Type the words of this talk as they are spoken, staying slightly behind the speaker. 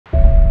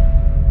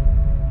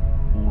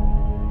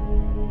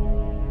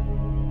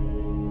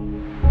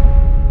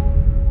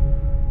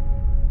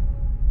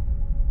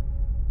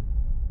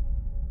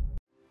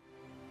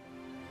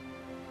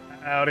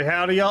Howdy,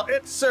 howdy, y'all.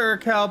 It's Sir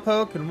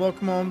Cowpoke, and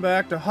welcome on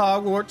back to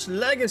Hogwarts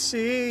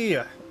Legacy.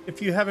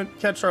 If you haven't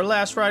catch our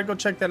last ride, go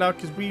check that out,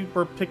 because we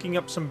were picking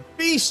up some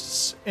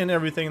beasts and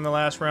everything in the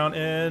last round,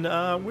 and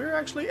we're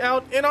actually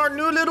out in our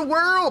new little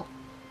world.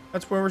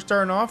 That's where we're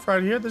starting off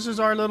right here. This is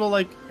our little,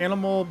 like,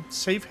 animal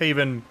safe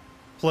haven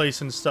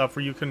place and stuff,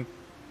 where you can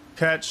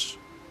catch,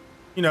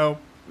 you know,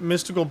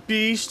 mystical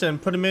beast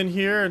and put them in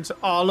here, and say,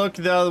 oh, look,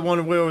 the other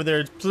one way over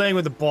there, it's playing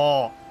with the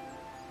ball.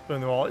 The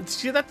wall.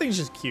 See, that thing's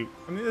just cute.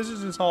 I mean, this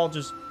is just all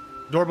just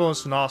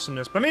adorableness and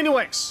awesomeness. But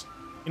anyways,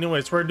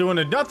 we're doing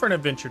a different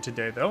adventure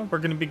today, though. We're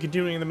going to be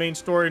continuing the main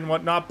story and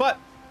whatnot. But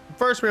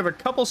first, we have a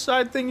couple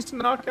side things to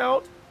knock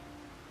out.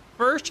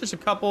 First, just a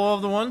couple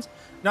of the ones,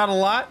 not a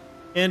lot,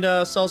 and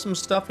sell some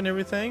stuff and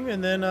everything,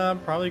 and then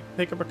probably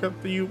pick up a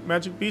few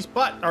magic beasts.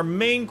 But our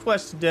main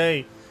quest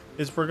today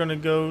is we're going to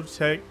go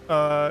to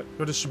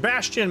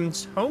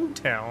Sabastian's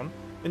hometown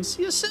and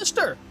see his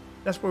sister.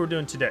 That's what we're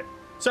doing today.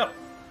 So,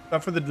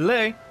 without further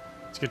delay,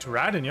 let's get to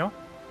riding, y'all.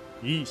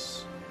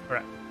 Yes. All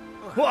right.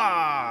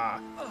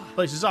 Wah!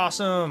 Place is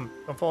awesome.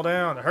 Don't fall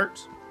down. It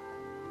hurts.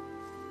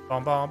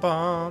 Bom, bom,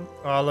 bom.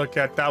 Oh, look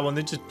at that one.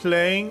 They're just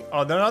playing.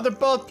 Oh, they're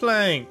both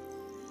playing.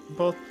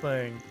 Both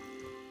playing.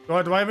 Do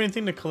I have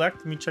anything to collect?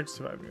 Let me check to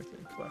see if I have anything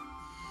to collect.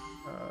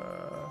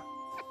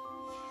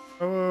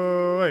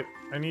 Oh, wait.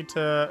 I need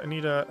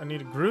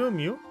to groom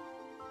you.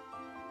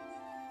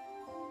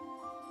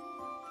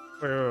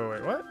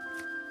 Wait. What?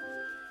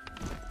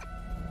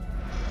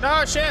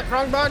 No, shit,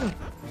 wrong button.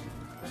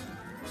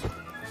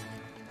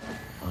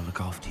 I'll look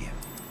after you. Get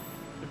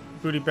the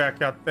booty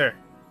back out there.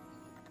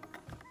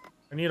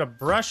 I need to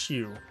brush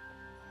you.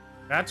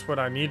 That's what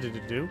I needed to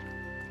do.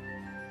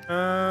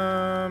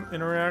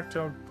 Interact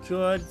on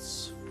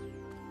goods.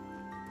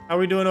 How are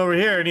we doing over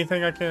here?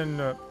 Anything I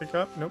can pick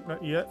up? Nope,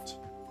 not yet.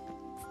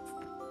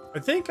 I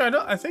think we're good.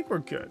 I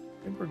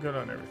think we're good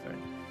on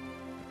everything.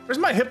 Where's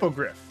my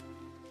hippogriff?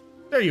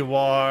 There you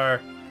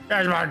are.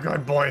 There's my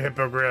good boy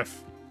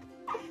hippogriff.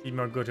 He's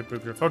my good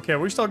hippogriff. Okay,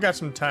 we still got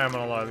some time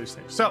on a lot of these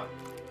things. So,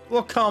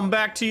 we'll come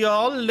back to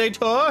y'all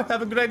later.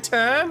 Have a great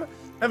time.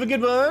 Have a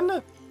good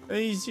one.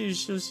 I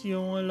shall see you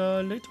all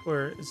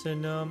later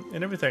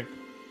and everything.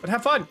 But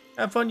have fun.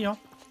 Have fun, y'all.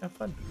 Have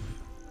fun.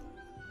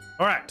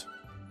 All right.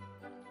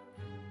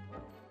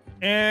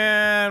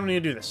 And we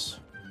need to do this.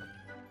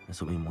 This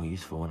will be more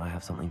useful when I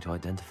have something to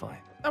identify.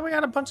 Oh, we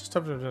got a bunch of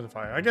stuff to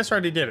identify. I guess I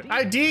already did it.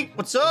 ID,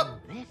 what's up?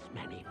 This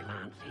many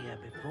plants here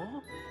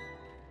before.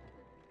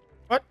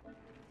 What?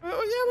 Oh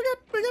yeah,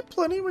 we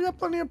got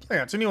plenty of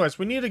plants. Anyways,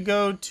 we need to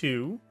go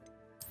to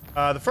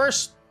the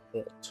first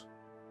vault.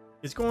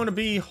 It's going to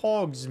be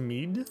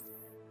Hogsmeade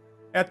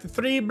at the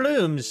Three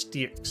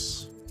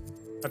Broomsticks.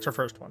 That's our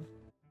first one.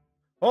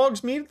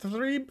 Hogsmeade, the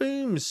Three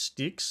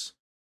Broomsticks.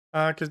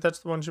 Because that's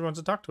the one she wants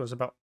to talk to us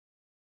about.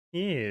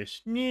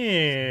 Yes.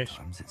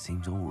 Sometimes it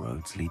seems all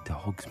roads lead to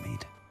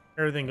Hogsmeade.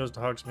 Everything goes to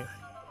Hogsmeade.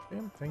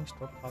 Damn thing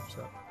still pops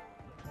up.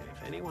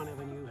 If anyone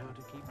ever knew how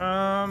to keep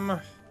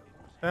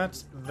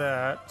that's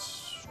that.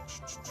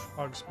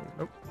 Hogsmeade.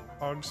 Nope.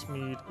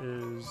 Hogsmeade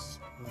is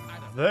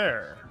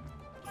there.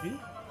 See?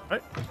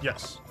 Right?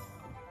 Yes.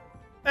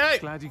 Hey!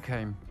 Glad you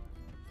came.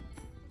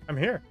 I'm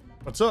here.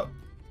 What's up?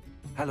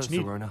 Hello,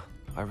 Serona.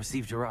 I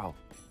received your owl.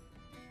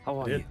 How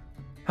are you?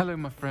 Hello,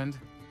 my friend.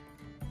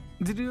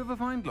 Did you ever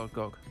find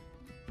Lodgog?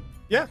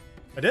 Yeah,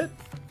 I did.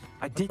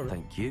 I did,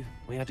 thank you.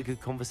 We had a good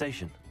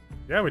conversation.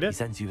 Yeah, we did. He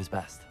sends you his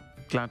best.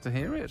 Glad to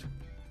hear it.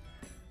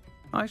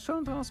 I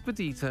shan't ask for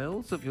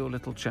details of your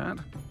little chat,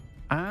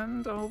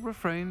 and I'll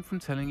refrain from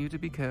telling you to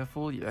be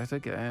careful yet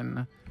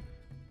again.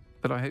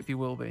 But I hope you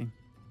will be,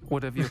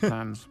 whatever your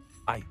plans.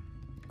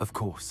 Of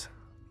course.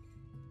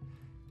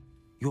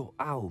 Your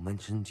owl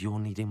mentioned you're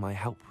needing my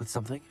help with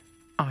something?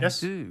 I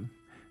do.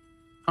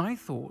 I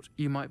thought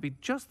you might be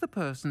just the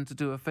person to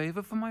do a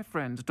favour for my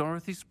friend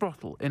Dorothy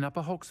Sprottle in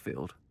Upper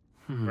Hogsfield.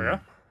 Yeah?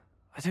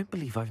 I don't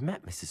believe I've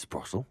met Mrs.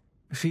 Sprottle.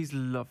 She's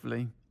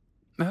lovely.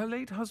 Her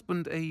late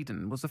husband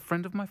Aidan was a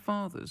friend of my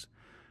father's.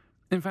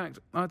 In fact,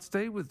 I'd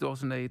stay with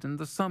Dot and Aidan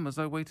the summers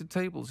I waited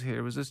tables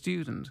here as a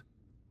student.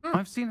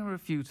 I've seen her a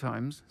few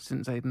times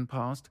since Aidan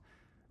passed,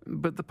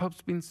 but the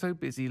pub's been so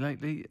busy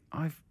lately,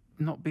 I've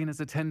not been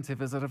as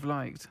attentive as I'd have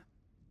liked.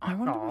 I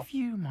wonder if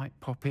you might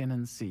pop in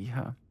and see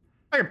her.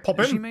 I can pop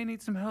in. She may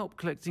need some help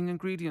collecting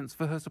ingredients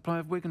for her supply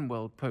of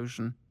Wiggenweld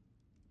potion.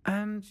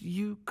 And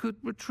you could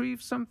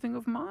retrieve something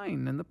of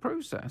mine in the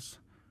process.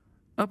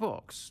 A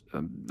box,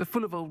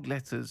 full of old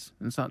letters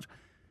and such.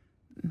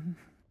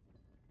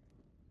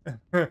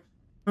 Why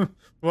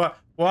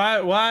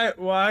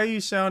are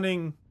you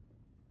sounding...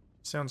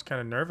 Sounds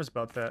kind of nervous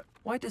about that.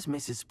 Why does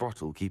Mrs.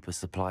 Sprottle keep a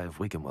supply of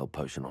Wiggenweld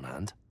potion on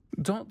hand?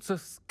 Dot's a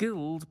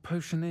skilled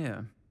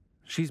potioneer.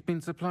 She's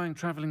been supplying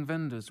travelling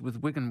vendors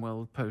with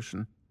Wiggenweld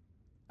potion.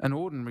 An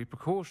ordinary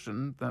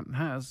precaution that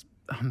has,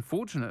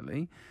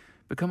 unfortunately,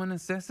 become a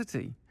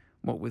necessity,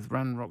 what with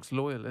Ranrock's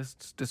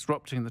loyalists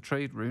disrupting the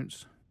trade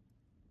routes.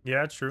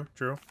 Yeah, true.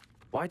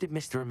 Why did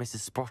Mr. and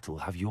Mrs.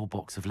 Sprottle have your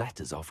box of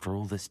letters after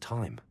all this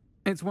time?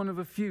 It's one of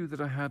a few that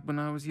I had when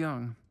I was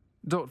young.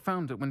 Dot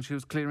found it when she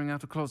was clearing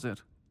out a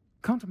closet.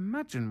 Can't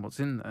imagine what's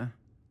in there.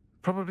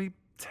 Probably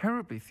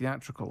terribly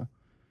theatrical.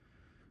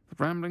 The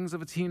ramblings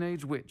of a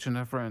teenage witch and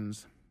her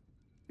friends.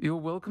 You're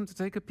welcome to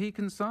take a peek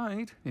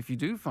inside, if you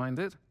do find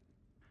it.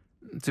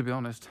 To be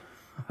honest,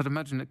 I'd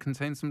imagine it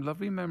contains some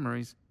lovely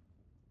memories.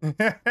 I'll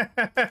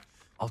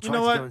try to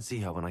go and see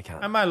her when I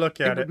can. I might look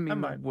at it. It would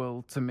mean the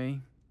world to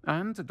me,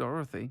 and to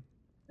Dorothy.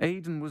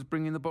 Aiden was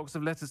bringing the box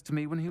of letters to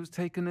me when he was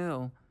taken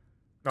ill.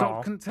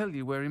 Dot can tell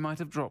you where he might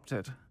have dropped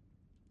it.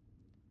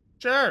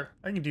 Sure,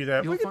 I can do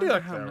that. You'll We can find do a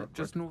that hamlet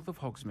just north of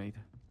Hogsmeade.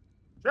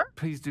 Sure.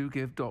 Please do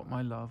give Dot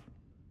my love.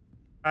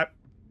 I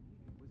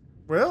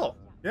will.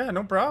 Yeah,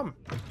 no problem.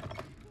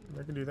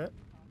 I can do that.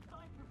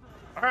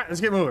 All right,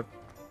 let's get moving.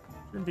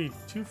 Shouldn't be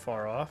too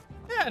far off.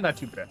 Yeah, not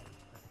too bad.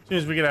 As soon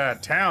as we get out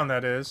of town,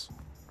 that is.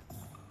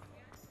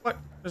 What?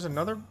 There's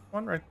another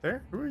one right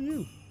there? Who are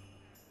you?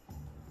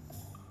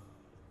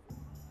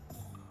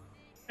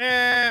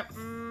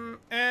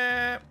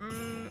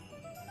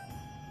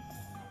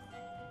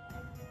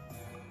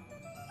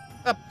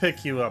 I'll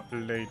pick you up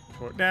later.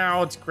 Now,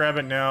 let's grab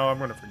it now. I'm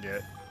gonna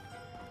forget.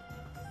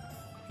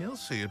 You'll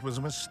see it was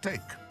a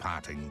mistake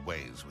parting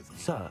ways with me.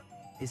 Sir,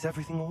 is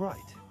everything all right?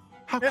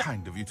 How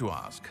kind of you to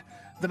ask.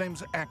 The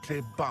name's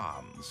Ackley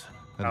Barnes.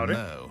 And Howdy.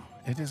 no,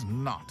 it is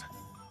not.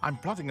 I'm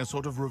plotting a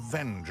sort of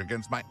revenge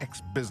against my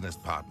ex-business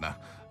partner,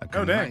 a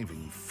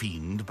conniving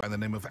fiend by the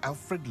name of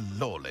Alfred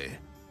Lawley.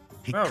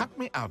 He cut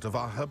me out of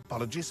our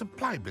herbology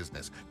supply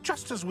business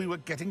just as we were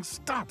getting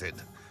started.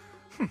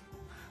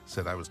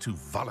 Said I was too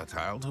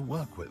volatile to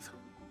work with.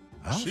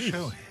 I'll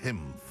show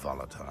him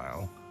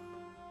volatile.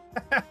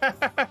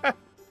 That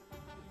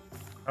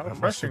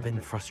must have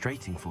been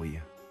frustrating for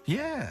you.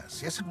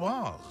 Yes, it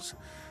was.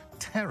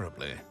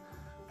 Terribly.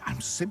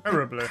 I'm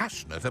simply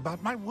passionate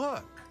about my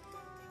work.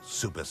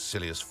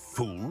 Supercilious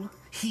fool.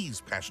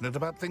 He's passionate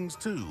about things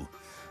too,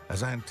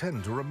 as I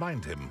intend to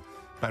remind him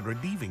by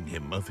relieving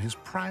him of his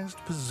prized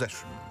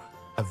possession.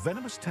 A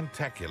venomous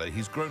tentacula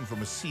he's grown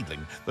from a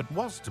seedling that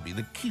was to be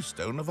the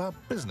keystone of our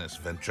business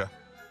venture.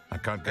 I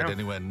can't get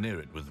anywhere near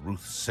it with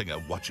Ruth Singer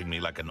watching me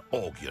like an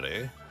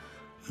augury.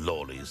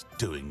 Lawley's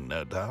doing,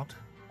 no doubt.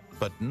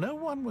 But no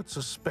one would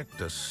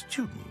suspect a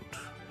student.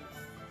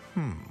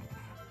 I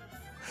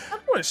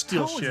don't want to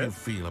steal How shit. would you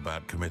feel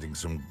about committing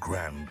some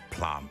grand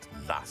plant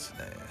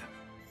larceny?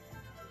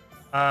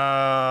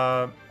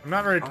 I'm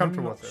not very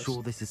comfortable I'm with not this.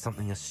 sure this is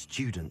something a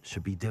student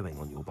should be doing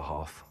on your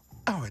behalf.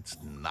 Oh, it's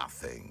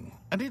nothing.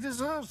 And he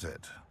deserves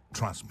it.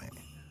 Trust me.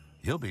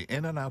 He'll be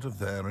in and out of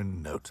there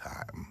in no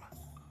time.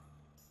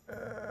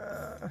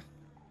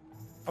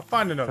 I'll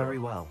find another. Very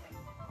well.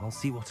 I'll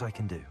see what I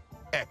can do.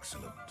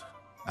 Excellent.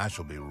 I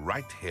shall be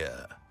right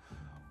here.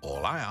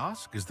 All I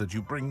ask is that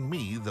you bring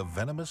me the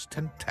venomous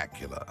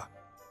tentacula.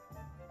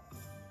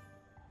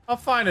 I'll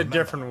find a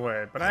different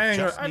way, but I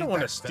don't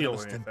want to steal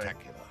anything.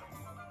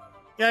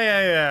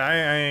 Yeah.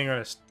 I ain't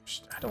gonna.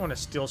 I don't want to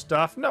steal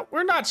stuff. No,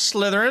 we're not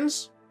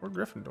Slytherins. We're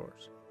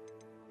Gryffindors.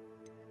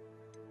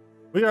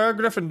 We are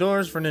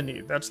Gryffindors for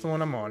Ninny. That's the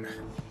one I'm on.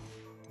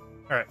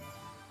 All right.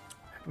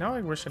 Now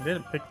I wish I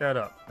didn't pick that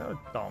up. That was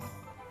dumb.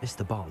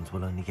 Mr. Barnes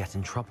will only get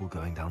in trouble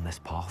going down this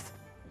path.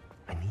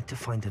 I need to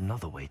find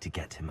another way to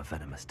get him a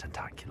venomous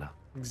tentacula.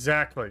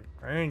 Exactly.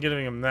 I ain't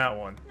giving him that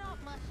one.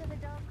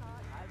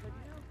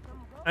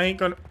 I ain't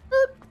gonna.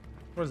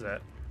 What is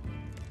that?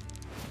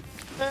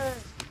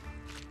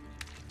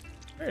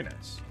 Very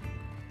nice.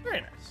 Very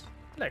nice.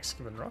 I like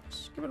skipping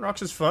rocks. Skipping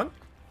rocks is fun.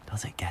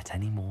 Does it get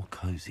any more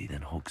cozy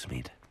than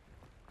Hogsmeade?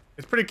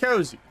 It's pretty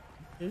cozy.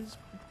 It is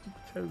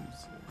pretty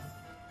cozy.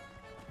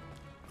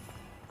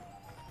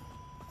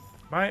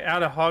 Am I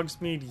out of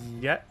Hogsmeade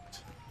yet?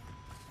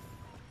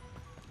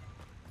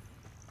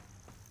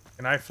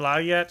 Can I fly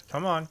yet?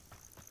 Come on.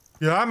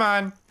 Yeah,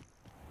 man.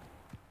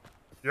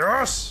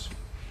 Yes.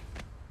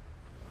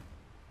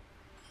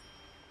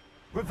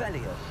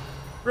 Revelio.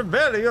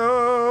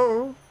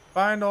 Revelio.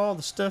 Find all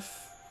the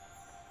stuff.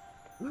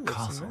 Ooh, what's in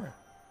Castle. there?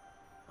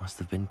 Must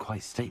have been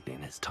quite stately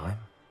in its time.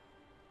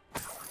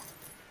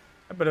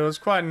 I bet it was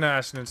quite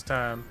nice in its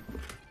time.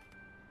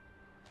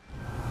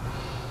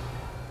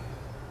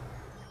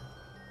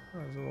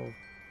 There's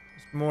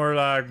more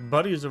like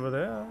buddies over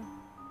there.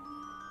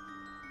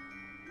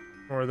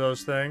 More of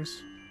those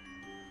things.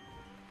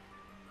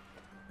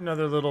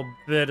 Another little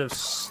bit of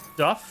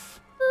stuff.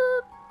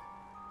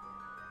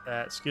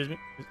 Excuse me.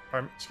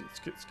 Pardon me.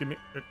 Excuse me.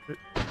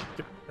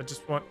 I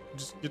just want,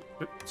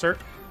 sir.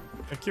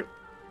 Thank you,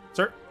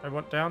 sir. I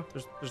went down.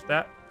 There's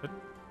that.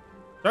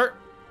 Sir.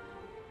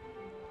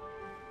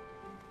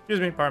 Excuse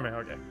me. Pardon me.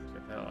 Okay. Let's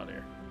get the hell out of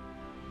here.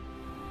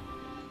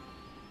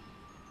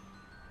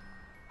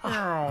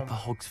 Upper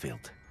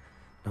Hogsfield.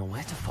 Now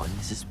where to find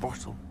Mrs.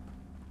 Sportle?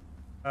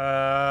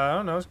 I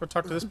don't know. Let's go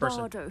talk to this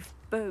person. Bard of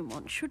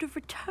Beaumont should have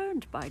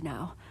returned by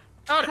now.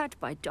 Howdy. Had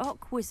by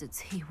dark wizards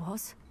he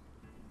was.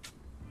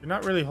 You're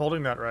not really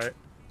holding that right.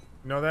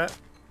 You know that?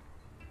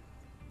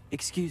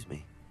 Excuse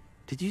me.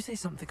 Did you say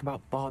something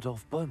about Bard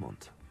of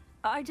Beaumont?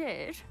 I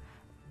did.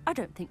 I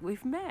don't think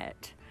we've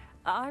met.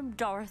 I'm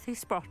Dorothy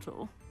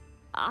Sprottle.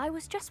 I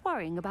was just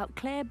worrying about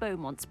Claire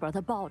Beaumont's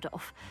brother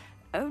Bardolph.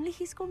 Only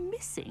he's gone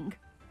missing.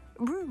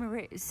 Rumor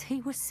is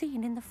he was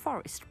seen in the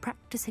forest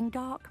practicing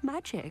dark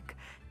magic.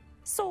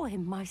 Saw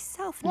him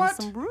myself near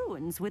some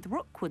ruins with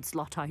Rookwood's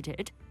lot I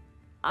did.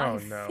 I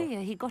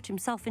fear he got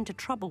himself into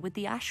trouble with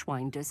the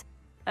Ashwinders,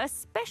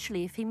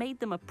 especially if he made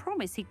them a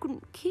promise he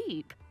couldn't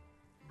keep.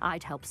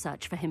 I'd help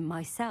search for him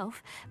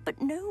myself,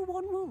 but no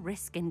one will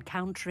risk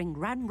encountering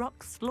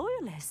Ranrock's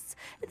loyalists.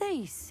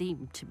 They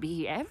seem to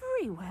be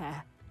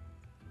everywhere.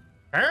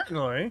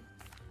 Apparently.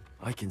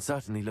 I can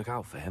certainly look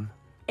out for him.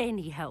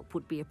 Any help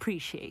would be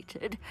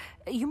appreciated.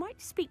 You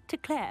might speak to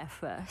Claire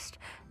first.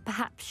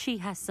 Perhaps she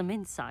has some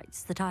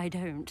insights that I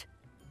don't.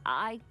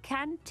 I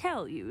can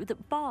tell you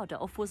that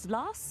Bardolph was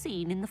last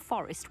seen in the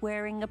forest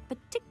wearing a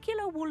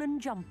particular woolen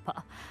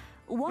jumper,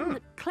 one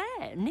that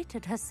Claire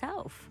knitted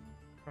herself.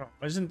 Oh,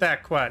 isn't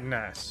that quite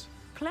nice?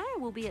 Claire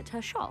will be at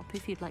her shop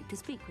if you'd like to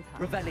speak with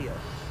her. Revelio.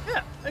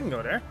 Yeah, I can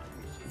go there.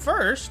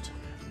 First,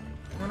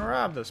 I'm gonna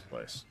rob this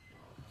place.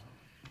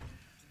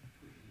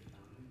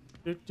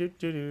 Take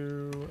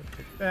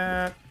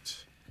that.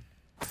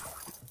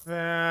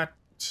 That.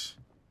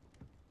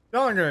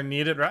 Y'all aren't gonna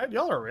need it, right?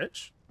 Y'all are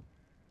rich.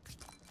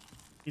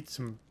 Eat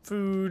some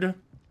food.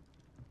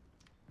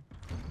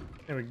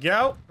 There we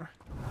go.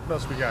 What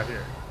else we got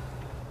here?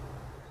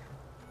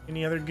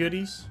 Any other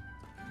goodies?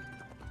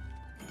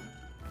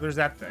 There's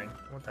that thing.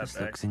 I want that This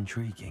bag. looks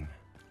intriguing.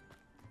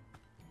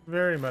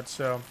 Very much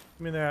so.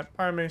 Give me that.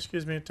 Pardon me.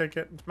 Excuse me. Take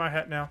it. It's my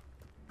hat now.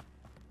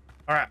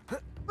 All right.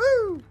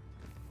 Woo!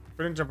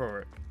 We didn't jump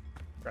over it.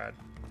 Brad.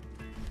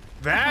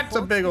 That's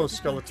a big old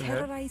skeleton head.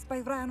 Terrorized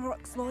by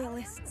Ranrock's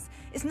loyalists.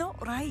 It's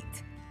not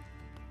right.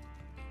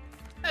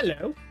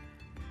 Hello.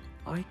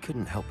 I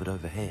couldn't help but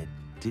overhear.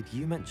 Did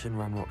you mention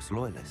Ranrock's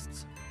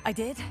loyalists? I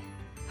did.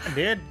 I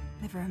did.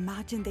 Never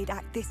imagined they'd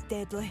act this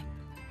deadly.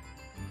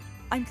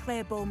 I'm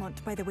Claire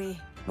Beaumont, by the way.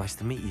 Nice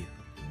to meet you.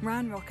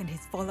 Ranrock and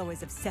his followers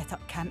have set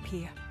up camp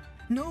here.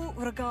 No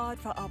regard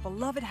for our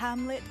beloved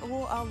hamlet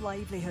or our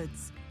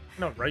livelihoods.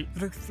 No, right.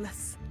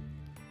 Ruthless.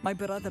 My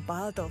brother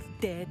Bardolph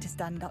dared to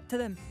stand up to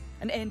them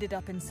and ended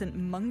up in St.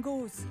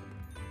 Mungo's.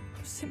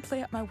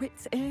 Simply at my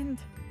wit's end.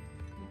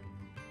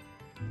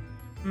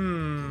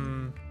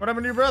 What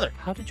happened to your brother?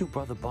 How did your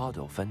brother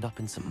Bardolph end up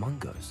in St.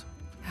 Mungo's?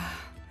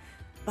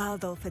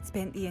 Bardolph had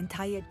spent the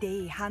entire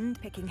day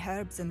hand-picking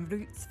herbs and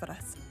roots for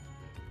us.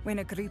 When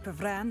a group of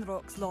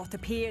Ranrock's lot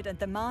appeared and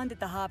demanded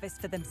the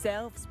harvest for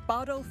themselves,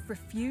 Bardolph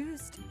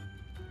refused.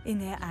 In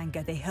their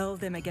anger, they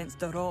hurled him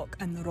against a rock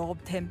and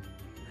robbed him.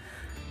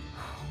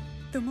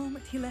 The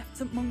moment he left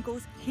St.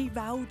 Mungo's, he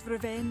vowed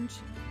revenge.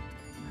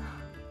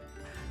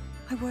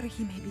 I worry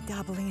he may be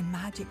dabbling in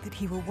magic that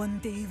he will one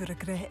day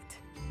regret.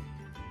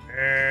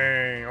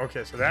 Dang.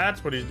 Okay, so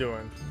that's what he's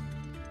doing.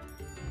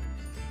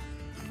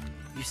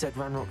 You said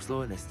Ranrock's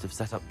loyalists have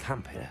set up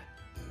camp here.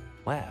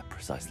 Where,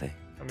 precisely?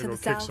 I'm To gonna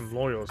the go kick south, some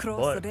loyalists' across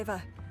butt. the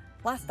river.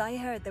 Last I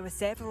heard, there were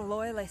several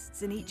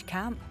loyalists in each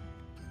camp.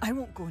 I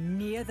won't go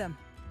near them.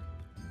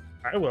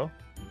 I will.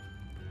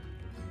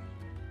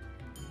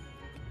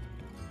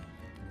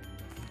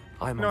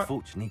 I'm No.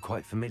 unfortunately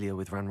quite familiar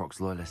with Ranrock's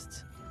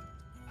loyalists.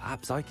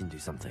 Perhaps I can do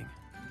something.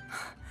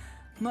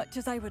 Much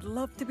as I would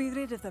love to be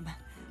rid of them,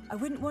 I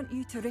wouldn't want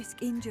you to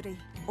risk injury,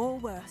 or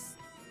worse.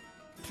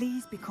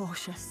 Please be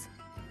cautious.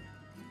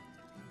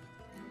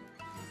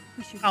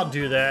 We should I'll not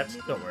do that.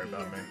 live Don't worry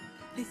about here. me.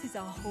 This is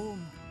our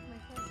home.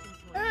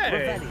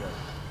 Hey!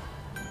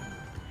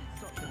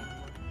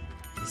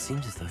 It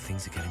seems as though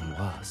things are getting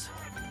worse.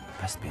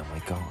 Best be on my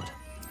guard.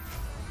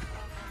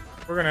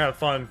 We're gonna have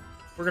fun.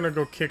 We're gonna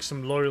go kick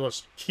some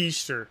loyalist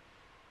keister.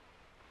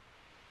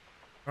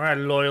 Alright,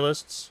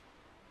 loyalists.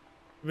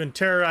 We've been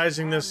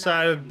terrorizing this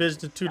side of the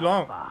business too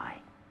long.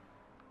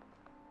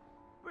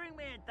 Bring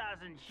me a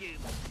dozen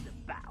humans to the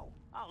battle.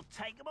 I'll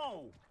take them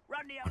all.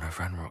 Run the One of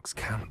Ranrock's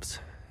camps.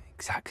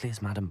 Exactly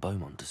as Madame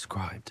Beaumont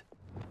described.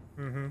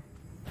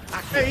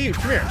 Hey, you,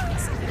 come here.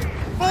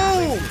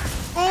 Boom!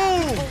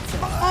 Boom!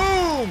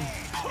 Boom!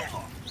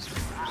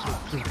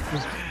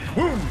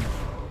 Boom!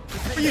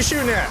 What are you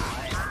shooting at?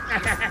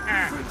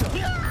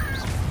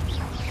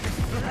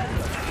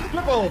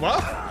 Flip over.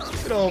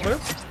 Get over.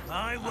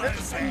 I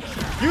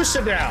won't You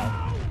sit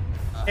down.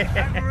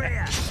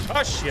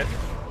 Oh, shit.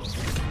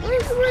 Where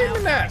are you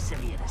aiming at?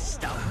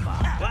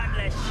 One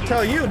less shit.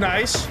 Tell you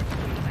nice.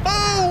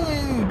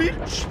 Boom,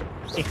 bitch.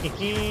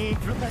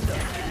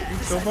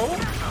 Go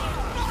forward.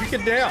 You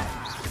get down.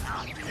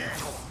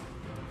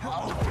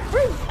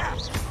 Woo.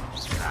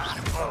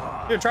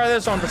 Here, try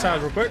this on the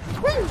side real quick.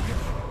 Woo.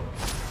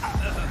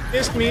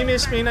 Miss me,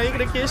 miss me. Now you're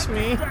gonna kiss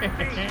me.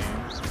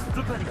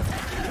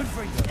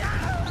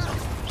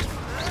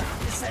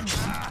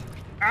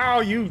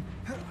 Ow, you.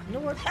 You know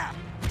what?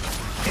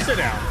 Sit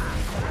down.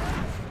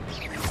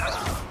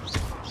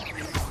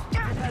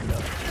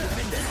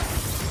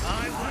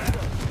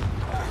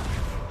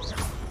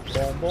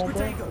 Boom, boom,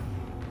 boom.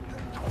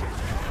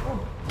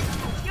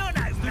 You're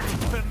no match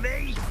for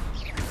me.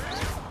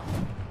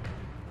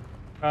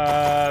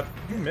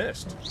 You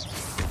missed.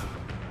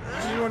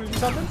 You want to do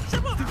something?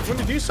 You want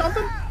to do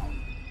something?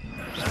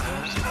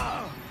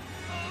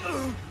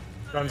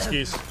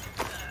 Gunskis.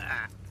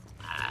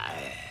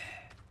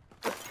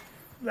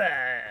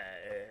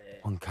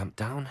 One camp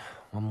down,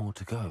 one more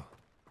to go.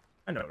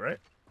 I know, right?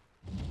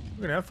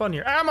 We're gonna have fun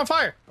here. Ah, I'm on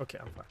fire! Okay,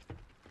 I'm fine.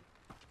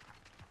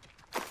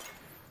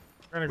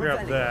 Trying to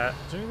grab that.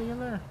 Is there anything in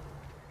there?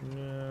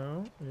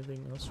 No.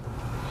 Anything else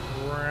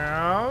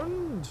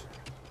around?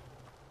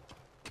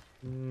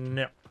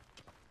 No.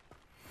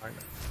 I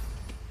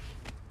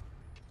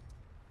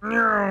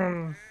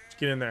know. Let's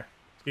get in there.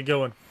 Let's get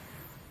going.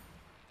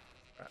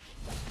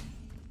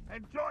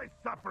 Enjoy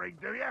suffering,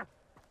 do you?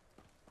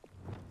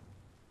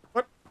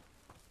 What?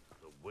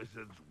 The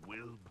wizards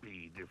will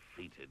be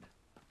defeated.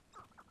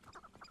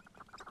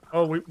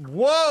 Oh,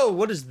 whoa!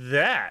 What is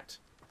that?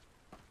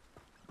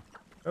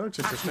 That looks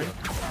interesting.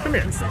 Come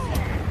here.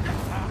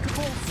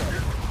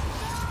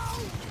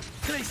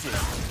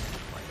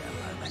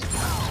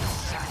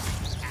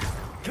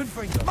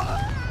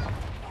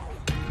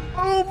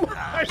 Oh!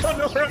 I don't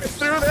know where I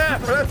threw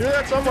that, but I threw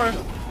that somewhere.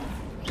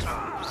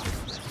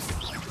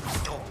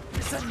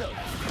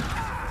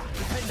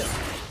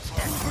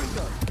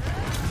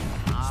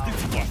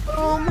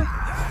 Boom!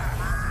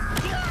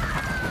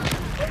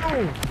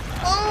 Oh!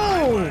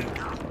 Oh!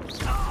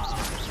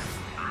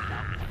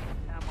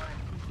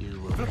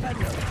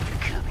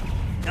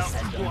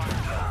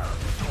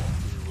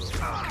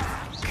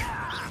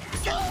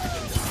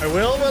 I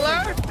will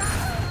I?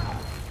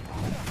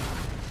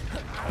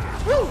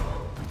 Woo!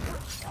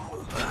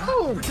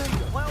 Oh!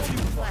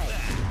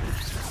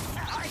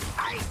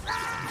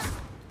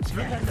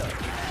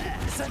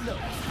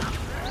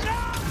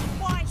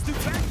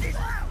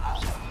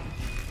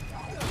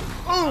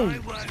 Boom!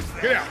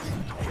 Get out!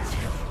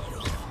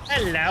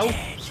 Hello!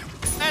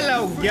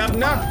 Hello,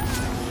 governor!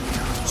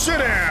 Sit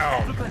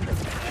down!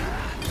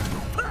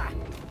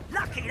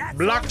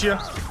 Blocked you!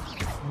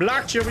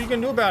 Blocked you! What are you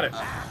gonna do about it?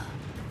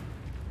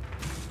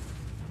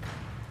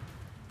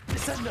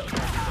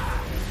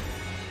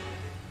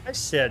 I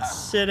said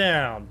sit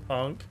down,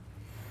 punk.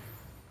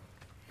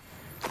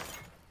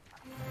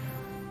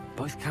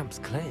 Both camps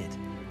cleared.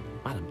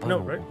 Madam No,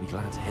 Beaumont right? will be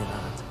glad to hear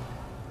that.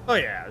 Oh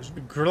yeah, I should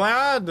be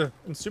glad.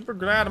 I'm super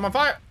glad. I'm on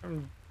fire.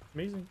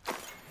 Amazing.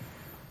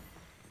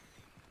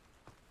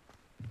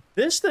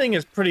 This thing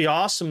is pretty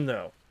awesome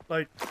though.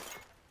 Like,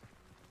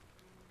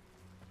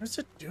 what's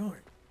it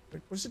doing?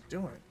 Like, what's it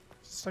doing?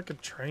 Is this like a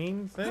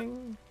train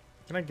thing?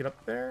 Can I get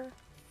up there?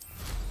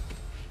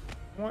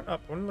 I want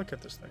up. I want to look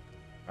at this thing.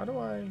 How do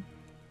I?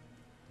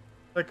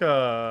 Like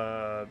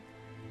a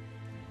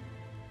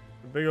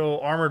big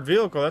old armored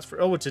vehicle. That's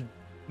for. Oh, it's a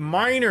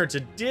miner. It's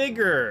a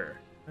digger.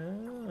 Oh,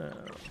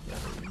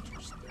 very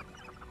interesting.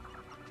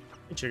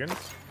 Hey, chickens. Is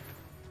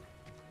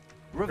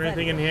there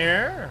anything in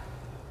here?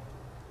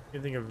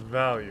 Anything of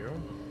value?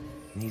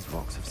 These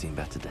rocks have seen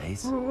better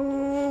days.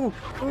 Ooh,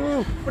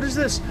 ooh, what is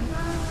this?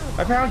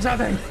 I found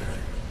something.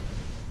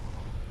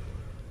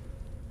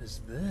 What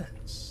is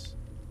this?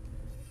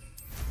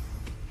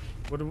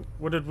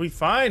 What did we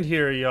find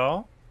here,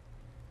 y'all?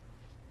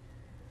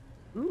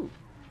 Ooh.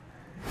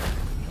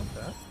 Want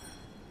that.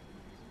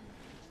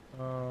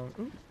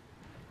 Ooh.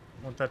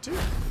 Want that too.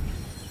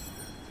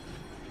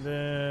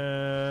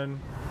 Then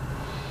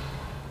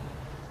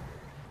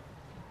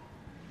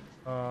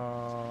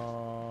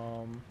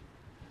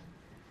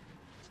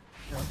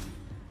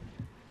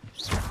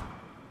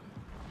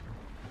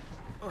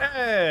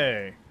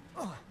hey.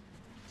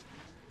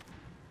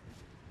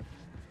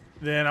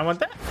 Then I want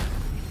that.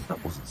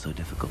 That wasn't so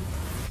difficult.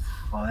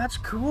 Oh, that's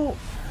cool.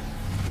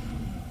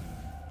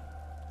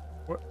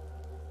 What'd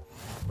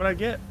I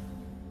get?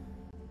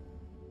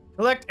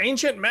 Collect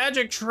ancient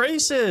magic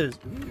traces.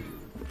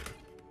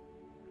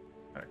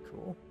 Kinda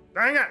cool.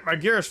 Dang it, my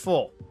gear is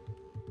full.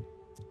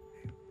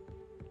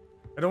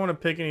 I don't want to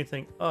pick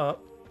anything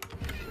up.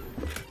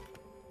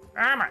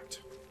 Damn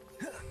it.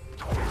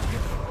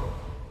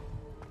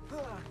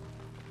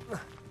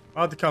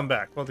 I'll have to come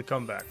back. We'll have to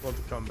come back. We'll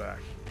have to come back.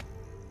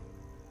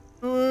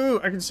 Ooh,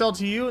 I can sell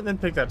to you and then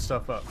pick that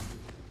stuff up.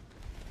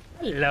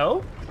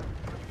 Hello?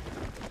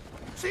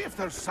 See if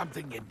there's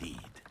something you need.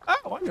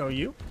 Oh, I know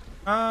you.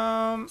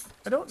 I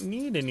don't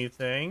need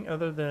anything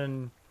other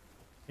than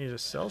I need to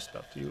sell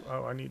stuff to you.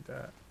 Oh, I need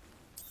that.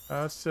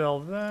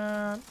 Sell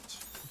that.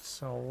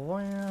 Sell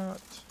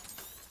that.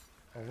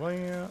 Sell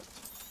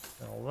that.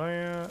 Sell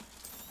that.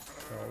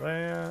 Sell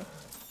that.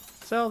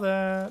 Sell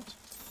that.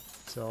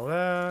 Sell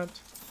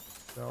that.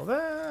 Sell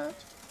that.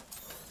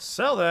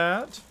 Sell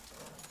that.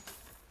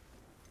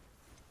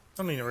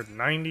 Something over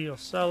 90. I'll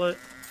sell it.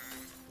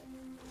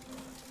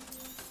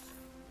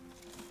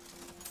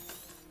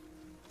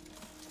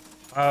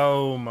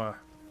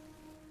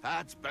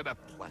 That's been a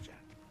pleasure.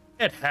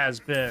 It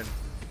has been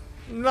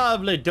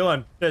lovely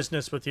doing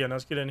business with you. Now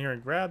let's get in here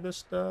and grab this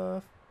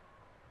stuff.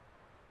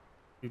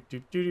 I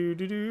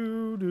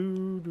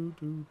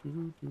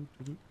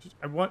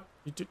want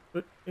you to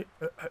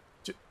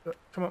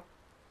come on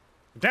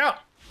down.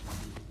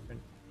 Wait,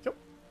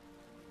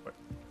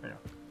 hang on.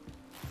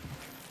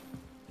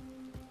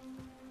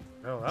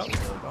 Oh, that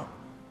was all about.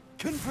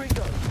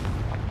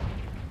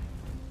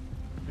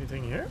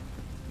 Anything here?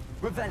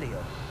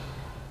 Revelio.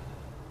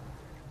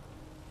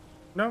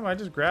 No, I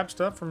just grabbed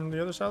stuff from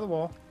the other side of the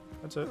wall.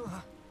 That's it.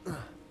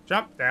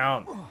 Jump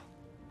down.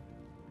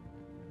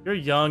 You're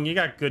young. You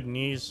got good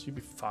knees. You'll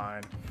be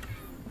fine.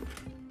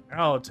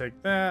 I'll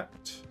take that.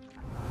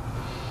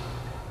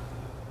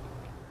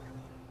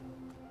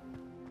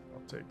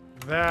 I'll take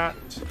that.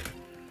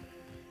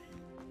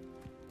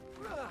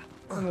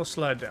 And we'll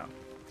slide down.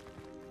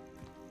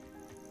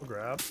 We'll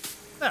grab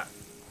that.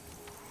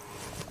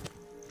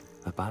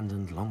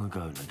 Abandoned long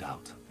ago, no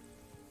doubt.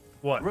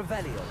 What?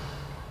 Revelio.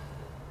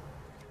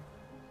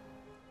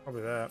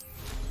 Probably that.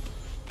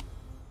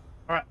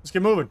 Alright, let's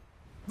get moving.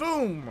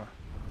 Boom!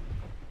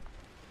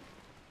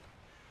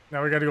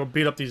 Now we gotta go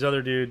beat up these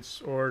other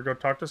dudes or go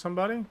talk to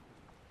somebody.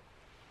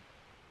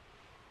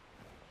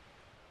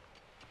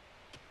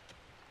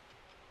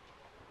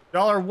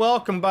 Y'all are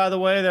welcome, by the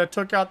way, that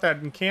took out that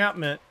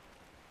encampment.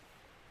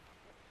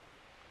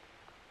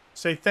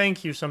 Say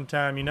thank you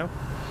sometime, you know?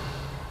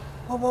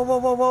 Whoa, whoa, whoa,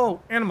 whoa,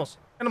 whoa! Animals!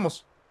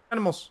 Animals!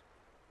 Animals!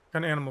 What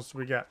kind of animals do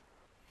we got?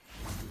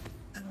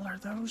 What are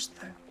those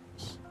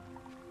things?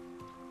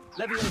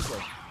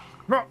 Levioso.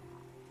 No.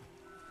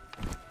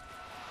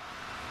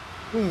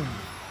 Boom.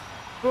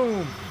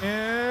 Boom.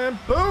 And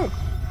boom.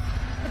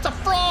 It's a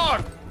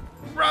frog.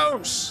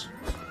 Gross.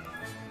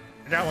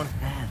 I got one.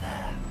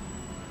 There.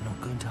 I'm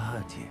not going to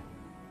hurt you.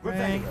 I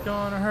ain't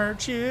gonna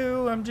hurt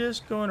you. I'm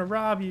just gonna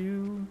rob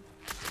you.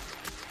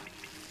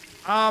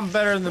 I'm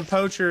better than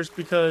poachers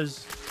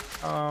because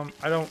I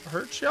don't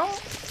hurt y'all.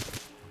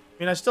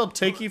 I mean, I still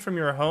take you from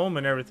your home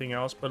and everything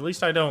else, but at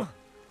least I don't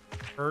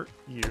hurt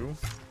you.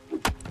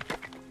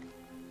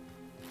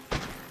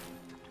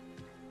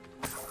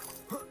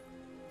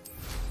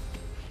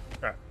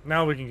 Okay,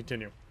 now we can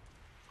continue.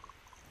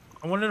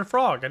 I wanted a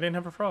frog. I didn't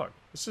have a frog.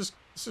 This is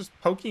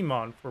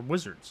Pokemon for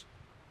wizards.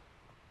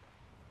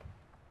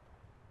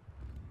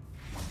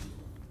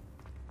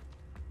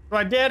 So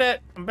I did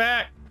it. I'm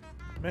back.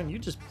 Man, you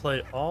just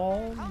play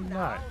all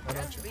night. Why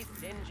don't you?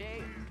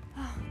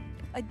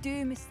 I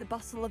do miss the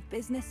bustle of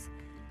business.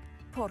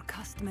 Poor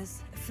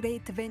customers,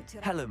 afraid to venture.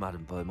 Hello,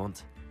 Madame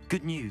Beaumont.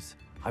 Good news.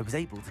 I was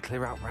able to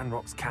clear out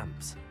Ranrock's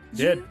camps.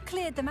 Did. You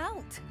cleared them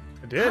out?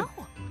 I did. How?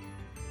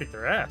 Kick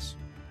their ass.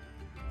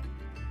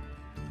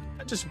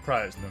 That just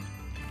surprised them.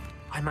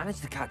 I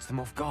managed to catch them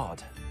off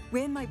guard.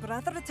 When my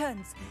brother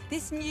returns,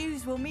 this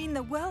news will mean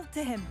the world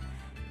to him.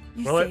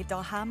 You Will it? saved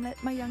our hamlet,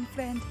 my young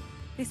friend.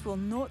 This will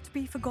not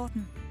be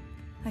forgotten.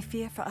 I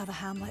fear for other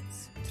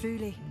hamlets,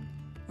 truly.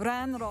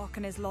 Ranrock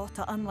and his lot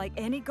are unlike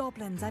any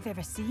goblins I've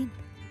ever seen.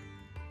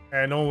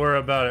 Hey, don't worry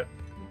about it.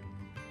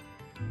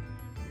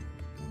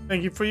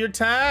 Thank you for your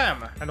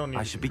time. I don't need.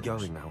 I should be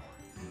going now.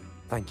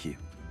 Thank you.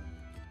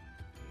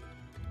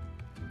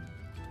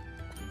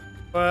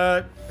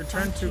 But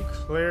return to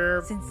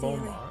Claire Sincerely.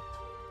 Beaumont.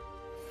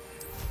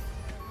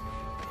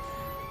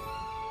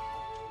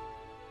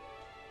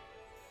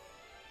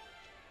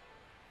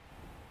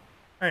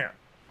 Hang on.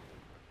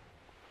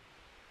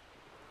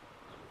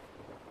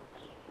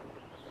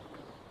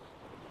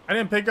 I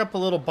didn't pick up a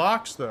little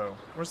box though.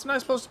 Wasn't I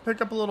supposed to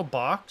pick up a little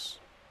box?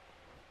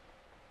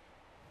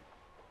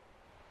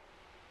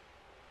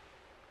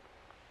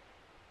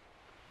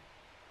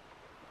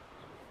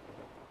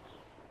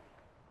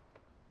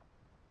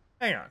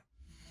 Hang on.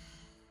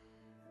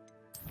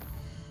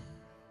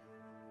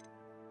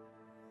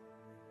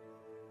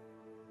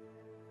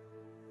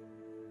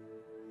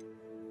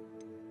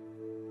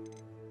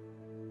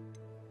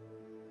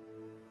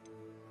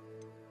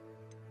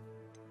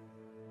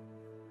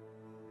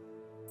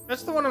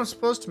 That's the one I'm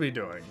supposed to be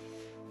doing.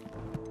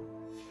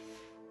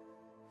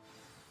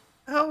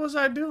 The hell was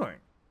I doing?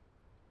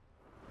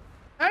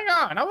 Hang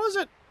on, I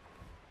wasn't.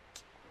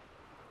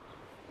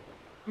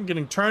 I'm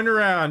getting turned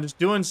around, just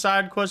doing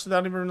side quests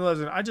without even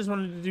realizing. I just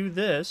wanted to do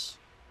this.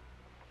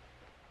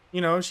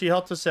 You know, she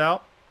helped us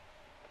out.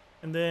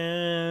 And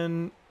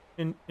then,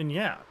 and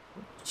yeah.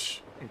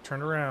 Hey,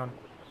 turn around.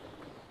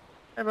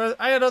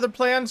 I had other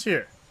plans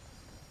here.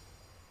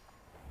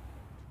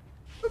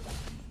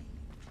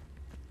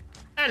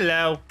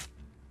 Hello.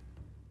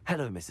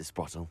 Hello, Mrs.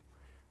 Sprottle.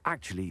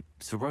 Actually,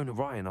 Sirona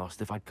Ryan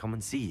asked if I'd come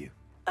and see you.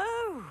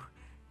 Oh,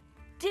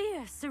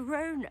 dear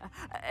Sirona,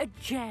 a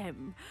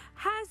gem.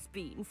 Has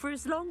been for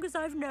as long as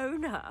I've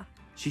known her.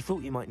 She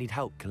thought you might need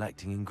help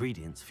collecting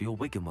ingredients for your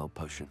Wiggenweld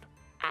potion.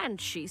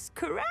 And she's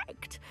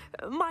correct.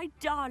 My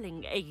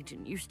darling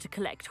Aiden used to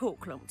collect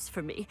hawk lumps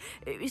for me.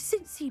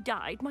 Since he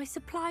died, my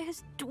supply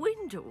has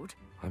dwindled.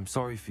 I'm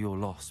sorry for your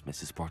loss,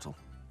 Mrs. Sprottle.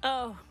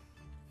 Oh,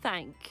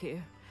 thank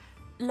you.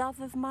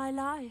 Love of my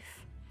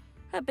life.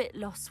 A bit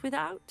lost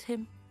without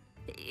him.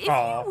 If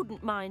you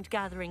wouldn't mind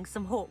gathering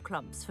some hawk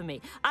lumps for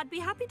me, I'd be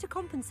happy to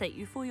compensate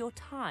you for your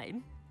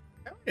time.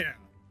 Hell yeah.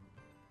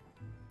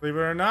 Believe it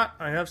or not,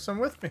 I have some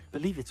with me.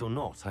 Believe it or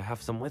not, I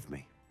have some with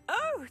me.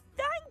 Oh,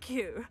 thank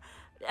you.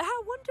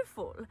 How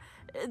wonderful.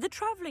 The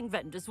travelling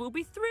vendors will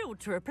be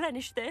thrilled to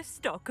replenish their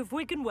stock of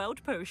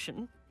Wiggenweld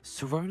potion.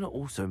 Sirona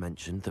also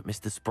mentioned that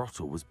Mr.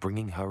 Sprottle was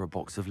bringing her a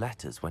box of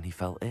letters when he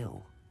fell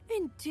ill.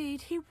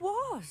 Indeed he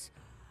was.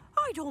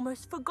 I'd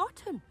almost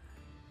forgotten.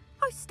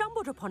 I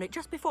stumbled upon it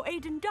just before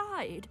Aidan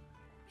died.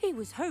 He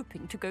was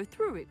hoping to go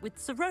through it with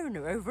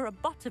Sirona over a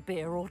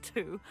butterbeer or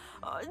two.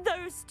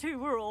 Those two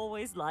were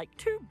always like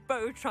two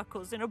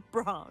bowtruckles in a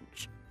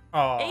branch.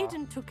 Aww.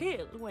 Aidan took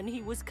ill when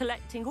he was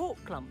collecting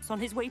hawk clumps on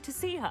his way to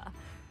see her.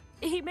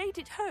 He made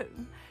it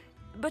home,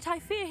 but I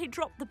fear he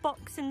dropped the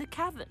box in the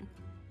cavern.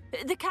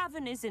 The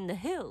cavern is in the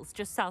hills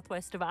just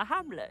southwest of our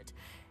hamlet.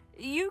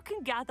 You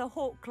can gather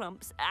hawk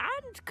clumps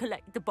and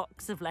collect the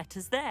box of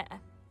letters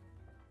there.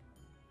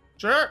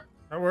 Sure,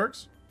 that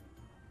works.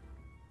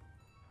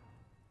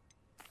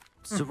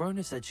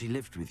 Sirona said she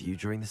lived with you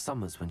during the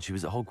summers when she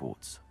was at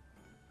Hogwarts.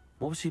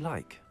 What was she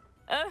like?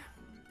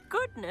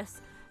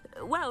 Goodness.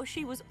 Well,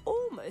 she was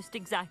almost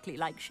exactly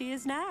like she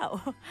is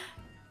now.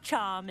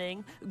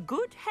 Charming,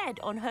 good head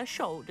on her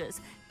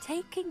shoulders,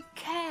 taking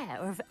care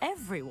of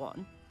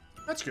everyone.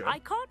 That's good. I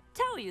can't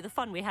tell you the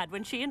fun we had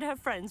when she and her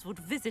friends would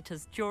visit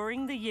us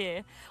during the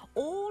year,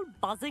 all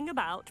buzzing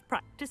about,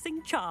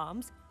 practicing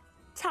charms.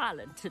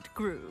 Talented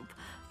group.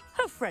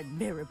 Her friend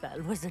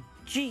Mirabelle was a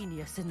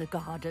genius in the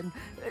garden.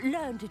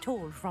 Learned it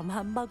all from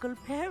her muggle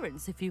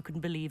parents, if you can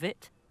believe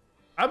it.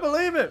 I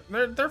believe it.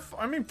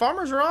 I mean,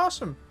 farmers are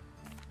awesome.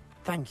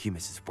 Thank you,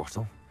 Mrs.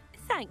 Sprottle.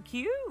 Thank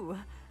you.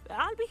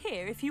 I'll be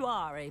here if you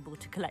are able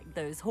to collect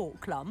those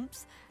hawk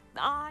clumps.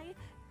 I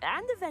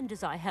and the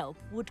vendors I help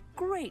would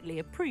greatly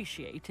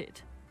appreciate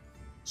it.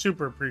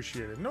 Super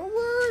appreciated. No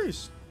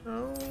worries.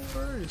 No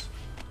worries.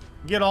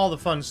 Get all the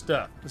fun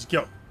stuff. Let's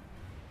go.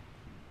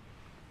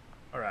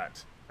 All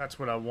right. That's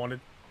what I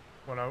wanted.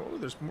 Oh,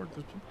 there's more.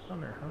 There's people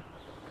down there, huh?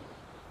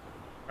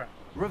 All right.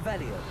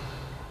 Revelio.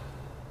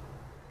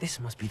 This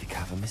must be the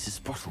cavern Mrs.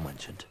 Sprottle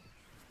mentioned.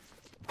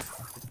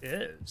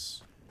 It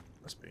is.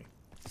 Must be.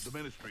 The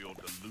Ministry ought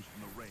to loosen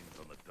the reins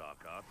on the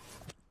dark arts.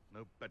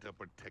 No better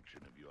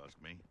protection, if you ask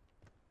me.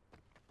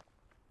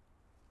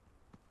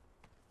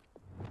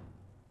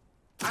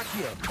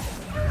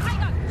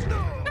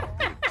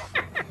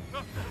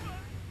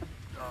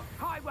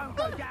 I won't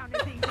go down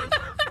as easy.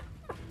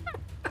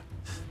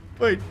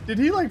 Wait, did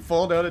he like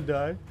fall down and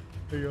die?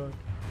 Hang on.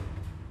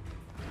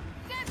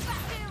 Get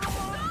back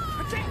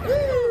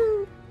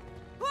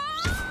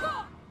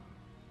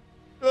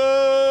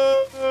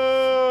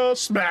here,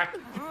 Smack.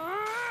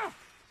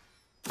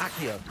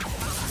 Accio.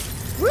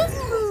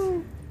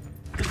 Woo!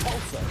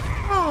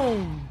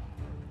 Boom.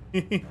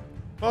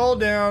 Fall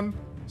down.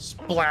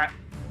 Splat.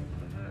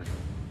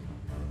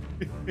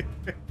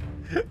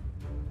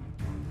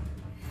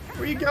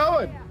 Where you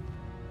going?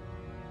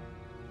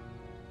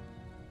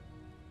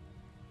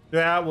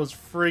 That was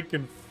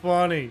freaking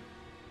funny.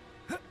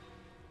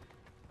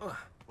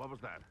 What was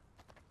that?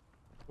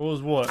 What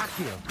was what?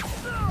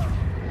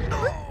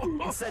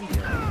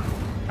 Incendio.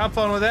 Have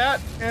fun with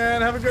that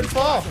and have a good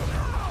fall.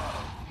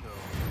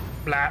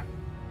 Splat.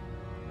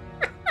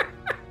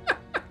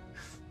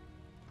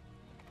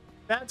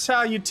 That's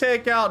how you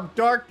take out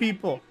dark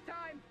people.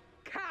 time,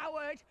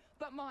 coward,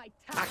 but my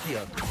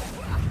Accio.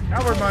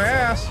 Covered my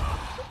ass.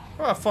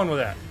 Oh, have fun with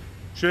that.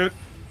 Shit.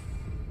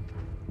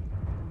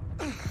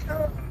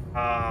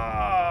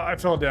 I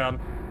fell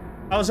down.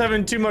 I was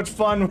having too much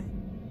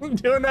fun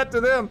doing that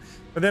to them.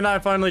 But then I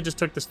finally just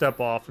took the step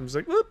off and was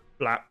like, whoop,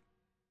 blap.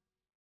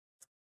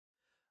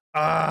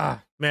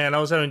 Man, I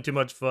was having too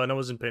much fun. I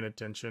wasn't paying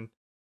attention.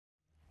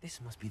 This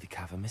must be the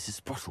cavern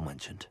Mrs. Sprottle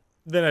mentioned.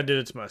 Then I did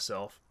it to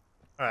myself.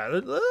 All right,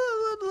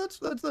 let's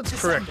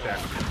correct that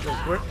real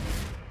quick.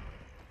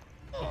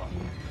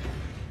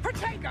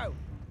 Protego!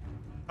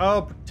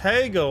 Oh,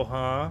 Protego,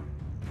 huh?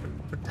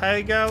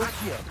 Protego?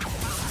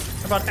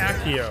 How about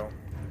Accio?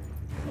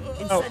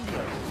 Oh.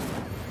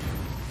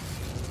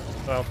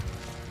 Well,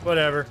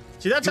 whatever.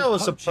 See, that's how it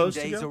was supposed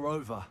to days go. are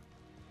over.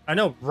 I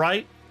know,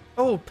 right?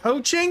 Oh,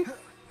 poaching?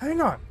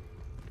 Hang on.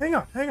 Hang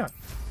on.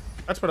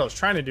 That's what I was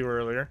trying to do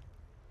earlier.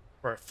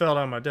 Where I fell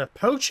down my death.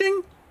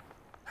 Poaching?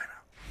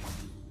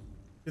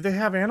 Do they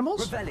have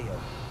animals? Revelio.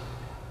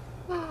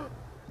 Wait.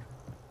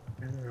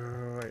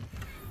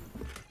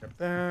 Got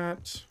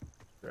that.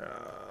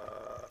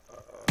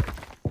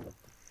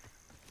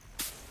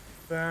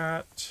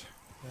 That.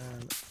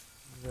 And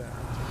that.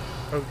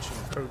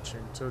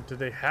 Poaching. So do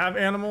they have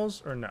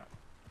animals or no?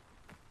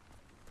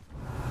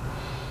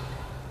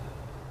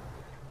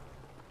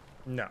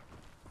 No.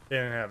 They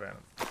didn't have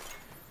animals.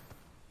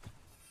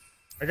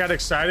 I got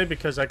excited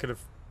because I could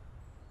have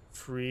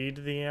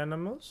freed the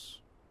animals.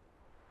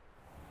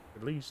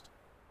 At least.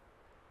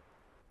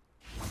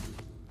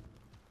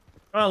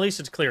 Well, at least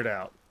it's cleared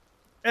out.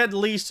 At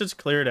least it's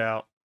cleared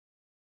out.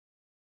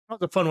 That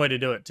was a fun way to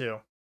do it,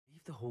 too.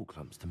 Leave the hawk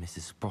clumps to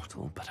Mrs.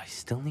 Sprottle, but I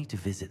still need to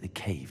visit the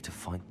cave to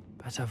find...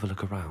 Better have a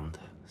look around.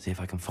 See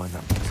if I can find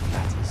that box of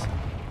letters.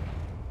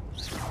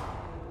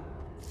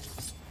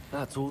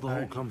 That's all the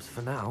hawk clumps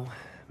for now.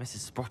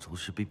 Mrs. Sprottle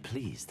should be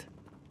pleased.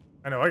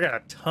 I know, I got a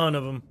ton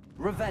of them.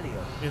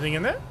 Revelio. Anything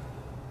in there?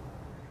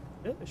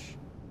 Fish.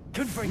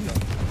 Confringo.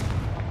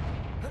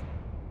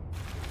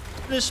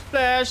 This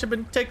splash, I've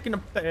been taking a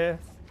bath.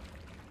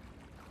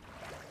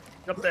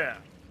 Up there.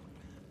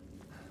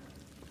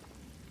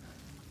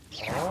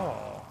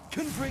 Oh.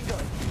 Confringo.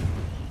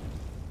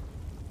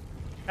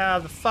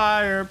 Have the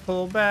fire,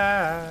 pull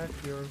back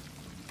your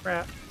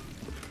crap.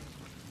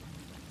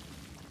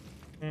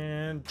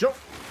 And jump.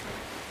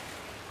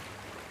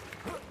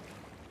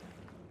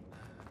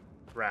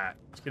 Right,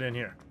 let's get in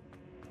here.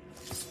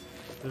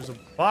 There's a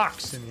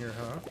box in here,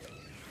 huh?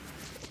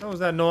 What was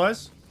that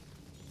noise?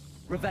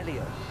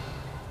 Revelio.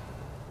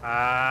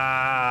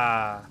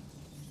 Ah.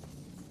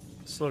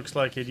 This looks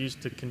like it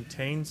used to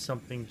contain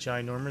something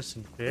ginormous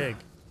and big.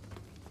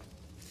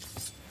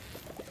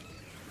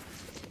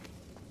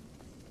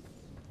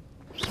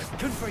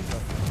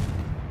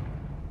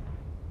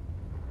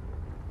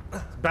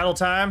 It's battle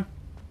time.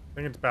 I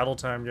think it's battle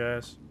time,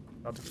 guys.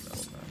 About to be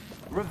battle time.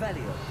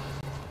 Revelio.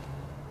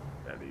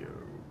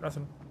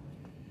 Nothing.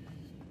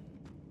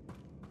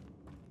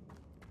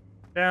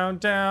 Down,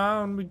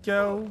 down we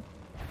go.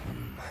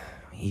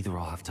 Either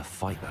I'll have to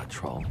fight that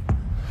troll.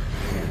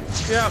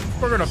 Yeah,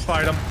 we're gonna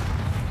fight him.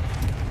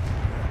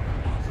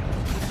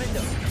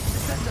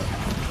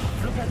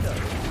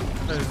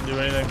 That doesn't do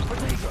anything.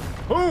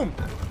 Boom!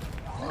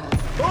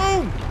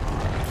 Boom!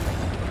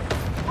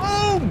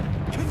 Boom!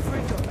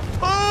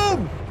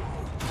 Boom!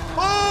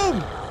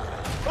 Boom!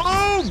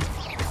 Boom!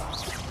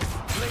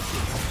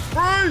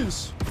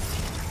 Freeze!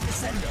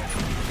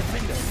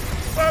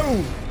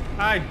 Boom!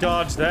 I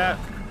dodged that.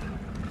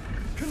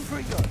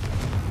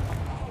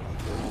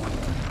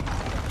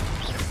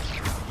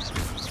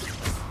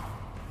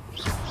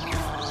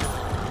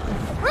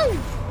 Woo!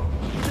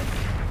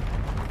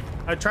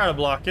 I try to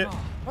block it.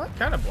 What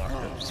kind of block it?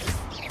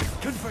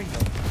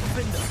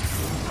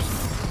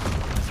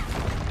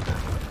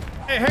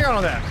 Hey, hang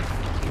on that.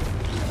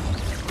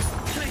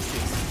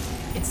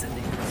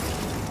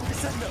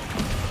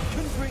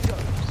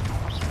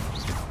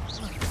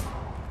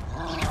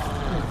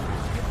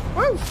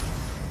 Woo!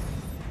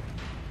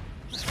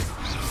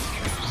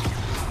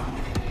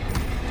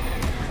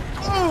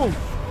 Oh!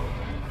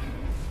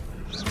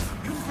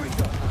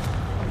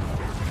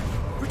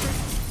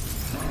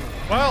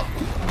 Well,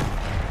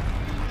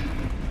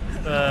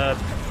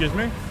 excuse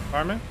me,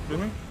 pardon me, excuse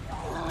me.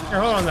 Here,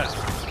 hold on that.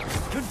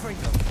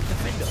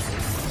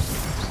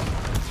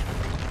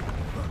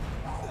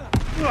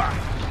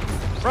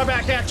 Right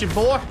back at you,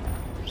 boy.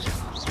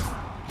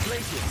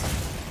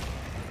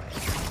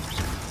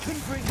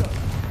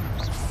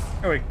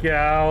 There we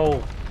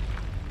go.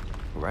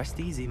 Rest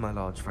easy, my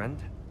large friend.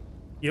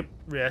 Yep,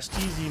 rest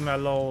easy, my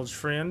large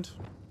friend.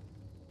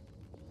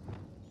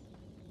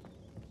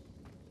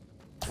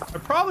 I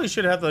probably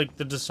should have like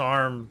the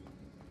disarm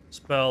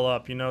spell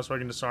up, you know, so I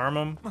can disarm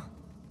them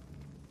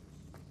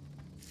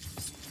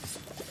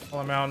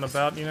while I'm out and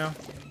about, you know.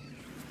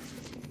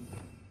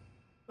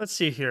 Let's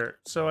see here.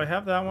 So I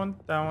have that one,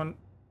 that one.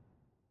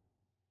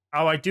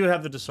 Oh, I do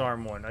have the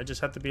disarm one. I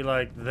just have to be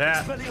like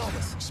that.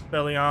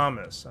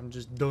 Expelliarmus. I'm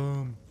just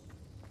dumb.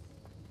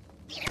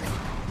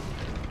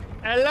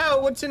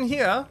 Hello, what's in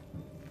here?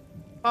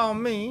 Oh,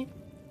 me.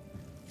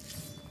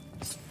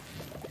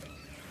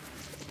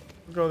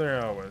 We'll go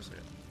there. Oh, where's it?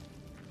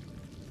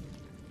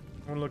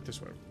 I'm gonna look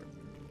this way.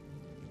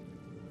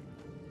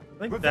 I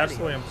think that's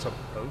the way I'm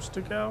supposed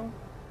to go.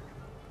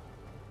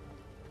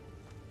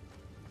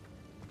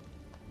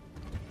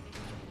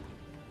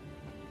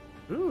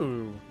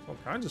 Ooh, all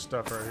kinds of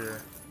stuff right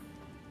here.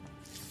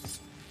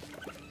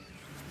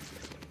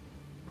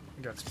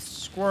 We got some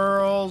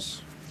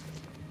squirrels.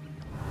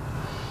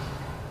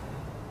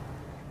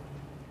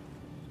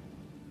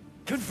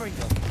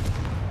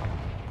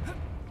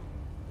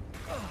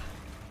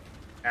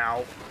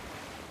 Ow.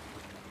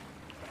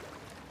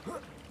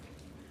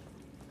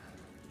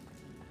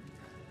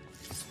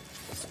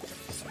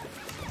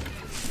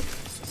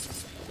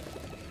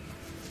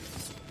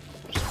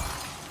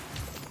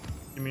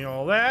 Give me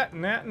all that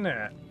and that and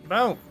that.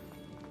 Boom.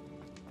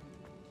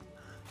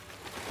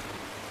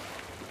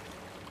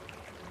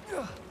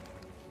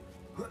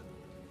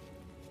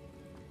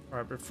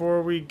 Alright,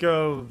 before we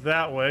go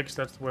that way, because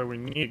that's the way we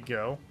need to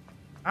go,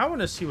 I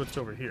want to see what's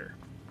over here.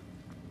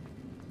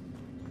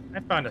 I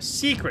found a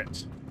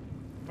secret.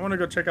 I want to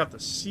go check out the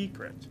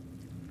secret.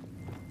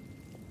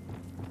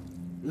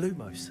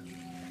 Lumos.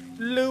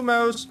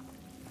 Lumos.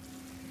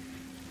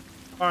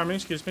 Pardon me,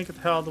 excuse me, get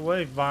the hell out of the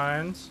way,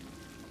 vines.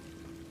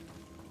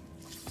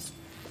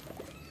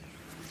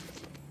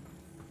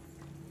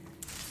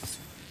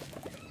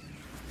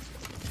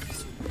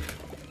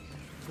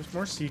 There's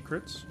more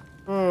secrets.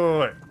 Oh,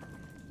 wait.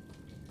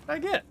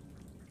 What did I get?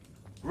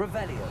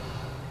 Revelio.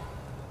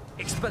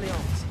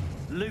 Expelliarmus.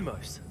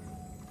 Lumos.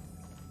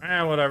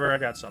 Ah, whatever, I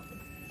got something.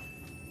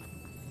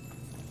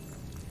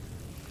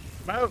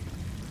 Move!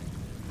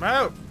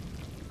 Move!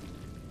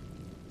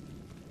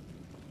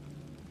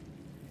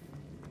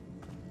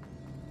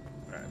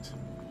 Right.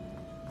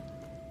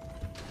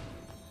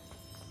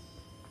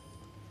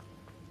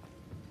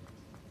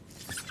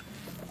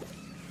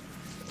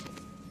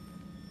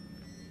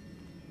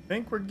 I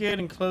think we're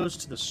getting close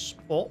to the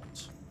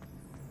spot.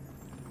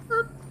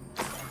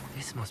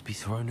 This must be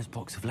Sorona's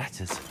box of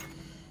letters.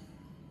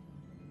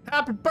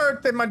 Happy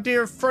birthday, my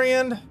dear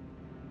friend!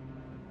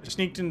 I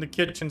sneaked in the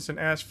kitchen and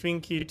asked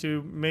Finky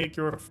to make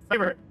your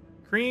favorite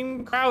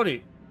cream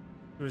crowdy.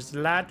 It was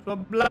light to a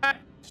black.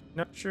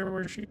 Not sure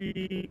where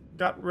she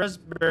got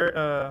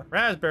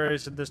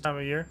raspberries at this time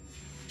of year.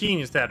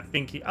 Genius, that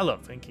Finky. I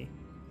love Finky.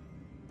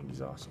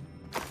 Finky's awesome.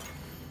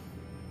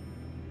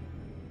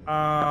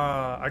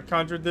 I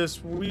conjured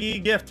this wee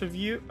gift of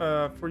you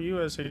for you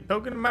as a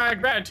token of my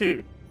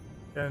gratitude,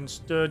 and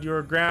stood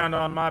your ground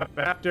on my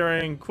behalf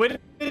during Quidditch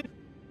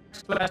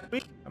last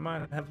week. I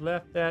might have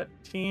left that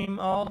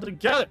team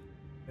altogether,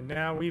 and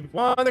now we've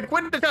won the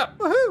Quidditch Cup.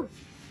 Woohoo!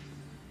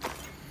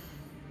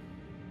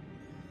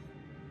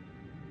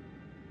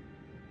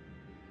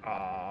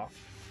 Aw.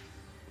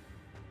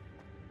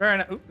 Very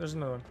nice. Oop, there's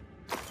another one.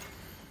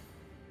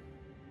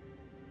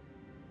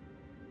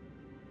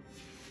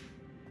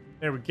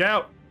 There we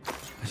go.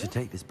 I should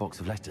take this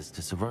box of letters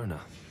to Serona.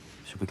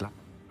 She'll be glad.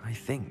 I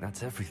think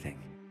that's everything.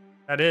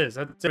 That's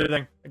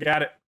everything. I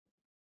got it.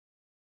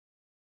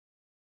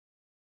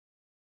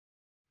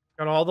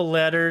 Got all the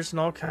letters and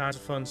all kinds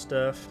of fun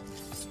stuff.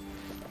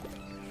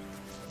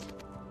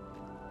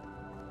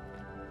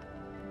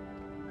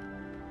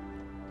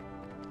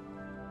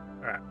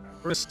 Alright,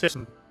 we're gonna stick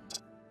some.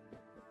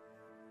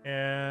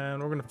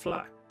 And we're gonna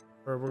fly.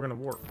 Or we're gonna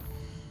warp,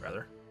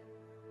 rather.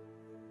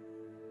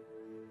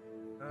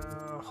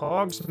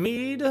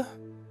 Hogsmeade.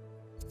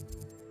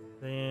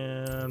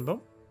 Then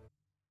boom.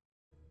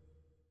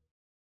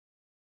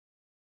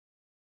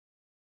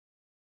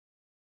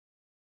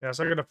 Yeah,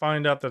 so I gotta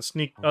find out the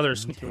other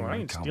sneaky one. I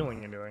ain't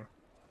stealing anything.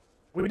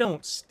 We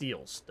don't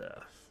steal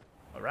stuff.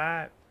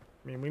 Alright?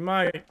 I mean, we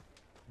might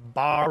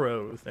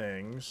borrow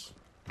things.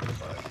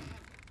 But...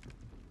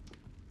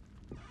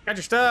 Got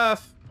your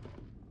stuff!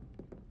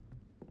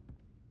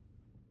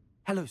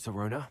 Hello,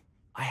 Serona.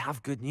 I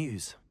have good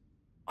news.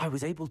 I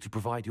was able to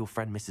provide your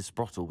friend Mrs.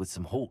 Sprottle with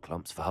some hall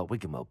clumps for her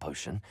Wiggenweld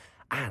potion,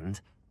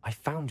 and I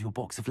found your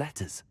box of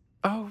letters.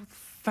 Oh,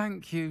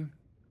 thank you.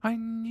 I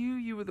knew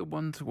you were the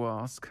one to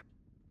ask.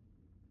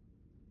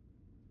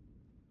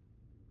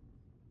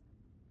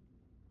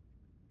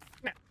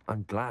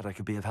 I'm glad I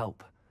could be of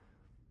help.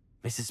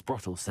 Mrs.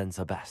 Sprottle sends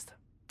her best.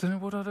 Don't know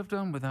what I'd have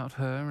done without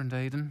her and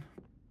Aidan.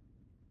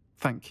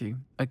 Thank you,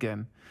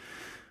 again,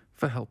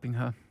 for helping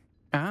her,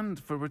 and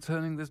for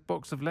returning this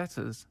box of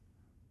letters.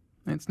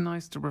 It's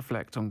nice to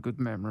reflect on good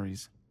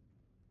memories.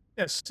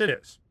 Yes, it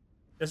is.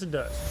 Yes, it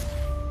does.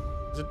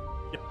 Is it?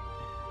 Yeah.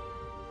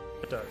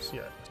 It does,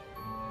 yeah.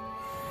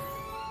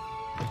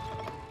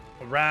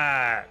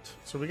 Alright.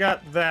 So we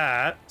got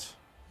that.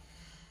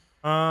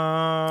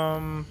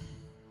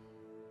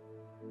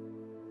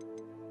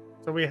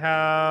 So we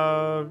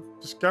have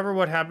discover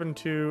what happened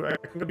to. I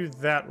can go do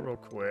that real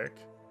quick.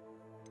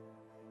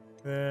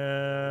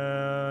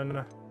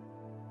 Then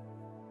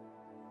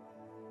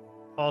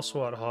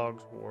also at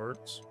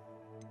Hogwarts.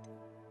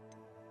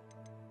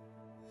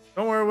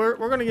 Don't worry,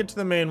 we're gonna get to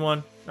the main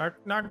one. Not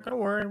gonna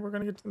worry, we're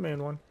gonna get to the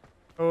main one.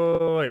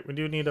 Oh wait, we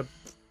do need a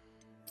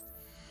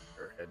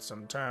head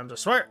sometimes, I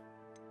swear.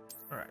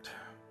 Alright.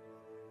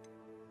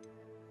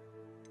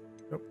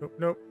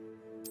 Nope.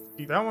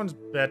 See, that one's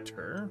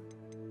better.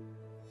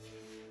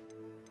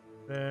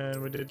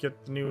 Then we did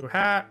get the new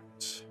hat.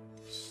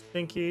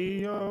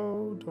 Stinky,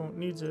 oh, don't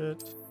need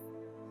it.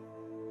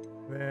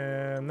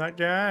 Then that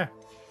guy.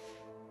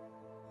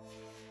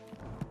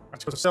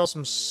 Let's go sell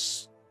some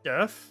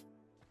stuff.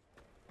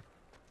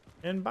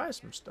 And buy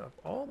some stuff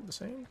all at the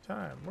same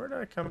time. Where did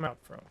I come out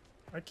from?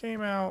 I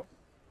came out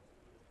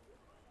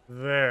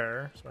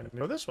there, so I can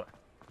go this way.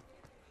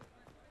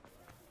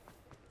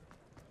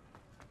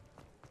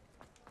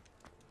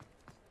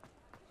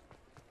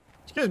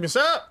 Excuse me,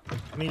 sir.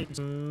 Need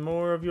some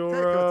more of your,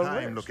 Take your time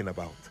wares. looking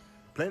about.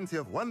 Plenty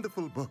of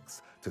wonderful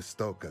books to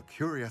stoke a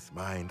curious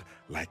mind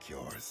like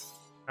yours.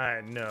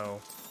 I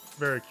know.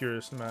 Very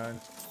curious mind.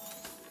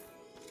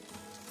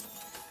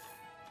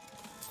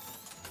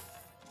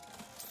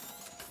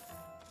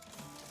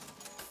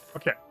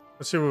 Okay,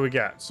 let's see what we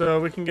got. So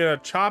we can get a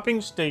chopping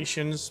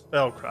station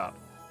spellcraft.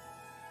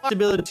 The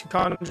ability to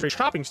conjure a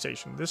chopping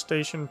station. This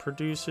station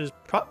produces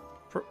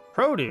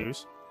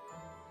produce.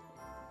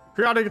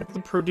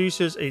 Periodically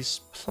produces a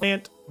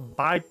plant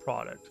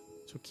byproduct.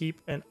 So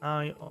keep an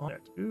eye on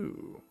it.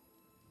 Ooh.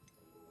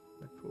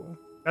 Very cool.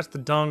 That's the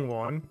dung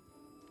one.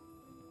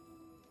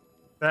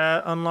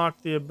 That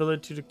unlocked the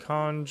ability to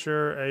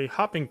conjure a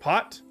hopping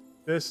pot.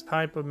 This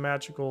type of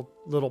magical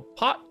little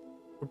pot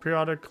will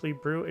periodically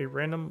brew a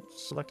random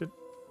selected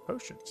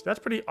potion. So that's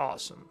pretty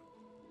awesome.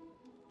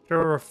 Here,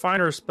 a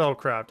refiner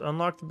spellcraft.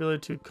 Unlock the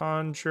ability to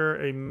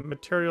conjure a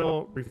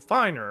material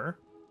refiner.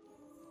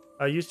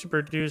 Used to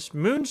produce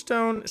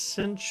moonstone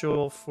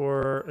essential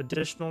for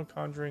additional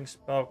conjuring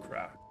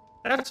spellcraft.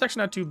 That's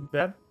actually not too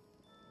bad.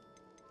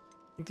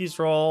 I think these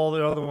are all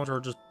the other ones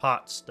are just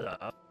pot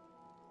stuff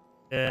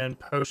and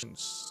potion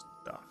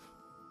stuff.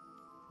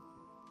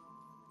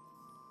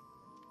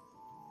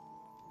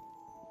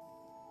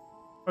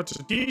 Oh, it's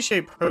a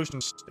D-shaped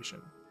potion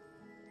station.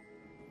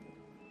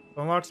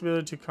 Unlocks the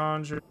ability to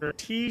conjure a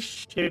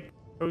T-shaped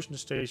potion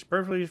station,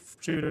 perfectly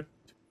suited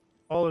to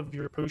all of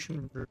your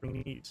potion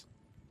brewing needs.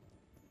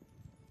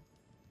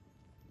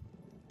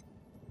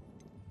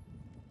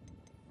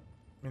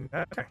 I mean,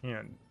 that's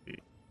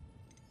handy.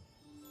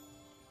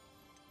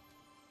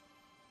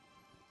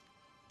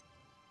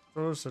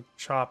 There's a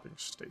chopping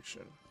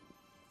station.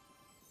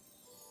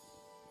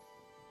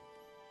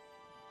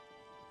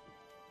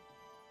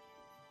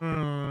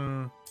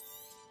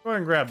 Go ahead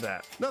and grab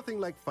that. Nothing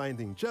like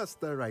finding just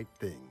the right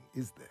thing,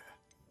 is there?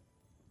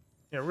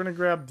 Yeah, we're gonna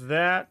grab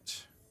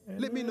that.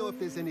 Let me know if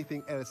there's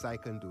anything else I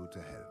can do to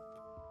help.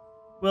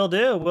 Will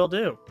do, will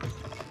do.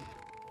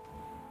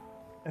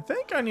 I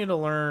think I need to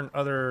learn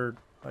other,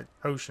 like,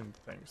 potion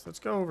things. Let's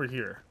go over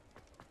here.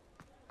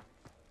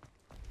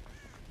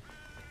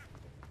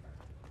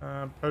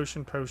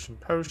 Potion. I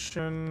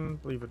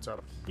believe it's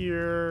up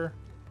here.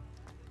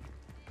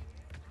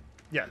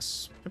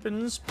 Yes,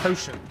 Pippin's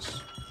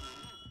potions.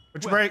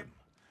 Which break?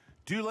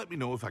 Do you let me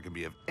know if I can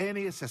be of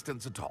any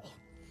assistance at all?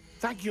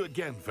 Thank you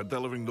again for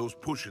delivering those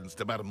potions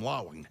to Madame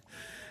Lawing.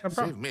 No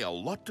problem. Saved me a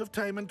lot of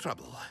time and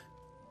trouble.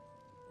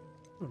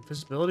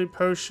 Invisibility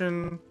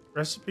potion.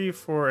 Recipe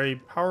for a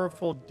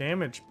powerful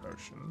damage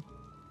potion.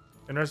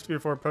 And recipe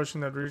for a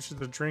potion that reaches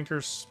the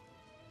drinker's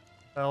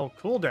spell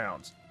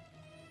cooldowns.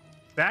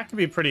 That could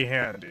be pretty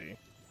handy.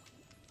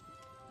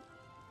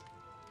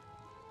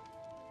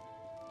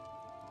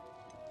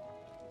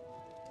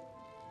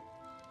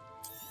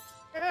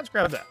 Yeah, let's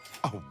grab that.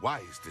 A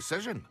wise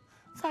decision.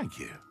 Thank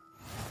you.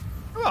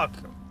 You're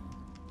welcome.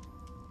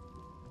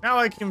 Now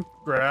I can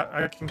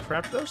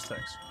craft those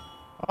things.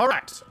 All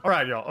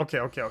right, y'all. Okay.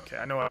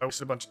 I know I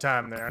wasted a bunch of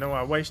time there. I know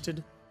I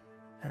wasted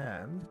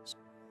time.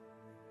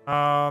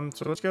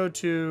 So let's go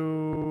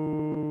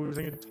to, I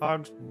think it's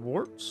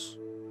Hogwarts.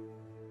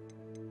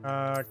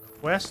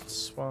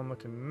 Quests while I'm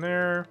looking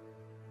there.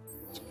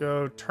 Let's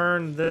go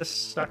turn this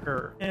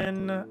sucker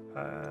in.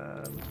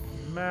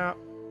 Map.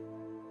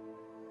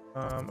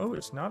 Oh,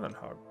 it's not on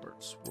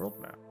Hogwarts.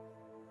 World map.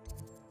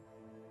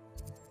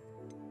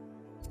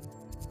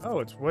 Oh,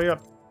 it's way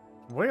up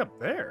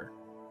there.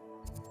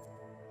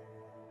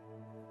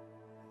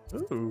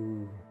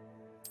 Ooh.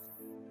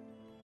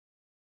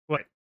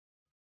 Wait.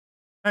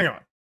 Hang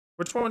on.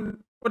 Which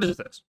one? What is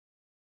this?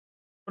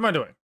 What am I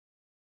doing?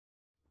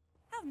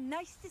 How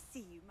nice to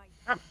see you,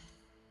 my...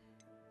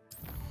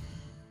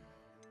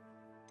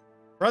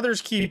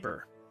 Brother's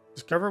Keeper.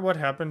 Discover what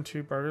happened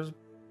to Brothers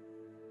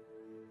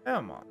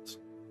Belmont.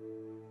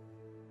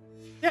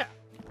 Yeah.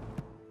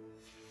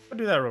 I'll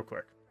do that real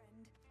quick.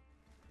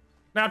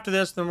 And after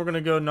this, then we're going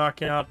to go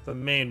knock out the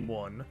main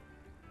one.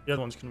 The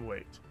other ones can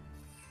wait.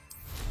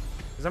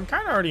 Because I'm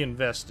kind of already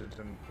invested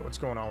in what's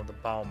going on with the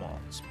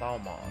Balmonts.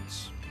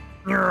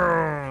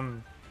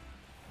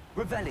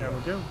 Revelio. There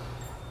we go.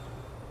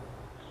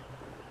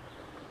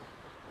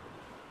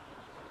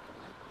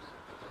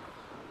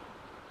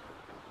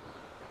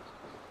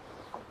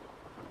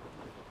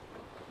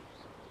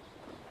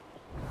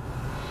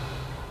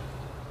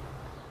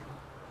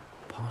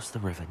 Past the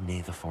river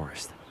near the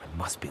forest. I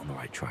must be on the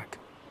right track.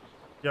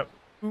 Yep.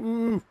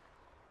 Ooh.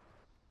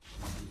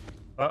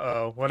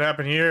 Uh-oh. What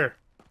happened here?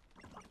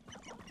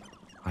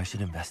 I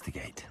should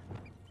investigate.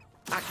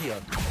 Accio.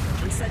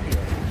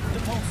 Incendio.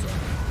 Depulso.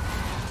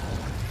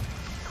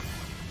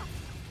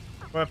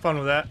 We'll have fun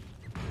with that.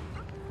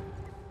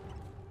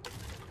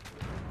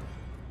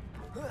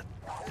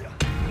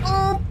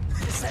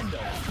 Descendo.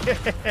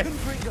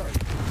 Confringo.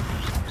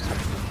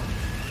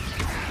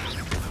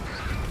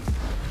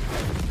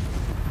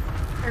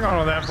 Hang on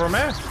with that for a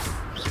minute.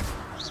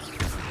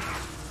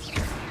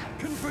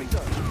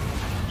 Confringo.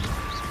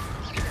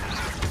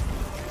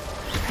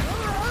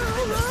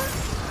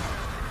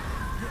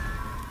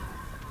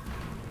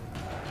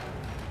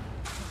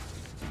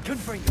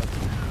 Confringo.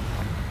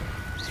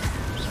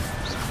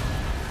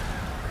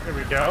 Here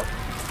we go.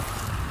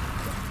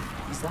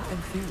 Is that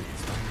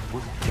Infurious?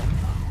 Would it jump?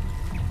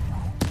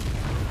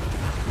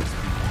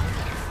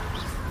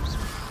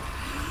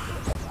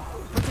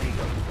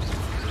 Protego.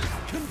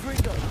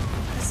 Confringo.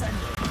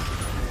 Descendo.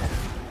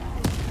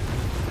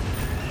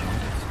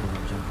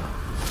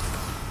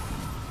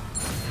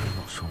 I'm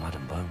not sure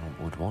Madame Beaumont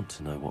would want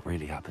to know what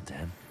really happened to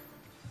him.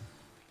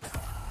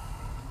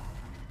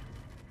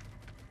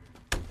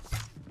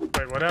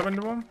 Wait, what happened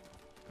to him?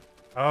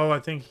 Oh, I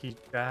think he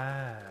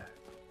died.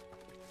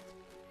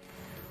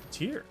 It's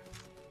here.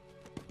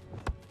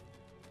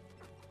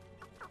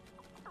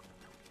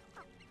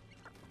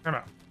 Come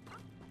on.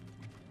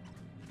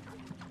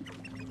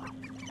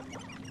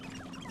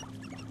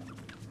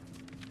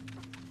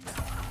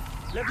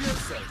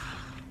 Levioso.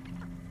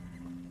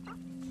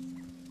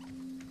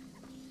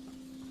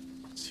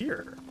 It's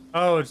here.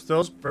 Oh, it's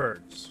those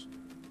birds.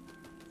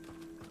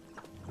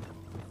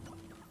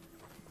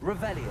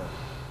 Revelio.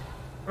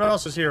 What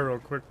else is here real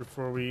quick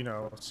before we,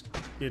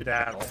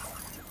 skedaddle?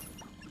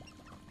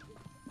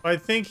 I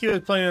think he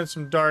was playing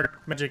some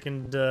dark magic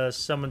and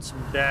summoned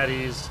some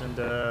baddies and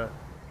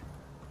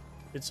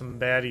did some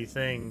baddie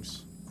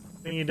things.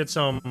 I think he did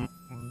some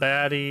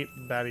baddie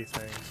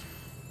things.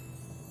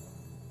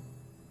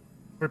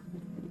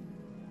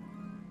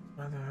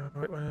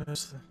 Wait, what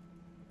is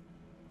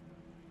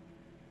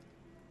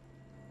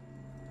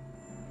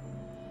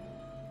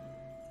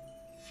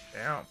the...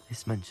 Damn.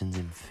 This mentions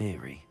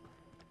Inferi,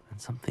 and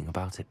something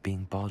about it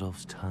being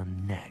Bardolph's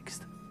turn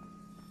next.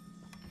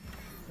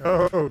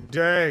 Oh,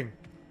 dang.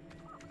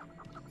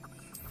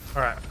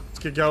 Alright, let's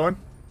get going.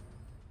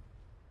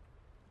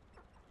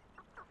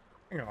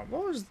 Hang on,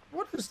 what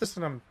is this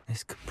that I'm...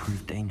 This could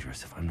prove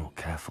dangerous if I'm not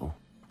careful.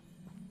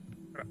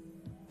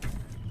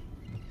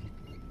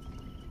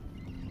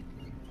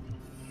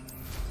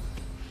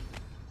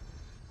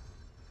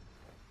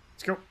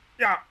 Let's go.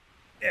 Yeah.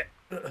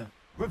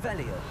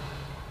 Revelio.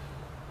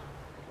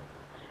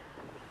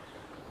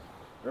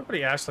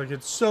 Everybody acts like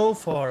it's so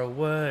far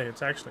away.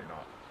 It's actually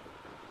not.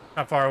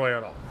 Not far away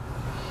at all.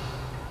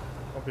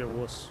 Don't be a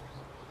wuss.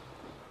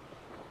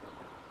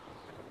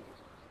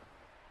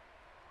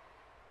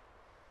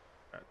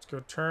 Right, let's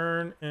go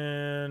turn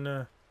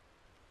in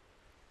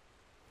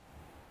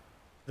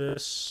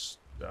this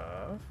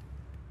stuff.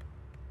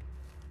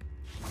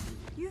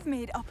 You've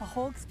made Upper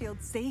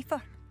Hogsfield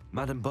safer.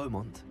 Madame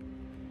Beaumont,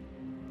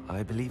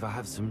 I believe I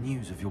have some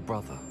news of your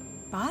brother.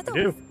 I Badolf?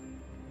 do.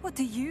 What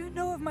do you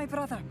know of my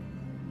brother?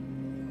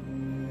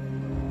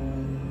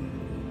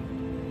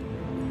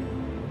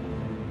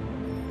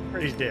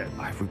 He's dead.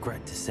 I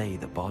regret to say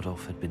that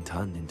Bardolph had been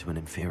turned into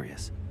an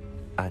Inferius,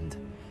 and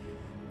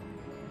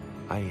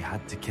I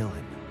had to kill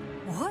him.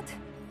 What?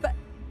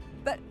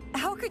 But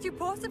how could you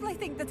possibly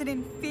think that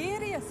an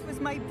Inferius was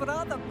my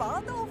brother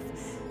Badolf?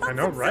 That's I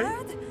know, right?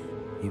 absurd.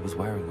 He was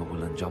wearing a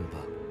woolen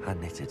jumper,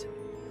 hand-knitted.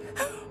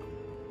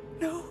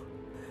 No.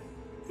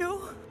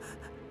 No.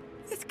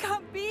 This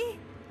can't be.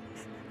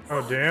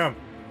 Oh, damn.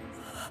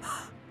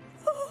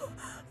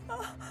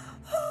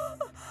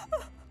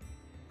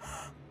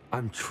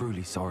 I'm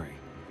truly sorry.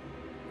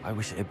 I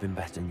wish it had been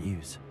better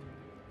news.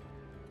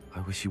 I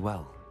wish you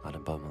well,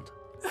 Madame Beaumont.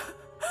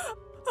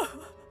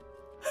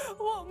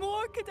 What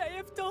more could I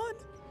have done?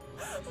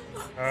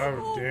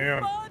 Oh,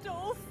 damn.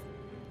 Badolf.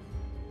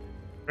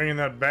 Bringing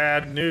that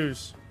bad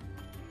news.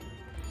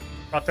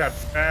 About that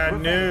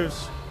bad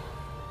news.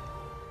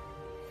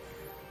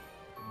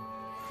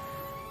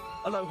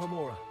 Hello,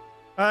 Homora.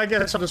 I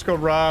guess I'll just go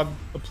rob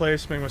the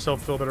place, make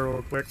myself feel better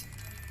real quick.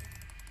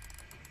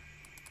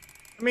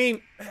 I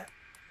mean,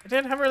 I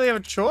didn't really have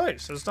a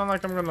choice. It's not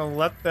like I'm gonna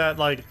let that,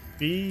 like,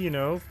 be, you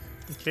know,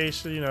 in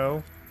case, you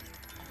know...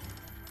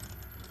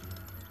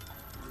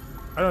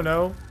 I don't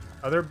know.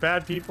 Other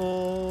bad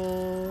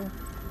people...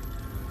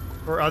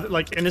 Or other,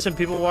 like, innocent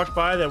people walked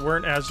by that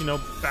weren't as, you know,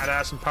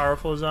 badass and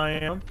powerful as I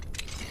am.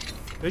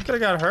 They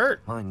could've got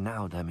hurt. Mine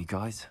now, Demi,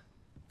 guys.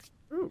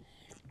 Ooh.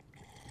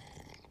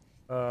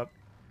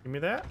 Give me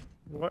that.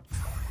 What?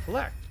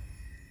 Collect.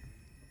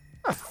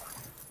 Huh.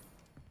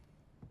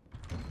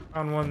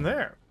 Found one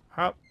there.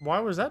 How? Why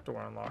was that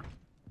door unlocked?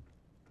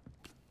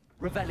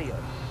 Revelio.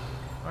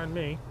 Find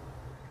me.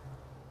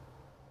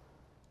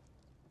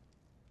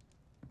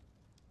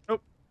 Oh,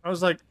 I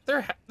was like,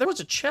 there was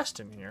a chest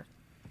in here.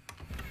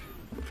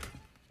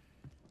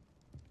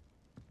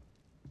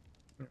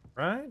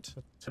 Right.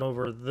 Let's head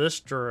over this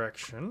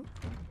direction.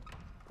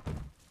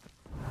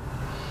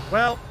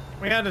 Well,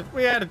 we had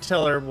to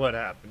tell her what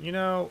happened. You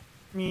know,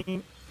 I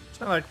mean, it's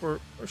not like we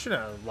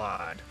shouldn't have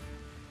lied.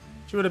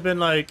 She would have been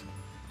like,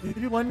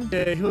 maybe one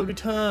day he'll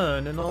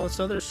return and all this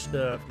other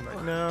stuff. I'm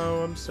like,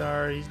 no, I'm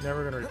sorry, he's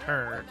never gonna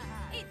return.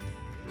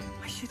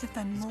 I should have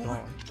done more.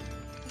 Gone.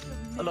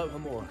 Hello,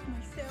 Homora.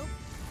 Myself.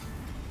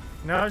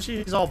 Now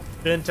she's all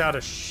bent out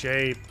of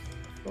shape.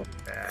 I feel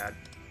bad.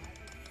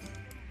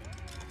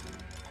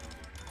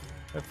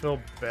 I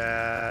feel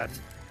bad.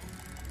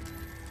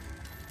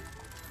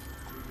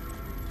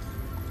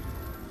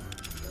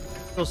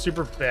 I feel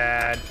super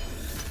bad.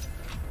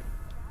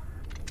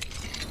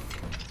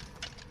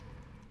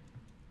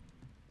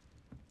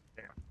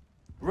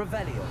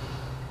 Revelio.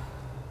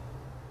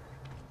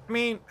 I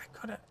mean, I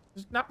could have.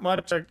 There's not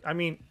much. I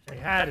mean, I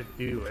had to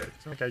do it.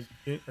 It's not like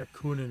I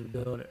couldn't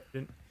have done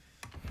it.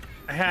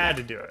 I had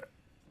to do it.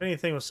 If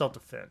anything, was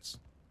self-defense.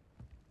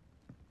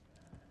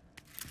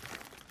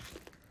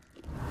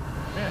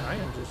 Man, I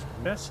am just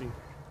messy.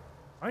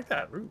 I like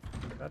that roof.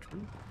 That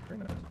roof. Very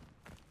nice.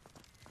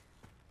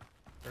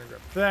 Gonna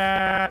grab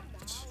that.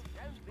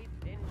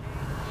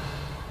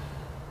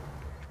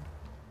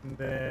 And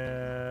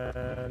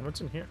then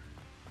what's in here?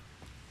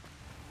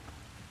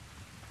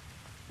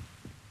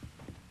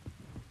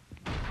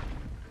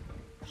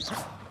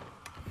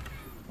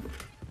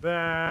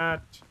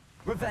 That.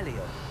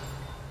 Revelio.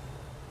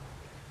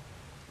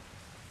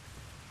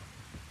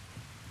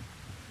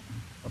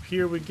 Up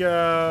here we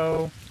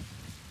go.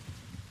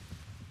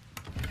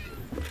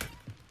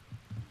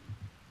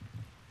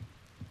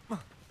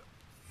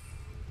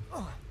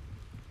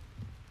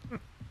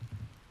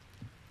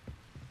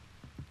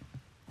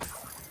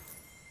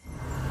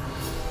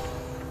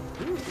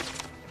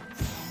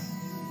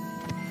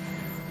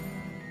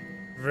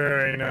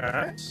 Very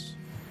nice.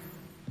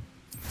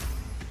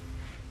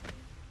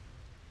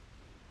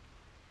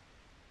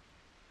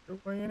 Go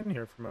way in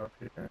here from up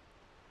here.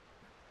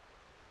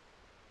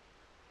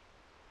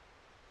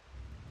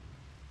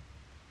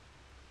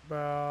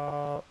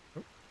 About.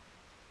 Oh.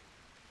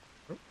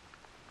 Oh.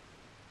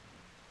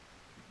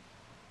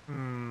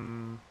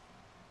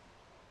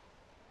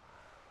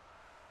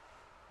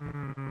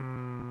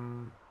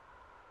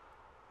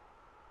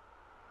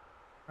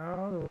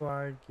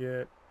 I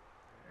get...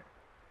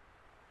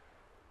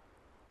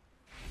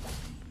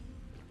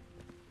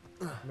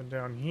 Coming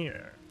down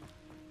here.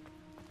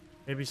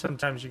 Maybe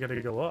sometimes you gotta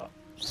go up.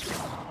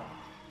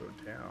 Go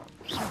down.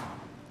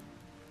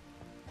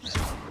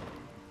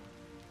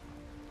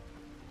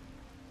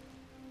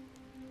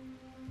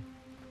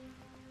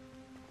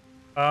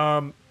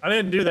 I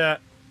didn't do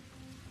that.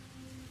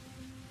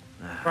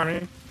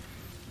 Pardon me.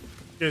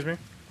 Excuse me.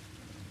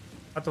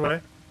 Out the way.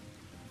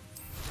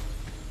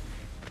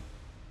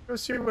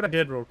 Let's see what I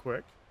did real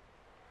quick.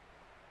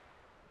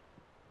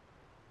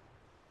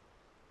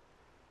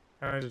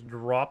 Can I just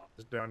drop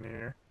this down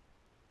here?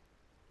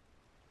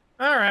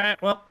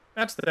 Alright, well,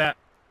 that's that.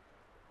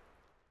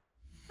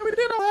 We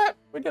did all that.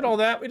 We did all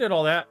that. We did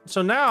all that.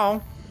 So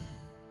now...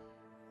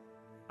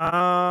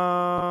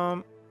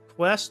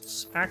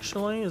 quests,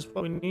 actually, is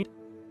what we need.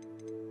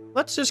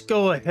 Let's just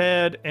go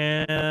ahead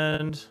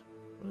and...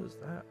 What is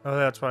that? Oh,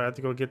 that's why I have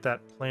to go get that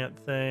plant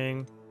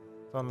thing.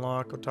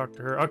 Unlock, go talk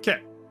to her.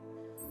 Okay.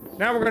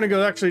 Now we're gonna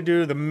go actually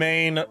do the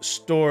main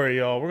story,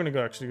 y'all. We're gonna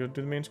go actually go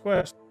do the main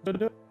quest.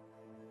 Get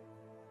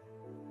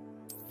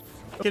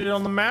it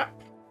on the map.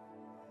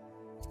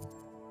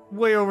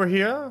 Way over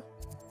here.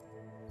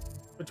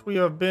 Which we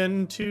have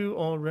been to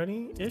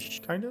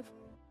already-ish, kind of.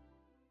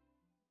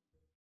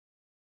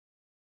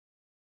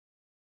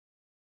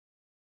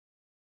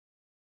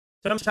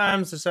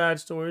 Sometimes the side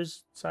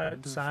stories,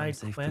 side quests,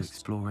 to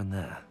explore in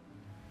there.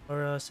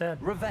 Are sad.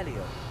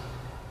 Revelio.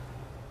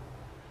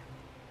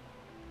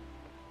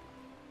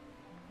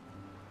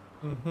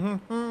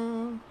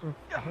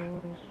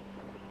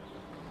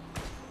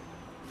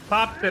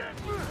 Popped it.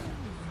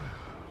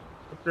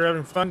 Hope you're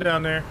having fun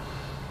down there.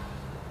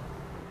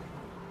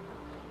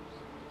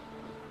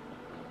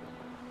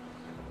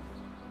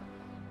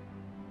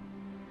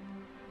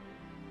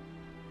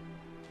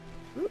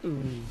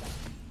 Ooh.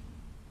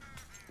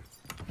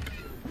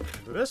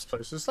 This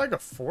place is like a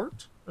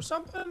fort or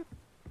something.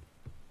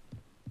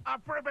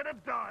 Up for a bit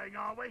of dying,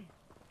 are we?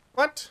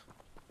 What?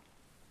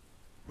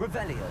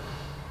 Revelio.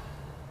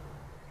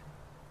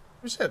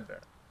 Who said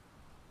that?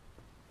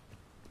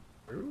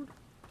 Rude.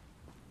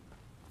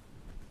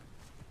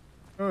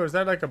 Oh, is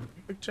that like a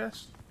big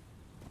chest?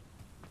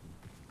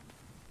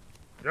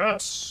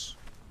 Yes.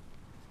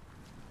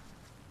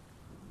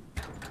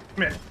 Come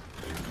here.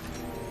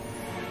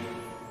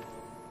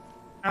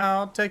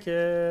 I'll take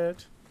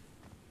it.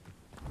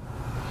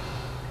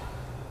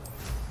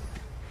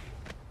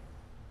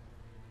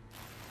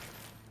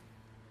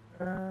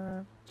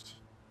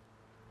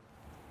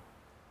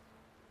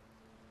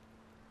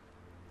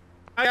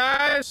 Hi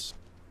guys.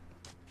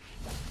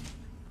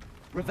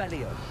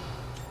 Revelio.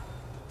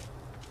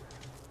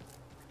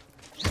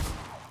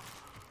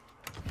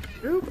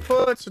 Who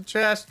puts a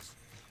chest?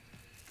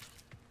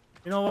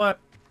 You know what?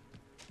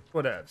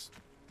 Whatevs.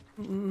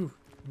 Ooh,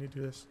 let me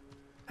do this.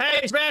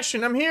 Hey,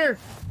 Sebastian, I'm here.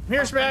 I'm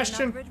here,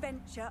 Sebastian.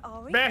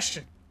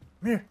 Sebastian,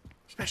 I'm here.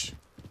 Sebastian.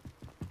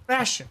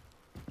 Sebastian.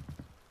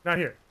 Not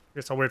here.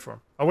 Guess I'll wait for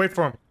him. I'll wait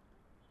for him.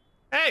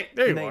 Hey,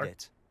 there you are.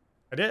 It.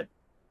 I did.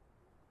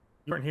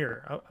 You weren't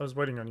here. I was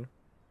waiting on you.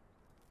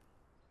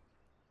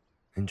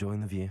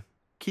 Enjoying the view?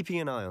 Keeping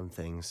an eye on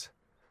things.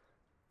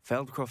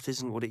 Feldcroft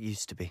isn't what it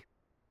used to be.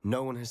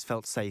 No one has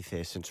felt safe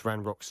here since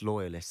Ranrock's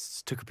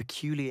loyalists took a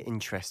peculiar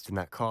interest in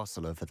that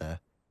castle over there.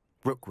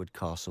 Rookwood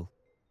Castle.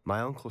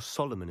 My uncle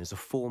Solomon is a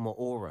former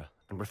Auror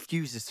and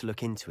refuses to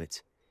look into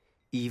it,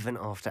 even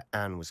after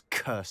Anne was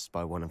cursed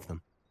by one of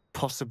them.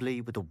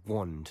 Possibly with a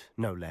wand,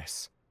 no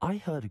less. I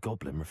heard a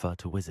goblin refer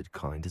to wizard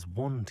kind as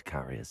wand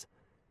carriers.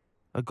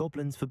 Are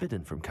goblins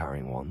forbidden from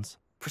carrying wands?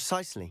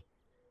 Precisely.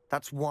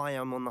 That's why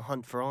I'm on the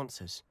hunt for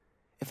answers.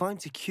 If I'm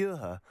to cure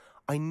her,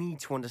 I need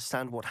to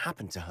understand what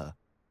happened to her.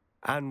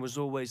 Anne was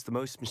always the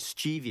most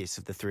mischievous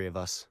of the three of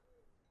us.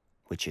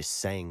 Which is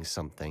saying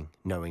something,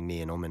 knowing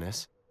me and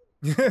ominous.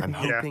 I'm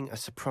hoping a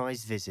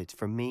surprise visit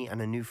from me and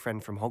a new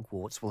friend from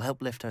Hogwarts will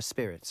help lift her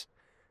spirits.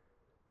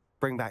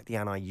 Bring back the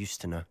Anne I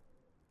used to know.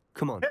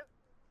 Come on.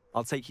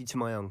 I'll take you to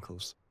my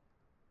uncle's.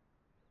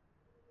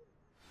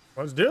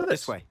 Let's do this.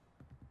 This way.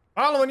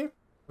 Following you.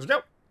 Let's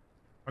go.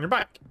 On your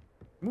back.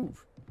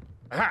 Move.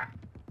 Aha.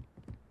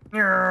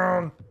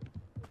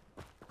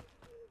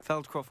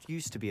 Feldcroft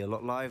used to be a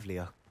lot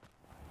livelier.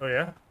 Oh,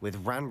 yeah?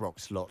 With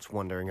Ranrock's lot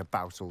wandering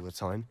about all the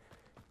time.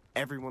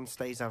 Everyone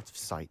stays out of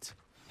sight.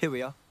 Here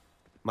we are.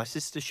 My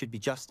sister should be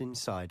just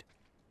inside.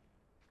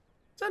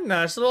 It's a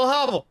nice little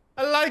hovel.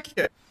 I like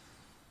it.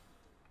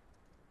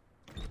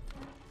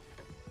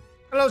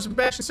 Hello,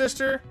 Sebastian,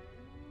 sister.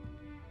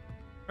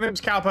 My name's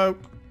Cowpoke.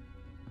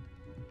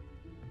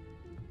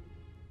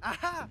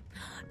 Aha!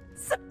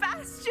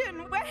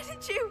 Sebastian, where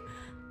did you...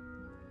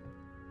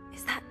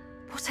 Is that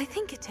what I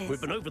think it is?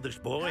 We've been over this,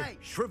 boy. Hey.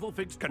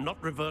 Shrivelfigs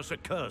cannot reverse a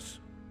curse.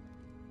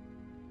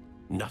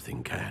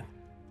 Nothing can.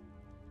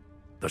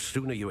 The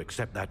sooner you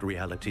accept that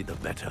reality, the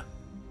better.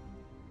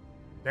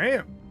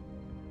 Damn.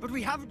 But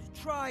we haven't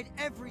tried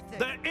everything.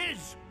 There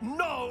is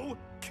no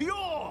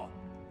cure!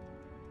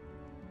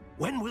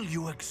 When will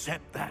you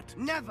accept that?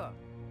 Never.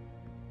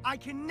 I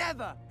can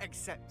never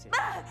accept it.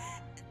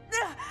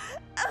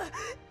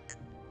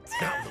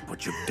 Now look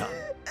what you've done.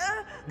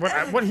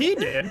 What he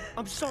did?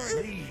 I'm sorry.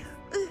 Leave.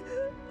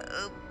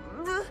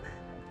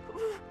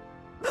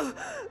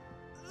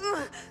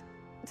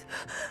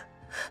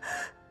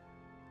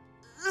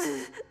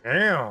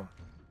 Damn.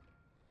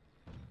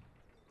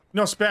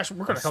 No, Sebastian,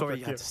 we're gonna I'm help sorry that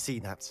you kid. had to see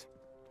that.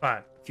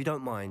 Fine. If you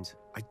don't mind,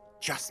 I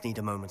just need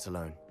a moment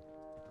alone.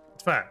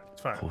 It's fine.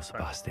 It's fine. Poor It's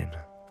fine. Sebastian.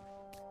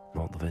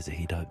 Not the visit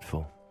he'd hoped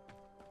for.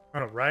 I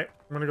know, right?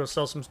 I'm gonna go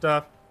sell some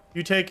stuff.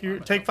 You take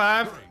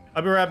 5.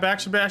 I'll be right back,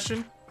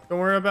 Sebastian. Don't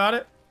worry about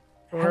it.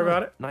 Don't worry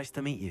about it. Nice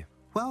to meet you.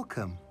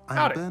 Welcome. I'm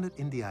Howdy. Bernard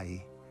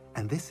Indiai,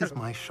 and this is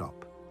my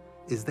shop.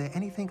 Is there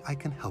anything I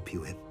can help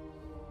you with?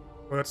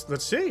 Well,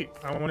 let's see.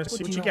 I want to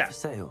see what you got. For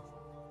sale?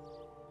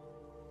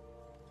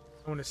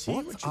 I want to see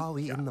What are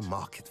we in the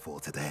market for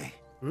today?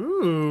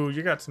 Ooh,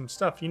 you got some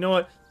stuff. You know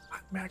what?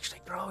 I'm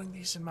actually growing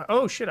these in my...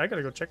 Oh, shit. I got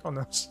to go check on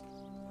those.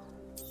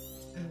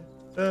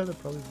 They're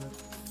probably good.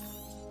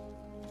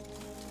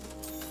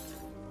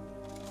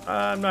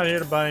 I'm not here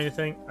to buy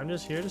anything. I'm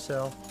just here to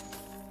sell.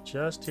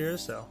 Just here to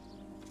sell.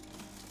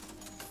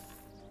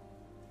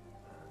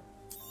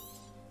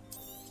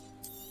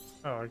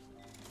 Oh.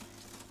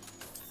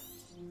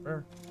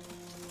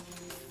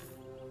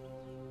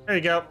 There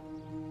you go.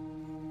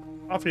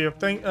 Off of you.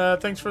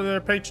 Thanks for their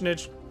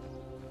patronage.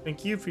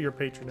 Thank you for your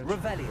patronage.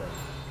 Revelio.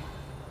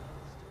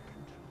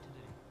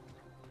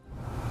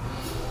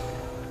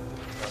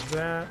 Love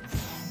that.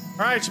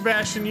 All right,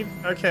 Sebastian.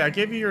 Okay, I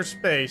gave you your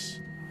space.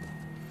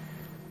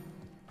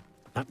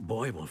 That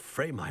boy will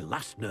fray my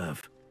last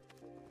nerve.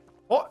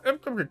 Oh, I'm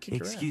gonna kick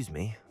your ass. Excuse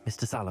me,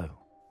 Mr. Sallow.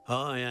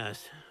 Oh,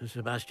 yes,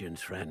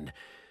 Sebastian's friend.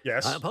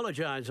 Yes. I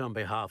apologize on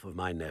behalf of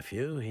my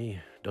nephew. He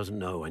doesn't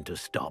know when to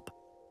stop.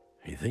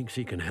 He thinks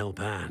he can help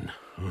Anne,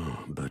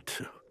 but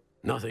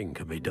nothing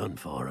can be done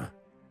for her.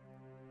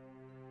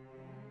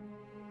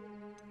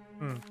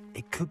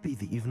 It could be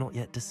that you've not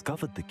yet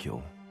discovered the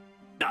cure.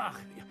 Ah,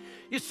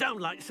 you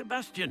sound like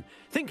Sebastian,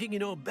 thinking you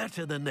know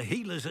better than the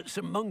healers at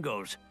St.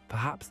 Mungo's.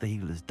 Perhaps the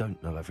healers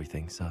don't know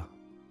everything, sir.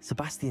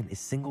 Sebastian is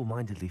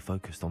single-mindedly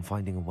focused on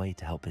finding a way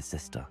to help his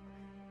sister.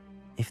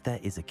 If there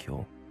is a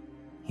cure,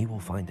 he will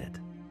find it.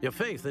 Your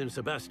faith in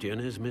Sebastian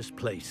is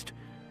misplaced.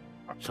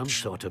 Some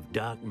sort of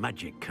dark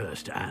magic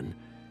cursed Anne,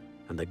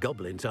 and the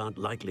goblins aren't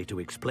likely to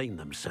explain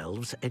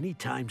themselves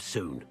anytime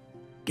soon.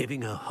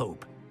 Giving her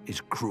hope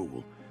is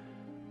cruel.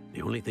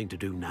 The only thing to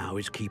do now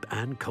is keep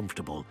Anne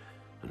comfortable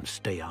and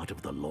stay out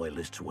of the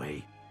Loyalists'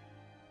 way.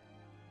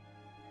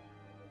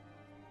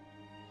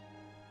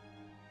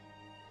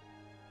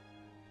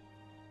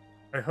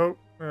 I hope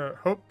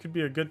hope could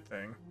be a good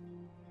thing.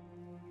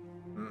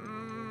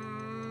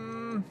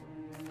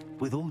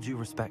 With all due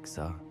respect,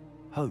 sir,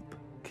 hope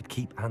could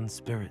keep Anne's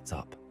spirits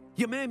up.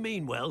 You may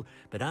mean well,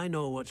 but I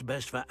know what's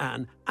best for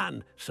Anne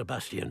and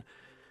Sebastian.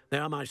 They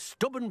are my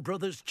stubborn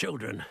brother's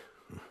children.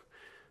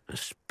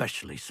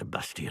 Especially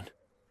Sebastian.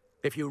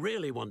 If you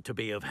really want to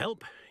be of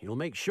help, you'll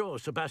make sure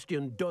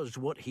Sebastian does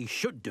what he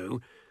should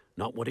do,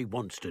 not what he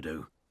wants to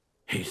do.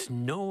 He's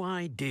no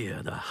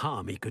idea the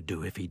harm he could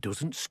do if he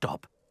doesn't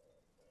stop.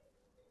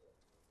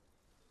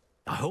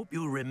 I hope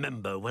you'll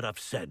remember what I've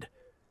said.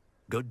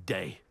 Good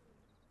day.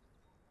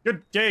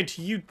 Good day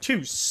to you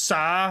too,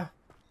 sir.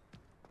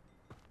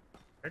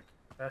 Heck,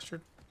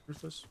 bastard,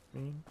 ruthless,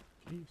 mean,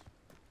 jeez.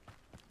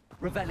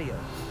 Revelio.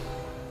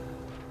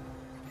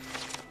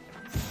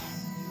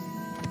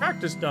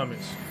 Practice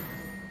dummies.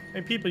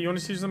 Hey people, you want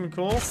to see something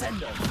cool?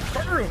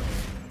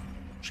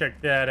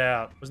 Check that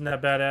out. Wasn't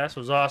that badass? It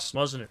was awesome,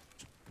 wasn't it?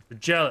 You're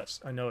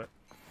jealous. I know it.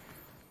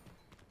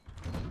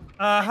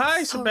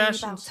 Hi,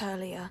 Sebastian. Sorry about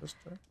earlier.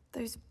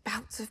 Those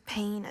bouts of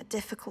pain are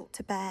difficult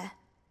to bear.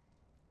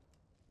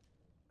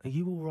 Are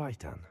you all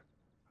right, Anne?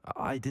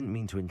 I didn't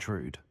mean to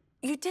intrude.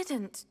 You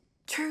didn't,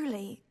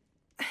 truly.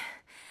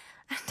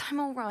 And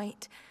I'm all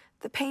right.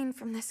 The pain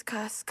from this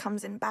curse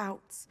comes in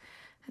bouts,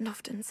 and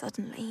often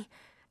suddenly.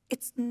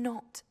 It's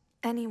not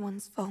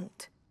anyone's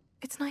fault.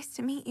 It's nice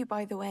to meet you,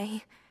 by the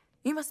way.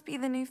 You must be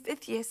the new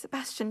 5th year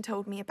Sebastian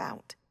told me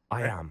about.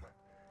 I am.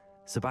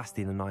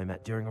 Sebastian and I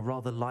met during a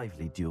rather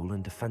lively duel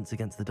in defense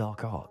against the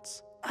dark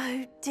arts.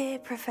 Oh, dear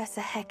Professor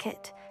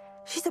Hecat.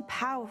 She's a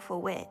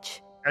powerful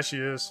witch. Yes, she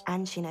is.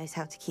 And she knows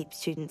how to keep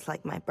students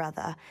like my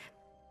brother,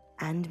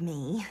 and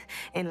me,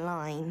 in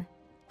line.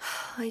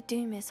 I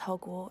do miss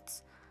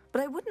Hogwarts,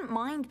 but I wouldn't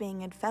mind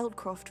being in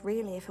Feldcroft,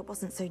 really, if it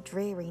wasn't so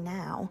dreary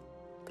now.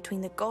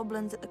 Between the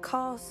goblins at the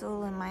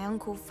castle and my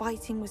uncle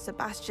fighting with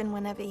Sebastian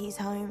whenever he's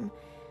home,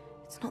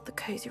 it's not the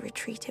cozy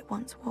retreat it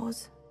once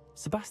was.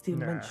 Sebastian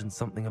mentioned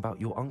something about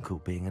your uncle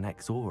being an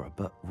ex-Auror,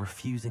 but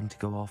refusing to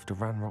go after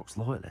Ranrock's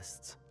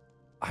loyalists.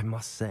 I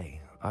must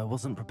say, I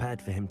wasn't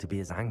prepared for him to be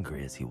as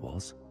angry as he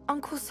was.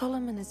 Uncle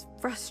Solomon is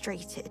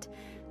frustrated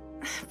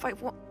by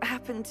what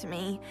happened to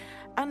me,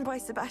 and by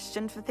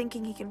Sebastian for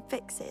thinking he can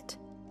fix it.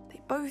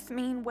 They both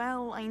mean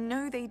well, I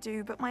know they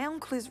do, but my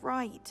uncle is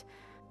right.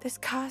 This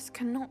curse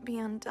cannot be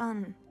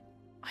undone.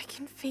 I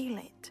can feel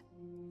it.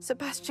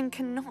 Sebastian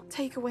cannot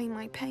take away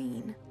my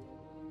pain.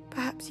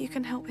 Perhaps you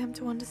can help him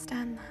to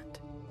understand that.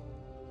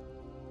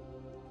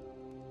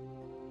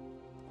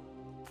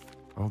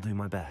 I'll do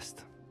my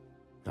best.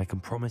 I can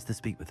promise to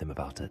speak with him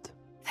about it.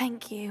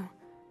 Thank you.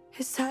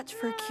 His search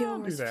for a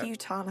cure is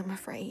futile, I'm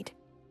afraid.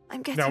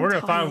 I'm getting we're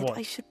gonna find tired. one.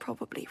 I should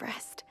probably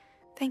rest.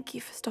 Thank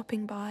you for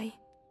stopping by.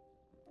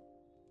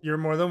 You're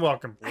more than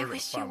welcome. I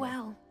wish you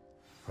well.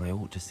 I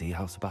ought to see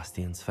how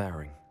Sebastian's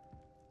faring.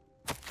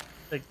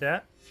 Take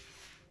that.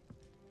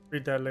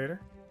 Read that later.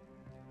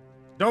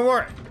 Don't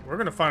worry. We're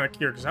gonna find a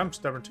cure because I'm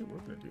stubborn too. We're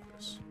gonna do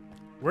this.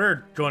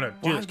 We're gonna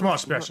do this. Come on,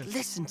 Sebastian.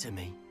 Listen to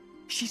me.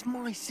 She's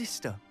my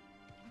sister.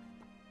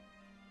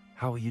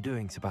 How are you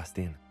doing,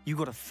 Sebastian? You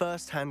got a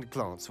first-hand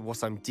glance at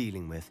what I'm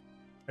dealing with.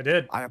 I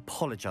did. I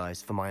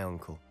apologize for my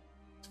uncle.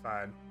 It's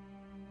fine.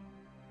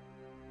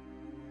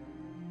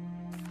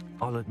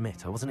 I'll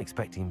admit, I wasn't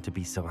expecting him to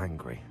be so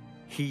angry.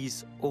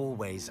 He's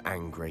always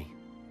angry.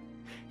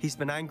 He's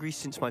been angry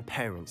since my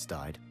parents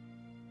died.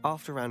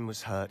 After Anne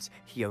was hurt,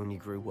 he only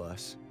grew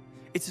worse.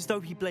 It's as though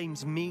he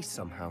blames me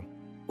somehow,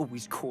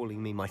 always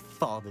calling me my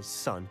father's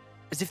son,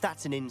 as if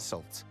that's an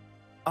insult.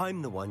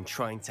 I'm the one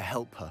trying to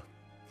help her.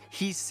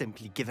 He's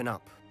simply given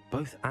up.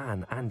 Both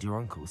Anne and your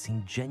uncle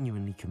seem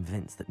genuinely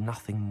convinced that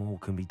nothing more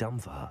can be done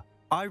for her.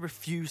 I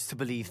refuse to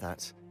believe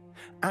that.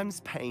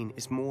 Anne's pain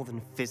is more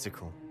than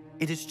physical.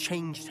 It has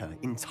changed her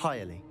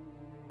entirely.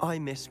 I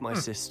miss my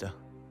sister.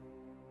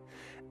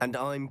 And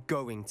I'm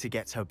going to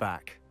get her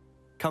back.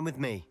 Come with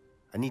me.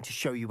 I need to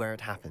show you where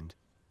it happened.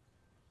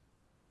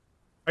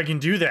 I can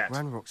do that.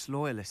 Ranrock's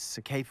loyalists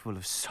are capable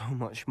of so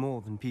much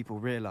more than people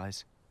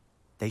realize.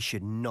 They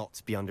should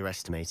not be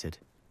underestimated.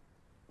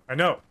 I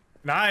know.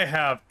 And I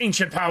have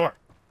ancient power.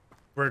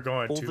 We're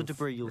going to... All the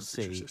debris you'll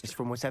see is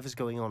from whatever's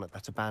going on at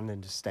that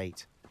abandoned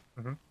estate.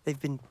 They've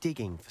been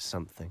digging for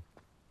something.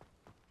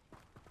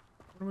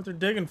 I wonder what they're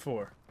digging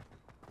for.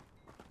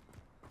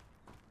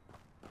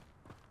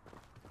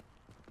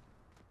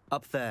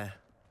 Up there,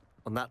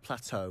 on that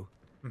plateau,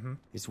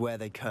 is where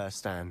they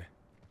cursed Anne.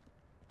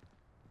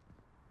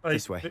 Like,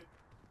 this way.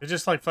 They're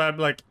just like,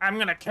 I'm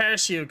gonna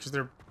curse you because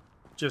they're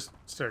just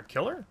a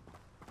killer?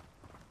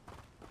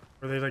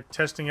 Are they like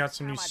testing out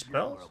some new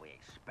spells? Are we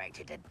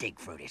expected to dig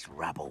through this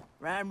rubble?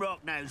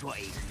 Ranrock knows what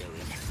he's doing.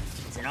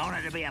 It's an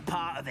honor to be a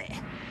part of it.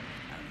 Only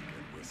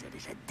good wizard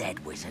is a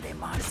dead wizard in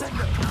my book.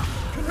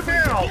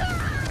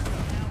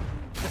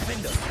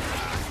 Defender.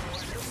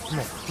 Come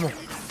on, come on.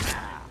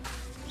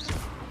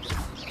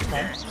 Come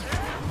on.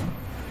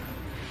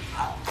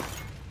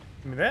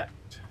 Give me that.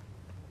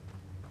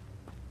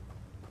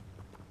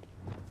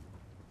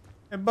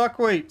 Hey,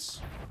 Buckwheats.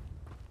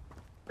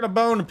 Got a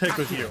bone to pick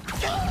with you.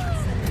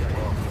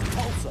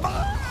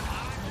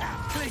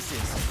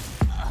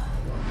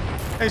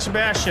 Hey,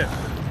 Sebastian.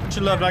 Don't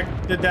you love like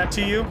did that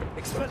to you?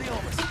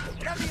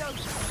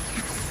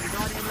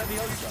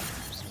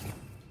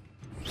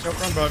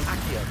 Nope, wrong button.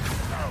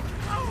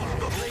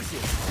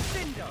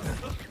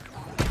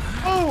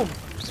 Oh!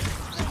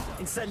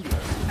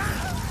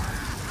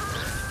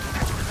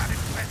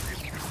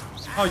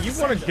 Oh, you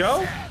want to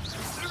go?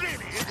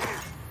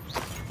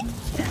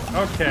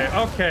 Okay,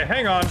 okay,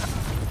 hang on.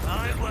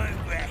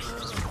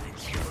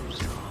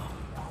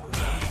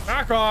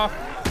 Back off!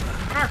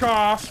 Back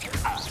off!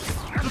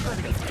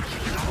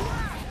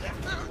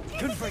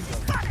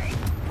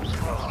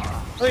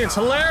 I think it's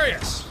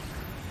hilarious.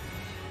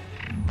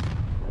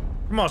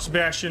 Come on,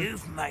 Sebastian.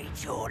 You've made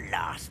your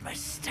last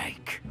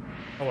mistake.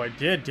 Oh, I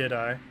did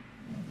I?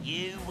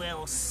 You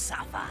will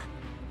suffer.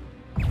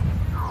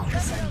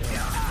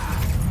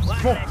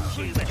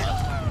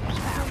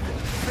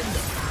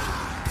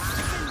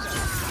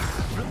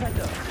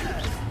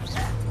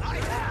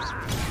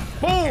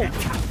 Boom!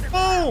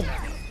 Boom!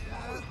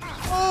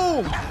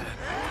 Boom!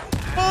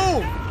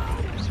 Boom!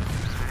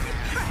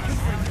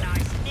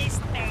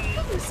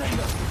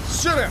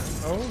 Shut up!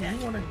 Oh, you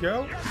want to go?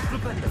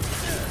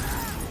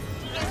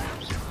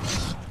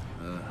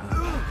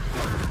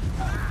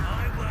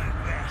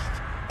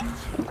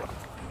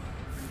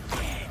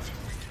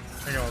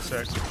 Hang on a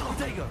sec.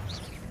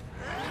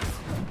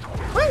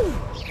 Woo!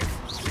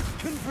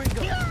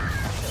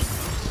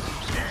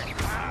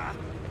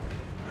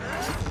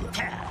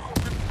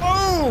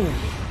 Boom!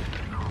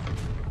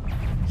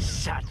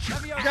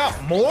 You got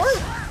more?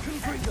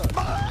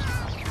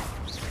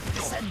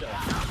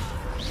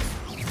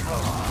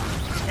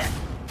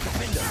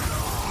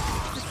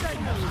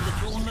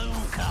 Little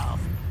moon calf.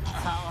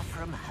 Far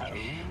from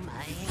home,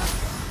 eh?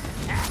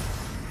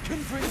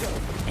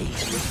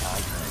 Easily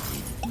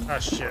diverted. Ah,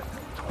 shit.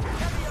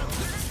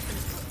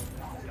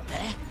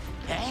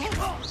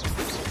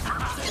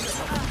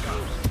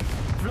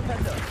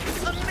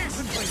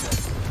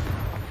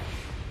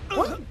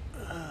 What?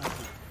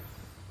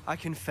 I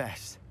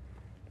confess,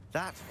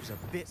 that was a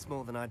bit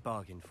more than I'd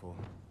bargained for.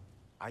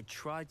 I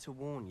tried to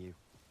warn you.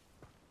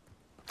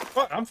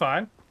 What? I'm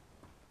fine.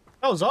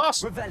 That was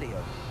awesome.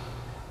 Revelio.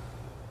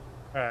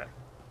 Alright.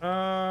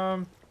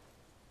 I'm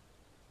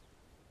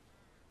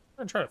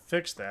gonna try to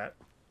fix that.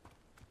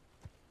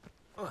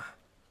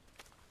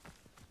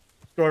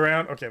 Go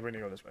around. Okay, we're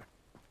gonna go this way.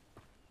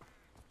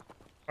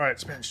 Alright,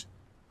 Spanish.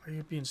 Why are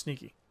you being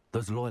sneaky?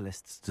 Those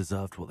loyalists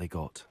deserved what they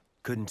got.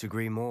 Couldn't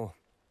agree more.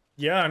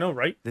 Yeah, I know,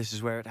 right? This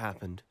is where it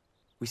happened.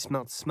 We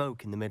smelled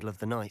smoke in the middle of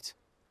the night.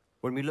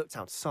 When we looked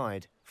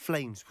outside,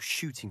 flames were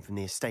shooting from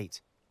the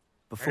estate.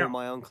 Before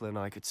my uncle and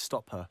I could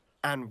stop her,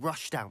 Anne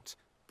rushed out,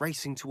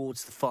 racing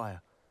towards the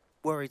fire,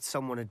 worried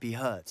someone had been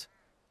hurt.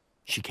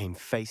 She came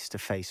face to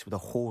face with a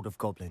horde of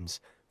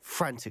goblins,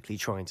 frantically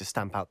trying to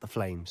stamp out the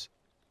flames.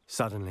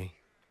 Suddenly,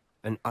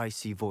 an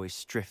icy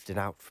voice drifted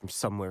out from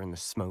somewhere in the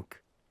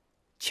smoke.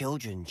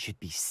 Children should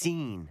be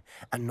seen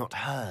and not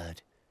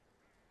heard.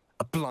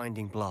 A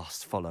blinding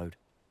blast followed.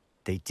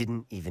 They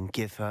didn't even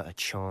give her a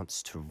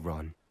chance to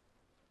run.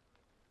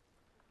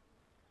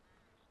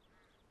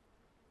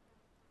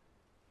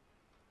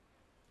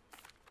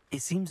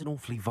 It seems an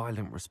awfully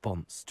violent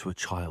response to a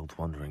child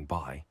wandering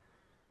by.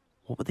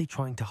 What were they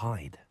trying to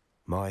hide?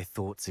 My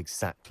thoughts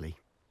exactly.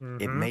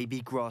 It may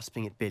be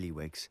grasping at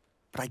Billywigs,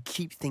 but I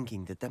keep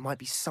thinking that there might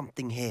be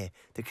something here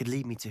that could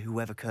lead me to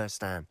whoever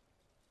cursed Anne.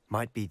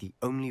 Might be the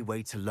only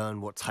way to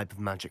learn what type of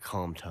magic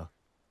harmed her,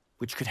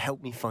 which could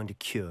help me find a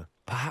cure.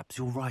 Perhaps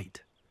you're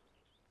right.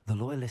 The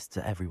Loyalists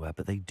are everywhere,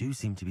 but they do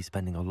seem to be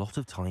spending a lot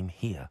of time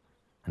here,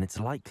 and it's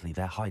likely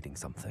they're hiding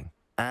something.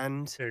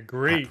 And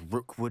agree. At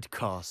Rookwood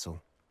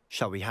Castle.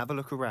 Shall we have a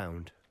look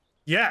around?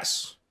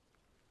 Yes.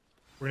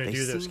 We're gonna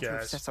do this, They seem to have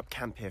guys. set up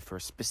camp here for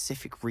a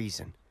specific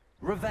reason.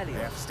 Revelio. They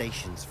have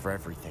stations for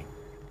everything.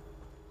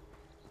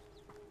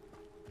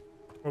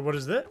 Well, what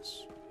is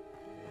this?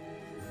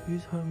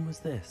 Whose home was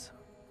this?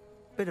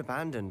 Been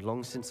abandoned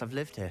long since I've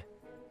lived here.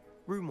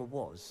 Rumour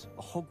was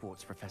a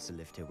Hogwarts professor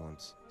lived here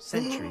once,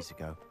 centuries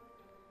ago.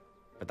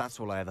 But that's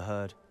all I ever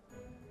heard.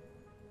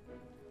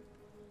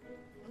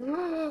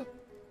 I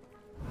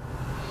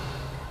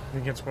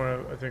think it's one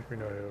of, I think we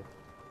know who.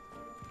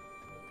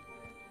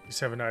 Just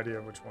have an idea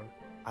of which one.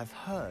 I've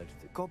heard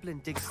that goblin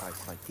dig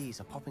sites like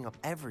these are popping up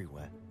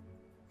everywhere.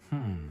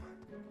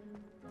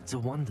 It's a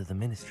wonder the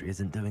Ministry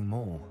isn't doing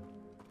more.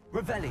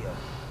 Revelio.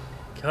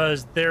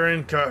 Because they're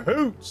in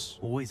cahoots.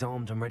 Always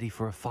armed and ready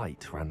for a fight,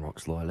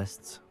 Ranrock's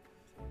Loyalists.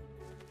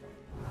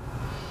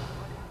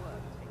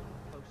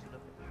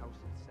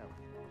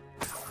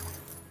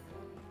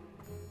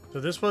 So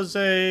this was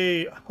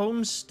a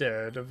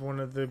homestead of one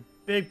of the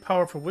big,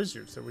 powerful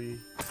wizards that we...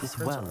 This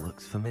well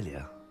looks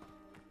familiar.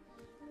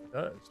 It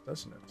does,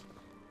 doesn't it?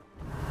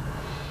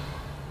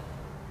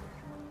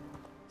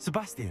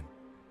 Sabastian,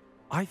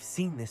 I've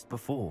seen this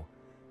before.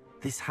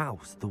 This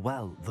house, the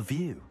well, the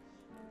view.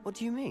 What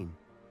do you mean?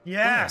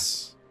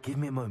 Yes! Give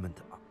me a moment.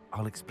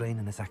 I'll explain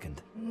in a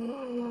second.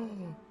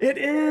 It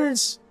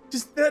is!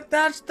 Just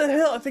that's the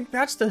hill. I think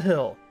that's the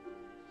hill.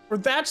 Or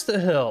that's the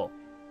hill.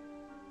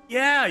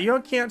 Yeah, you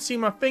can't see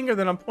my finger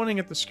that I'm pointing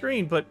at the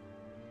screen, but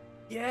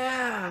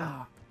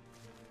yeah.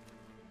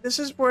 This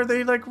is where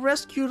they like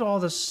rescued all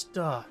the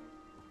stuff.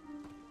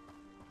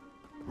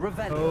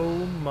 Revelio.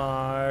 Oh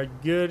my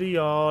goody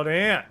old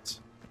aunt.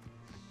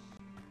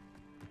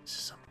 This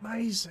is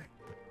amazing.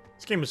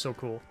 This game is so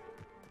cool.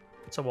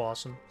 It's so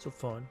awesome. So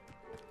fun.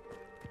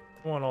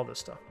 I want all this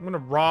stuff. I'm gonna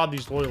rob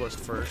these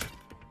loyalists first.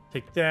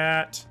 Take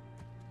that.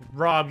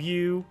 Rob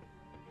you.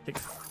 Take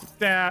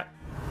that.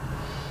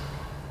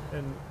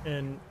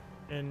 And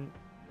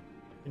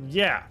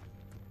yeah.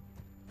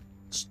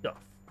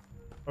 Stuff.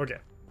 Okay.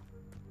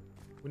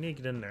 We need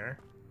to get in there.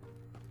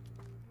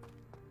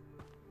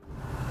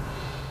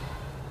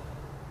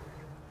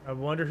 I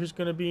wonder who's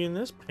gonna be in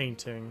this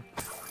painting.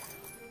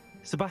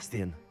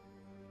 Sebastian,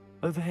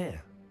 over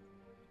here.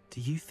 Do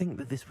you think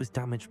that this was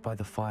damaged by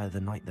the fire the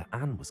night that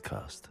Anne was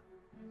cursed?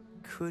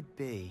 Could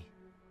be.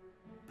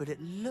 But it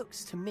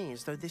looks to me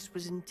as though this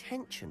was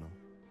intentional.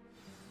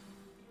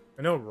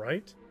 I know,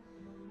 right?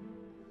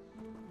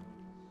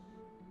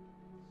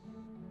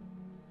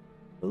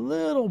 A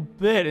little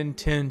bit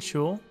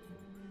intentional.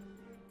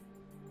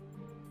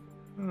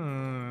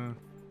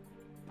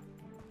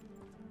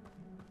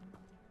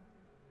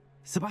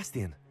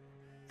 Sebastian,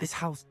 this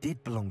house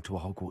did belong to a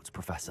Hogwarts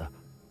professor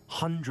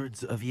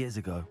hundreds of years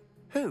ago.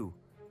 Who?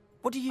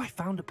 What do you... I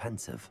found a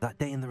pensive that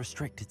day in the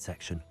restricted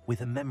section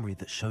with a memory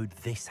that showed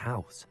this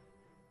house.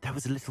 There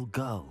was a little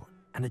girl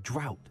and a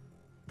drought.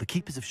 The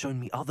keepers have shown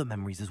me other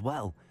memories as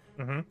well.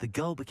 The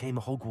girl became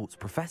a Hogwarts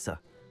professor.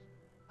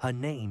 Her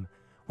name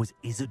was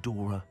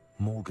Isadora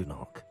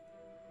Morganach.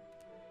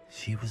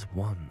 She was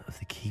one of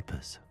the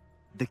keepers.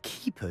 The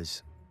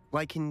keepers?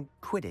 Like in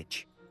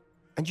Quidditch?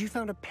 And you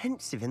found a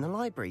pensive in the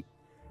library?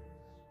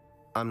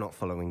 I'm not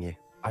following you.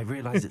 I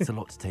realize it's a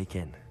lot to take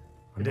in.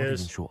 I'm It not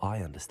is. even sure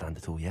I understand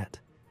it all yet.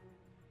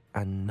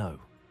 And no,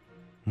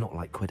 not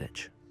like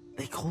Quidditch.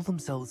 They call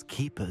themselves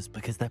keepers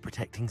because they're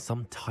protecting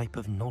some type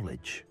of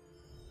knowledge.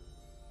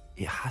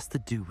 It has to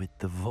do with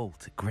the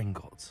vault at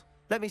Gringotts.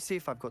 Let me see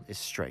if I've got this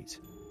straight.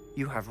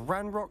 You have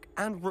Ranrock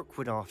and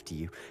Rookwood after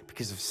you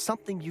because of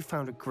something you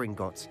found at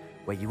Gringotts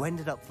where you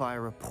ended up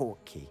via a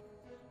portkey.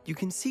 You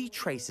can see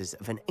traces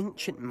of an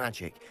ancient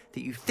magic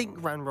that you think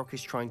Ranrock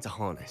is trying to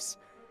harness.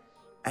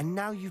 And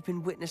now you've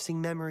been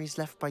witnessing memories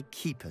left by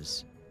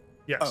keepers.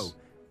 Yes. Oh,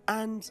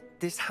 and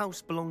this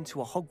house belonged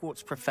to a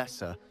Hogwarts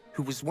professor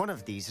who was one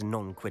of these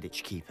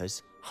non-Quidditch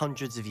keepers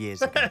hundreds of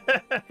years ago.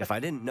 If I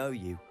didn't know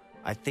you,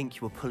 I think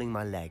you were pulling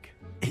my leg.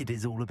 It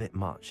is all a bit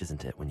much,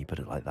 isn't it, when you put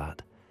it like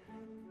that?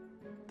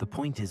 The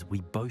point is,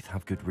 we both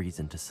have good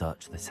reason to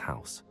search this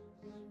house.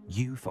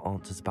 You for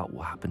answers about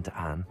what happened to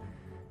Anne,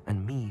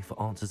 and me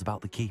for answers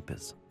about the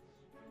keepers.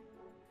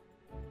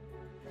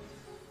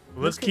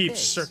 Let's keep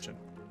searching.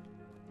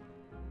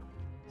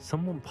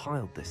 Someone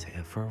piled this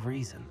here for a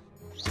reason.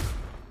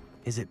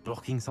 Is it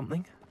blocking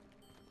something?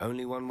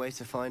 Only one way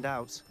to find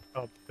out.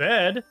 A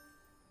bed?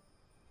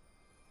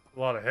 A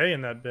lot of hay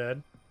in that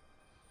bed.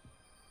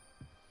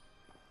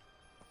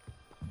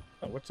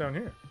 Oh, what's down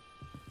here?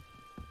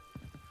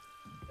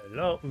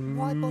 Hello?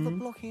 Why bother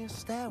blocking a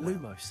stairwell?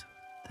 Lumos,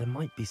 there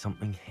might be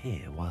something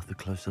here worth a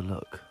closer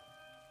look.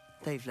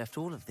 They've left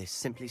all of this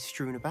simply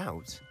strewn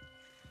about.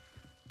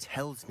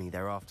 Tells me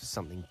they're after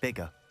something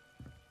bigger.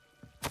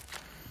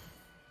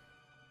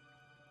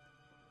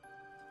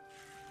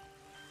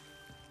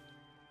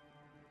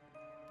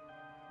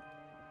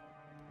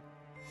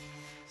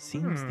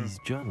 Seems these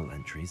journal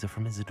entries are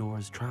from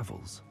Isadora's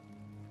travels.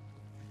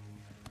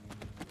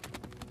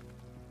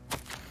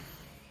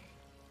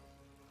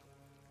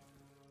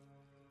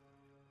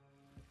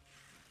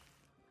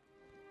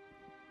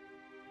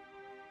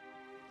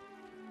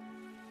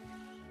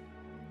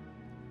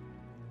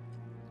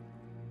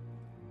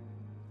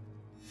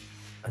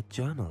 A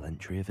journal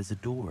entry of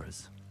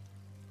Isadora's.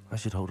 I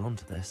should hold on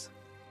to this.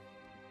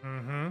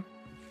 Mm-hmm.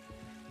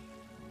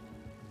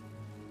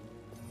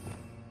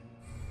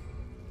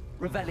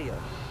 Revelio.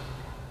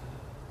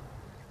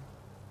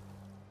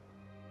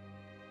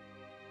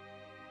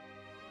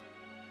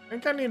 I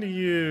think I need to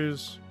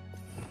use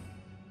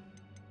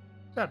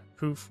that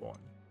poof one.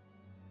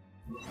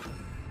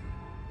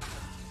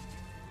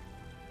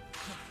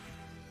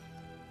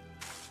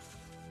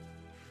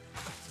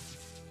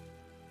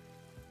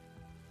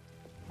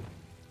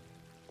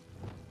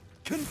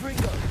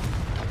 Confringo.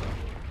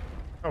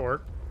 That'll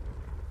work.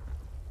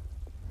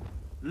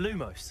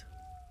 Lumos.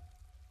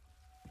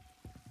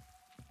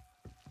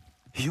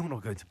 You're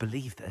not going to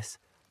believe this.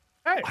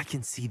 Hey. I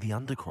can see the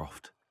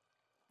Undercroft.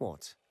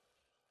 What?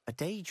 A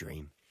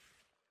daydream?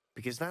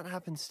 Because that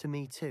happens to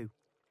me too.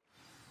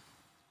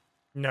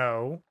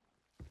 No.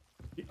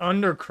 The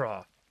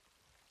Undercroft.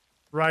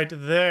 Right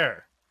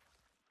there.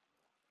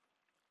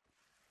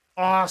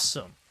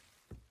 Awesome.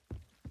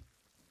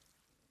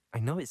 I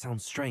know it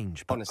sounds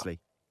strange, but... Honestly,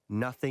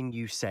 nothing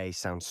you say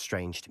sounds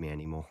strange to me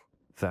anymore.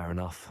 Fair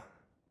enough.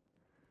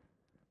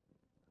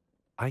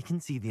 I can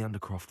see the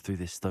Undercroft through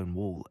this stone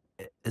wall,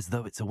 as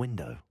though it's a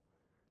window.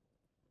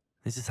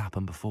 This has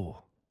happened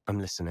before. I'm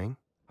listening.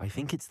 I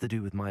think it's to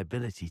do with my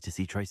ability to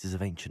see traces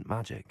of ancient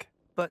magic.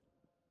 But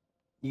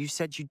you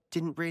said you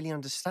didn't really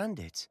understand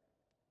it,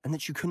 and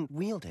that you couldn't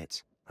wield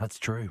it. That's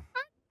true,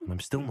 and I'm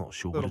still not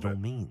sure what it all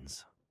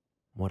means.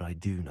 What I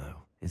do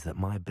know is that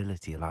my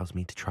ability allows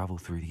me to travel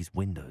through these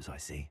windows I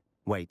see.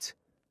 Wait.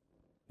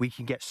 We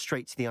can get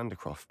straight to the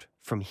Undercroft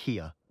from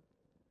here.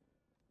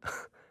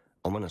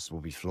 Ominous will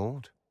be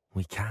flawed.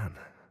 We can.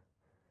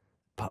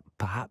 But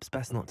perhaps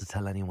best not to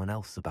tell anyone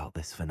else about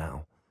this for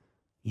now.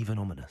 Even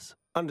Ominous.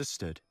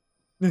 Understood.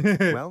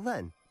 Well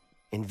then,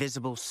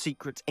 invisible,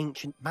 secret,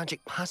 ancient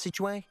magic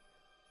passageway?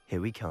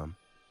 Here we come.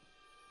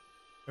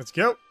 Let's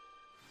go.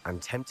 I'm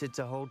tempted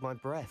to hold my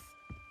breath.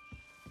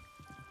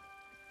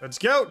 Let's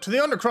go to the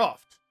Undercroft.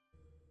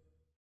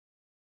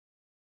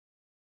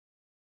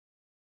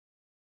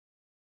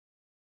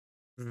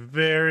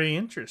 Very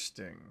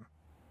interesting.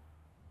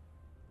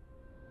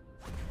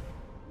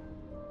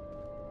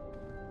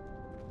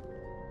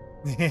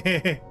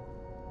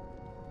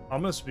 I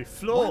must be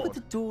flawed. Why would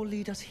the door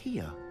lead us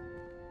here?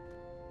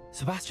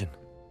 Sebastian,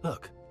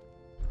 look.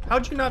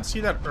 How'd you not see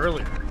that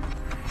earlier?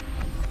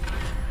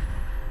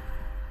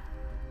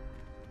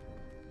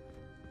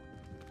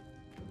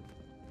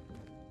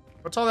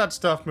 What's all that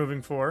stuff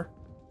moving for?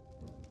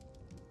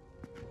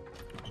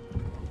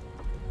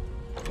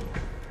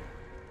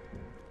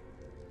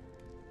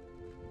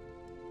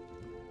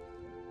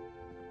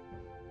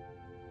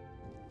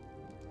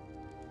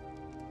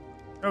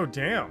 Oh,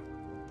 damn.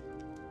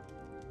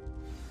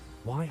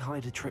 Why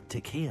hide a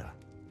triptych here?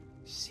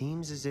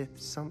 Seems as if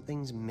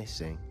something's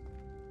missing.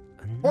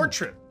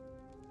 Portrait.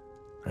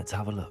 Let's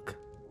have a look.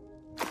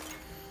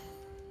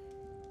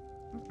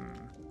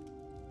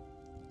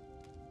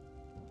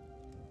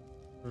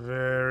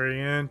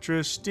 Very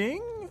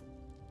interesting.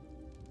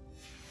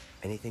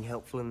 Anything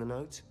helpful in the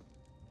note?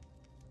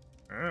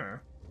 A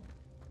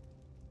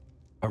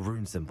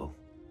rune symbol.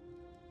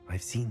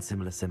 I've seen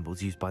similar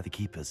symbols used by the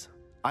keepers.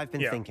 I've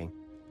been thinking.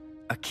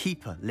 A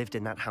keeper lived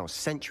in that house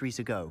centuries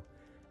ago,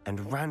 and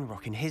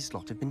Ranrock and his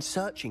lot have been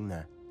searching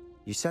there.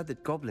 You said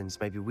that goblins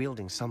may be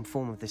wielding some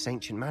form of this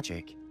ancient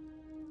magic.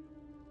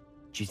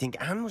 Do you think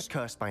Anne was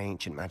cursed by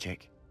ancient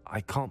magic?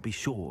 I can't be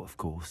sure, of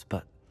course,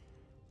 but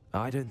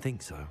I don't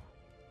think so.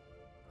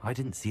 I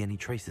didn't see any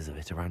traces of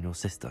it around your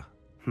sister.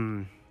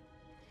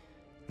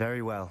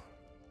 Very well.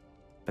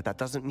 But that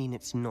doesn't mean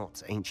it's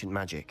not ancient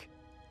magic.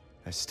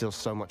 There's still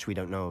so much we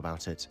don't know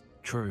about it.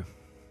 True.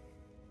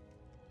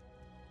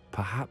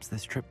 Perhaps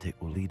this triptych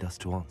will lead us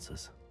to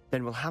answers.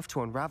 Then we'll have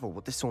to unravel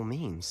what this all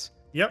means.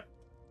 Yep.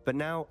 But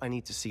now I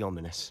need to see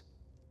Ominous.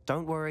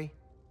 Don't worry,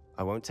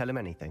 I won't tell him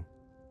anything.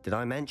 Did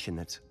I mention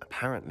that,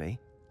 apparently,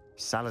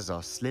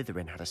 Salazar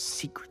Slytherin had a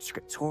secret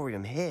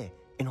scriptorium here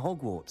in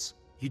Hogwarts?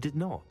 You did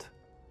not?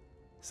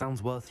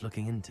 Sounds worth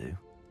looking into.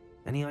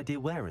 Any idea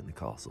where in the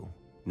castle?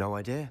 No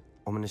idea.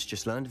 Ominous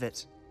just learned of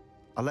it.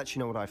 I'll let you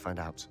know what I find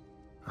out.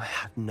 I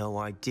had no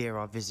idea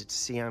our visit to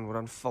Cian would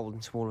unfold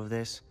into all of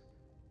this.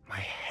 My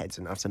head's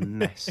an utter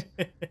mess.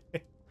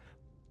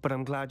 But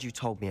I'm glad you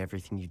told me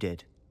everything you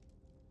did.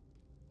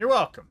 You're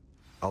welcome.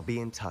 I'll be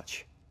in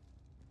touch.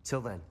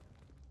 Till then.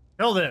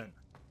 Till then.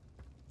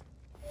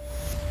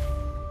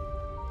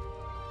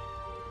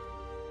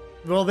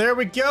 Well, there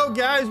we go,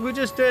 guys. We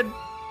just did...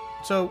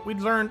 So, we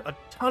learned a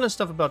ton of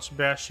stuff about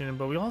Sabastian,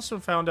 but we also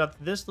found out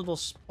that this little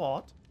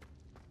spot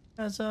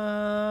has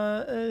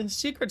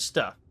secret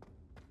stuff.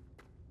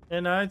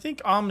 And I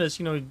think Ominous,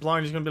 you know, he's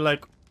blind, he's gonna be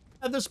like,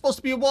 "Ah, there's supposed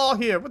to be a wall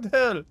here, what the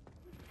hell?"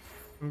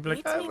 And be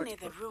like, Meet me near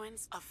the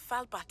ruins of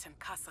Falbaton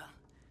Castle.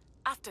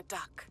 After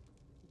dark.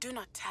 Do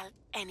not tell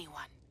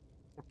anyone.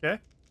 Okay.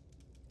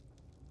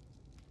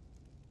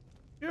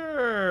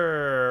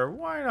 Sure,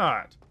 why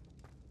not?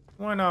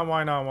 Why not,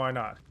 why not, why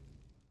not?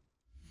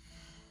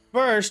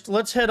 First,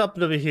 let's head up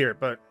over here,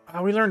 but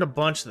we learned a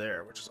bunch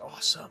there, which is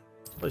awesome.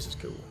 This place is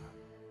cool.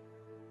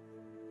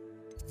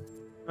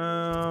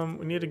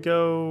 We need to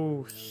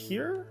go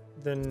here,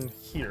 then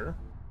here,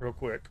 real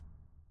quick.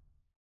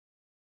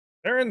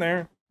 They're in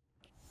there.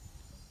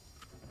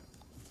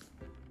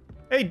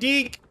 Hey,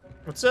 Deke!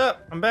 What's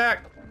up? I'm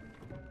back.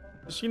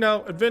 Just, you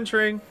know,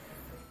 adventuring,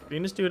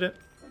 being a student,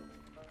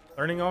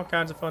 learning all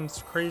kinds of fun,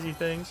 crazy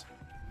things.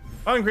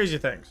 Fun and crazy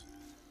things.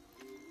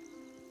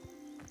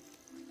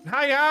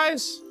 Hi,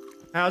 guys!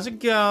 How's it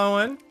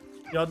going?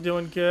 Y'all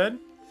doing good?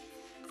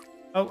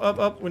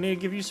 Oh, we need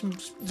to give you some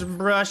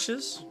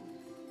brushes.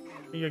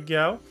 Here you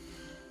go.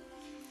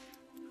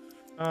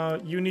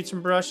 You need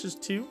some brushes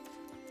too.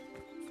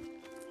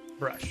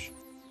 Brush.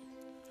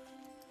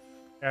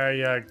 There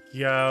you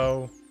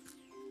go.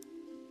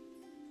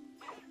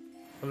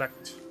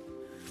 Collect.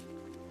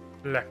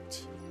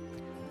 Collect.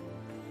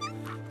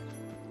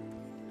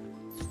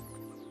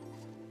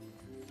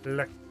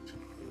 Collect.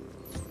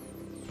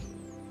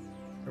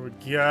 There we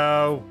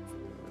go.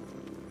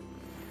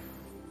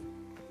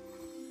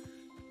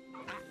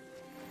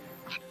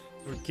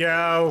 There we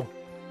go.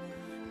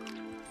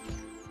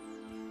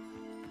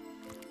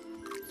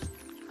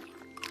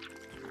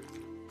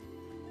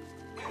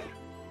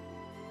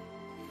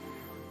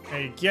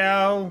 There you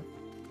go.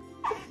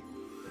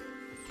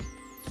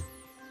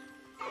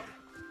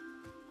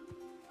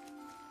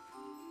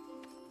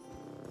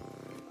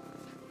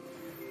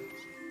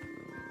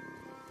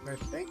 I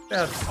think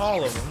that's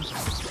all of them.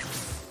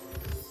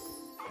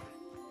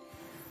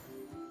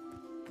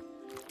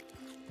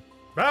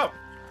 Wow.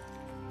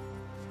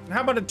 And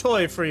how about a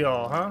toy for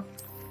y'all, huh?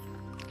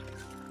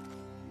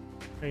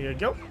 There you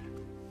go.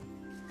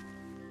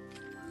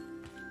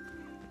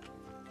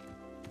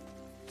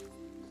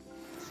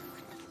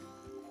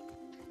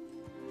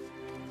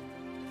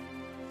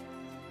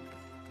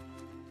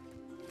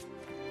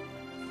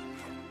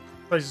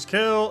 Place is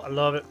cool. I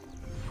love it.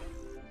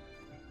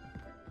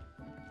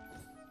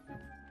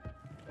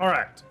 All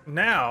right,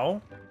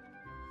 now,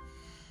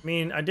 I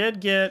mean, I did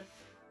get,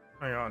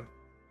 hang on.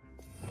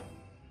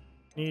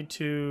 Need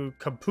to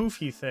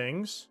kapoofy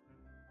things.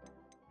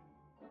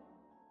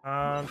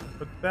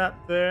 Put that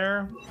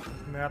there,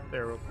 and that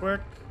there real quick.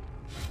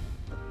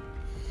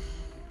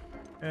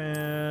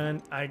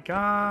 And I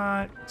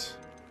got...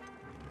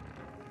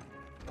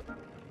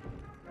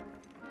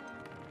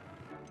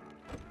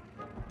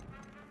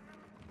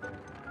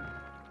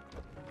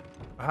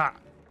 Aha,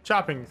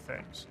 chopping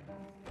things.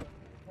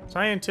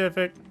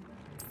 Scientific.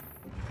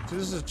 So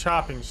this is a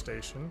chopping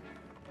station.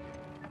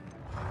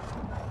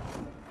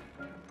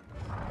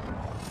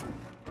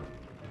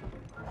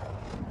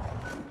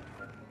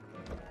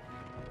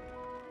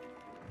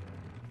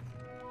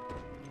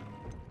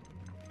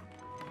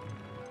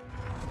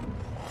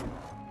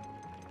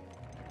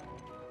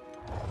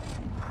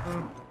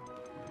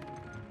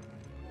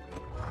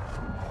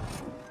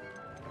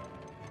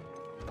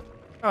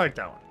 I like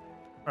that one.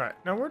 All right,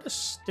 now where to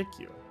stick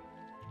you?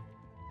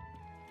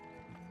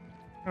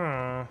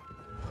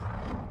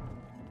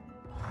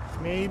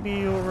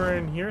 Maybe over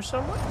in here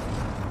somewhere?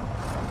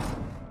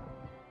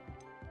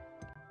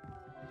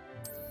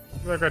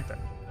 Like right there.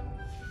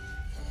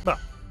 Bah.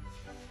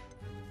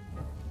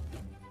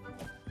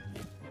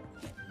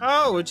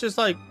 Oh, it just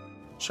like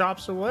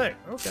chops away.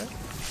 Okay.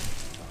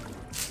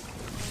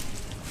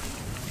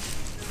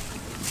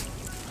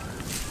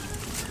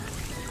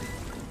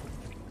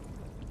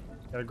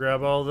 Gotta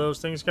grab all those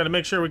things. Gotta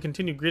make sure we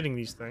continue gritting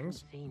these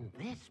things. Seen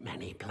this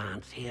many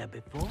plants here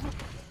before?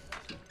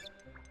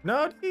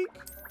 No, Deke.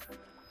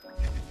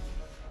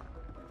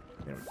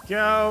 There we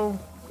go.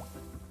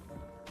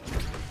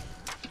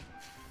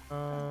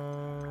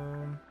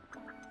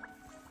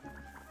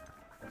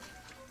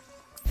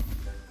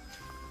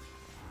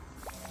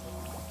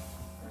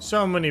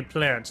 So many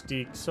plants,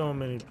 Deke. So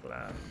many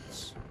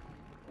plants.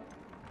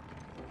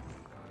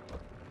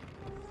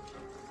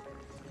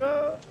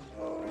 Oh,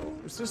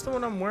 is this the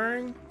one I'm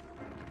wearing?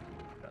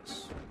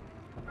 Yes.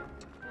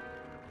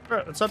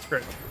 Alright, let's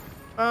upgrade.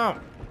 Oh.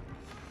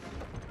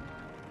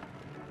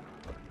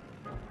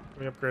 Can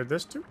we upgrade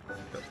this too? Can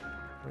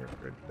we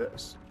upgrade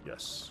this?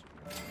 Yes.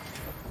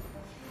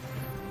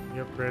 Can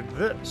we upgrade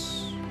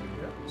this?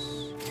 Yes.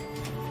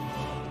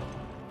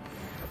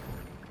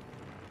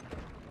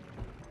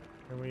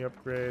 Can we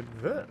upgrade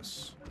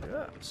this?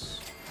 Yes.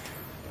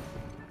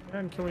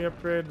 And can we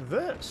upgrade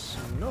this?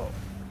 No.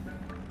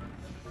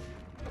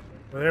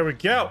 Well, there we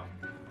go.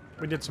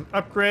 We did some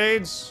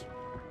upgrades.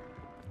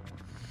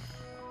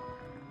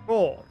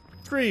 4,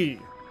 3,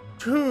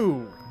 2,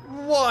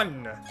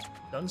 1.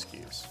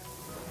 Dunskies.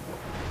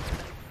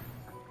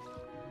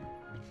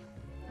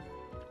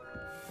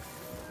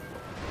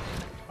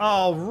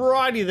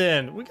 Alrighty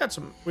then. We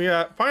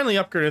finally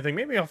upgraded everything.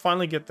 Maybe I'll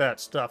finally get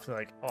that stuff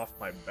like off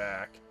my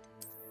back.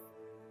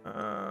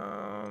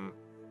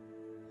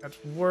 That's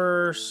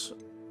worse.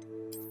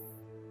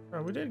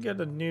 Oh, we did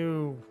get a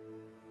new.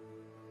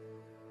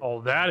 Oh,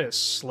 that is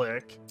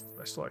slick.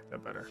 I still like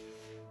that better.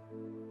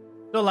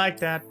 Still like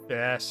that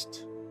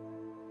best.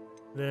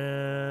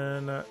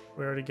 Then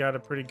we already got a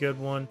pretty good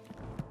one.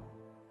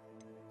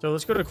 So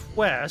let's go to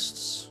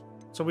quests.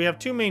 So we have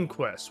two main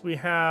quests. We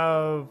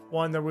have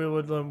one that we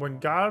would learn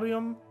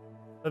Wingardium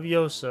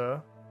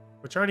Leviosa,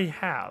 which I already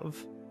have.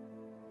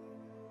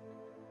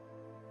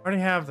 I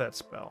already have that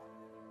spell.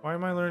 Why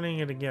am I learning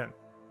it again?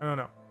 I don't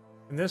know.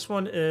 And this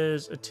one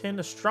is attend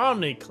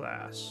astronomy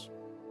class.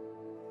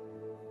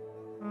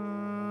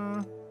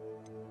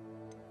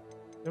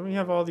 Then we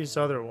have all these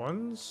other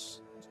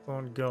ones. Still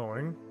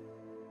ongoing.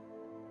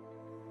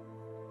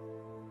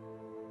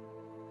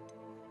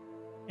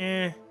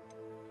 Yeah.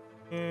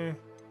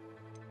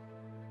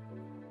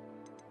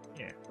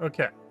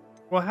 Okay.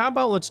 Well, how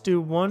about let's do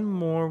one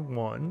more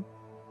one.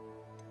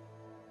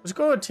 Let's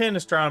go attend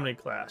astronomy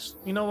class.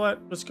 You know what?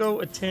 Let's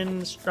go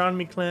attend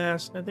astronomy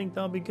class. I think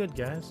that'll be good,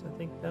 guys. I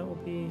think that will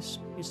be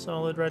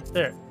solid right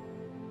there.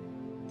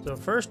 So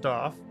first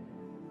off,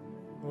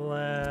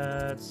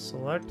 let's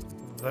select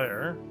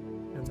there.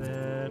 And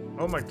then,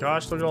 oh my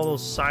gosh, look at all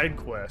those side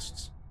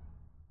quests.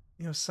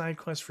 You know, side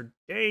quests for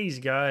days,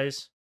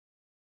 guys.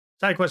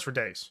 Side quests for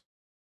days.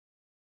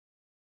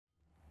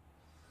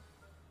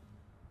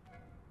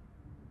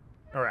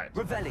 All right.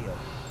 Revelio.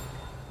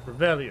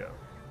 Revelio.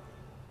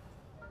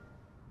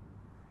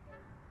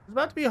 It's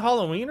about to be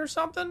Halloween or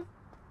something?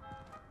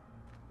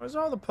 Where's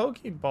all the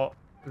Pokeballs?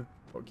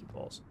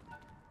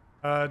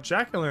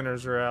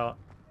 Jack-o'-lanterns are out.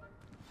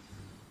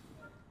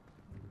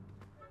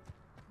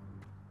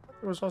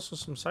 There was also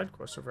some side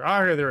quests over.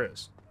 Ah, here there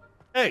is.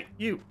 Hey,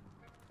 you.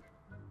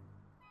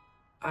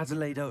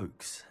 Adelaide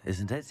Oaks,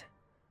 isn't it?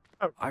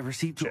 Oh, I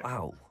received your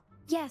owl.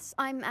 Yes,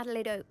 I'm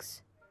Adelaide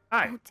Oaks.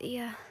 Hi. Oh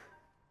dear.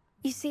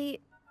 You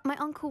see, my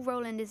uncle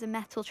Roland is a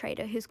metal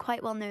trader who's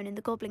quite well known in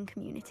the goblin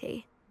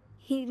community.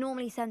 He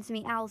normally sends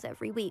me owls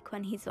every week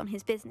when he's on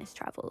his business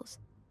travels.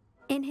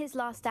 In his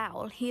last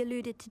owl, he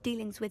alluded to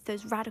dealings with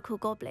those radical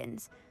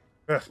goblins,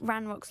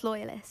 Ranrock's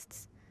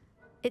loyalists.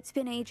 It's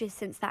been ages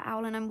since that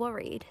owl and I'm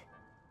worried.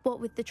 What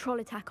with the troll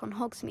attack on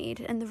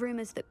Hogsmeade and the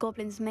rumors that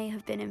goblins may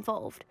have been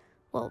involved,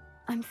 well,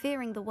 I'm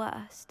fearing the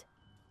worst.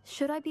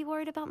 Should I be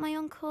worried about my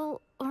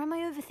uncle, or am I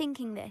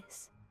overthinking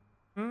this?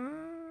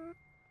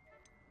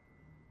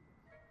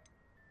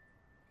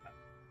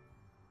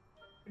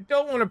 I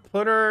don't want to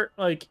put her,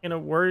 like, in a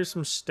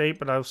worrisome state,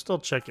 but I'll still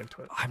check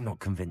into it. I'm not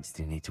convinced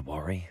you need to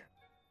worry.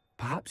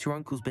 Perhaps your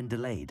uncle's been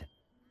delayed,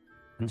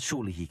 and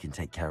surely he can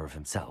take care of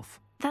himself.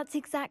 That's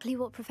exactly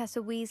what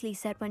Professor Weasley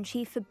said when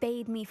she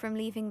forbade me from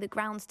leaving the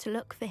grounds to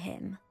look for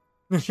him.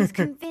 She's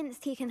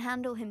convinced he can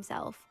handle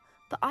himself,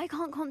 but I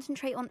can't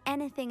concentrate on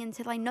anything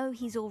until I know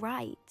he's all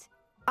right.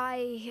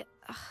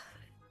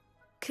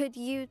 Could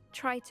you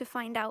try to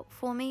find out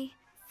for me?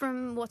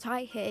 From what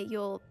I hear,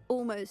 you're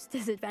almost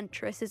as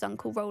adventurous as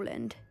Uncle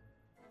Roland.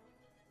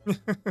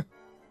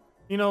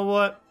 You know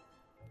what?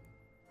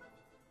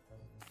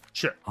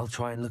 Sure. I'll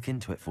try and look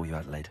into it for you,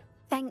 Adelaide.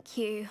 Thank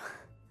you.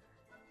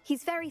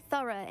 He's very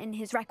thorough in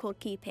his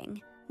record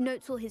keeping,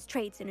 notes all his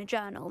trades in a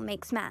journal,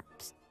 makes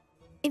maps.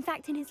 In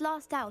fact, in his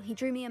last owl, he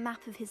drew me a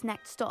map of his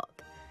next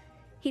stop.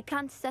 He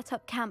planned to set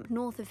up camp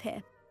north of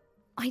here.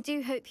 I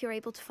do hope you're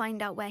able to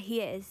find out where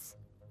he is.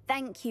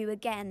 Thank you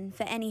again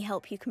for any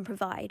help you can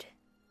provide.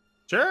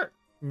 Sure.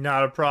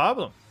 Not a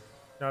problem.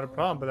 Not a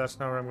problem, but that's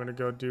not what I'm going to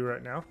go do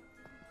right now.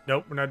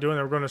 Nope, we're not doing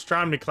that. We're going to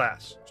astronomy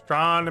class.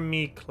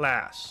 Astronomy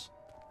class.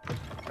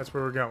 That's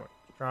where we're going.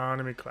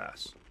 Astronomy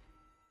class.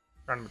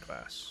 Astronomy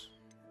class.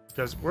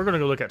 Because we're going to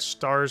go look at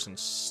stars and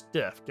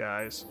stuff,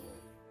 guys.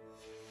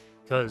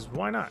 Because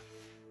why not?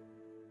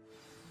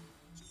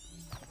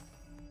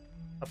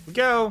 Up we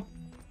go.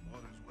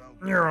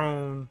 Your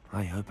own.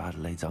 I hope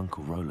Adelaide's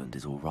Uncle Roland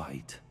is all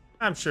right.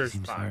 I'm sure he's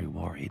seems fine. very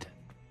worried.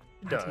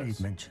 He does. Adelaide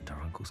mentioned her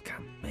uncle's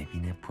camp may be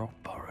near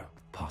Brockborough,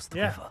 past the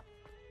Yeah. river.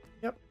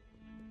 Yep.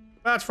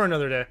 That's for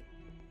another day.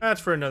 That's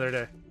for another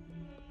day.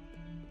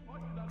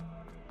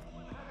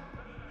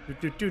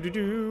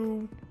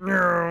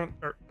 No.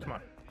 Come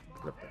on.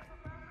 Up there.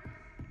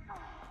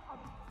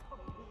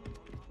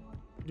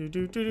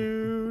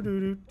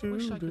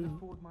 Wish I could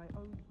afford my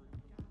own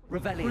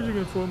Revelio. Wish I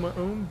could afford my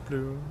own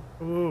bloom.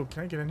 Oh,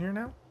 can I get in here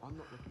now? I'm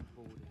not looking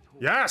forward at all.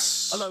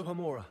 Yes! Hello,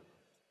 Hamura.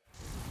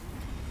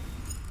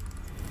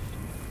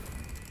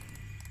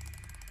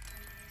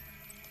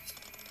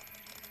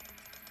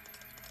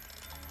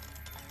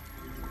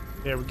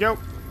 There we go.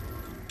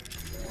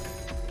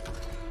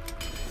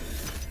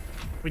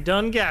 We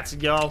done got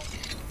it, y'all.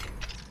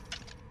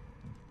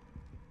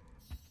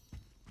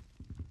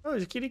 Oh,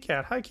 there's a kitty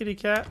cat. Hi, kitty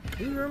cat.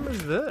 Whose room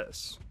is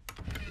this?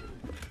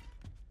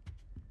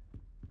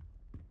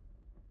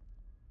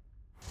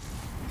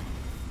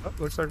 Oh,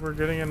 looks like we're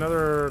getting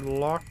another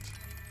locked.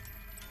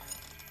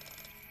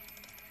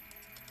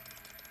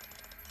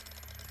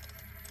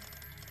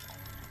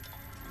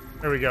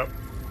 There we go.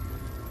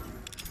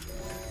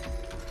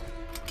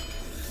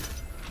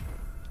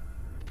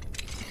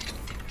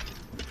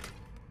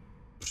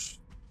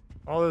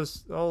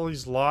 All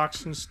these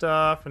locks and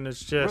stuff, and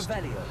it's just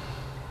Revelio.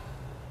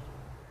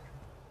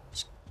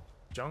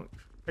 Junk.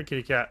 Hi,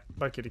 kitty cat.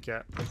 Bye, kitty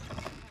cat.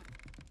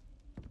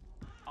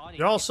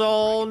 Y'all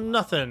saw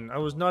nothing. I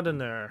was not in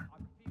there.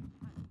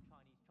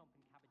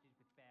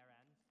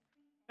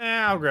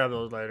 I'll grab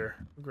those later.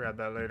 I'll grab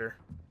that later.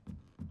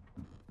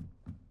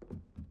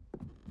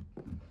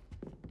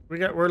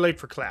 We're late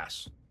for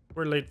class.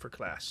 We're late for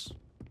class.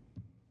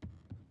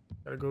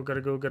 Gotta go,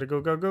 gotta go, gotta go,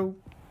 gotta go.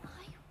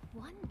 I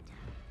wonder.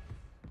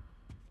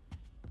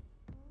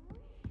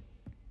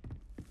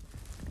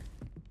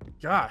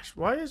 Gosh,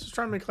 why is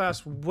astronomy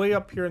class way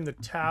up here in the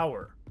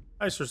tower?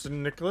 Hi, Sir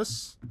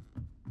Nicholas.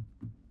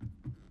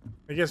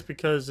 I guess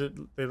because it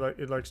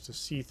likes to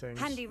see things.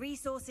 Handy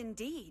resource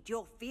indeed,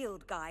 your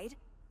field guide.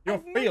 Your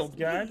I'm field most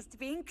guide? pleased to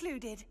be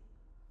included.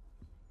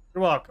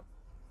 You're welcome.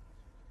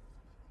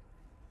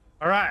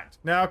 All right,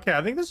 now, okay,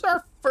 I think this is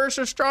our first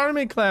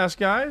astronomy class,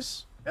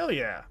 guys. Hell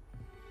yeah.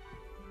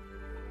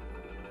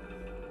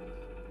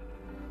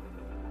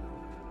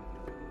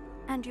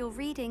 And your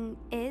reading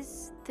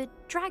is the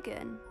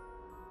dragon.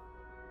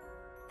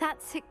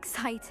 That's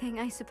exciting,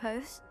 I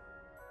suppose.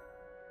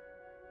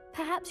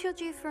 Perhaps you're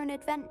due for an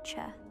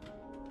adventure.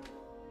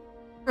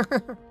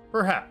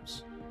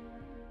 Perhaps.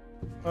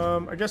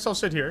 I guess I'll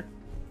sit here.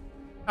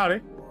 Howdy.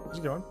 How's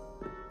it going?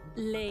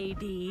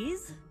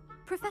 Ladies,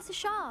 Professor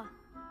Shah.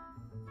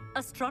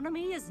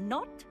 astronomy is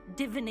not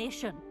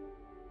divination.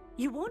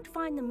 You won't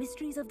find the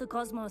mysteries of the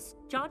cosmos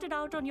charted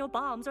out on your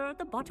palms or at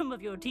the bottom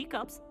of your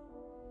teacups.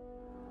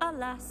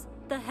 Alas,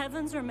 the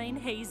heavens remain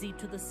hazy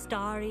to the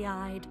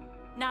starry-eyed.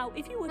 Now,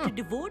 if you were to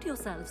devote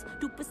yourselves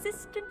to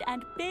persistent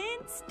and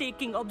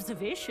painstaking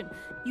observation,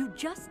 you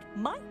just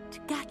might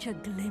catch a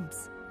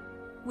glimpse.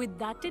 With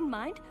that in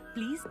mind,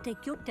 please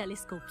take your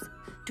telescopes.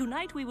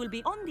 Tonight we will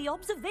be on the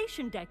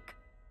observation deck.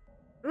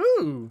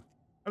 Ooh,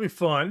 that'd be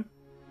fun.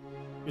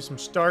 Do some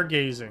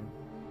stargazing.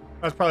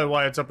 That's probably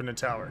why it's up in the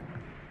tower.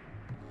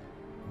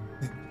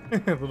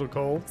 A little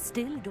cold.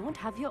 Still don't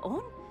have your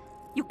own?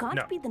 You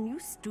can't be the new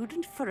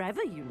student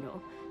forever, you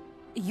know.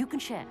 You can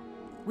share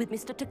with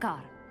Mr.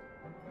 Takar.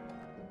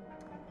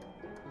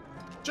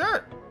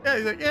 Sure. Yeah,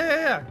 he's like,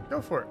 yeah. Go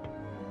for it.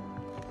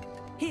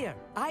 Here,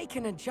 I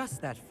can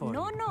adjust that for you.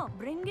 No,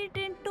 bring it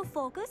into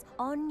focus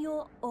on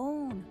your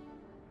own.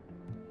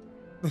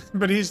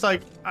 But he's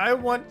like, I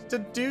want to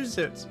do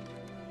this.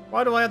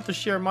 Why do I have to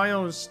share my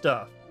own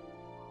stuff?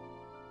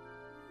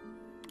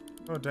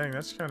 Oh, dang,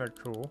 that's kind of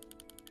cool.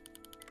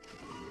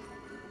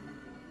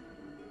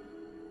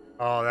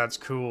 Oh, that's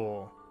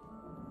cool.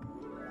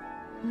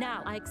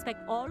 Now, I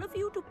expect all of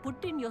you to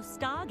put in your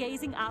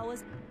stargazing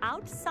hours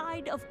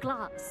outside of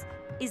class.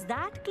 Is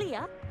that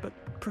clear? But,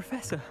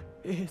 Professor,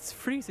 it's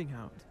freezing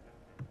out.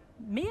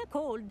 Mere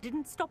cold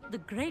didn't stop the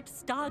great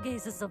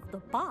stargazers of the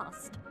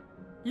past.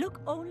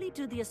 Look only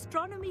to the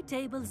astronomy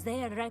tables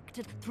they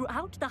erected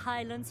throughout the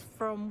highlands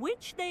from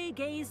which they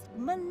gazed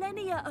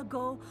millennia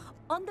ago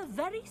on the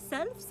very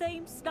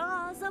self-same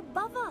stars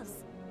above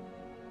us.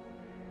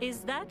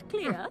 Is that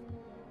clear?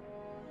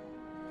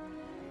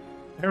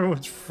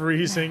 Everyone's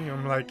freezing.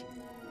 I'm like,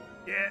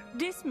 yeah.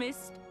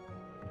 Dismissed.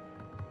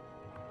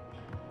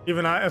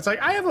 Even it's like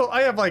I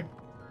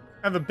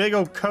have a big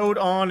old coat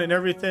on and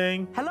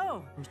everything.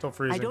 Hello. I'm still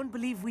freezing. I don't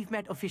believe we've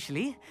met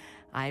officially.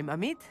 I'm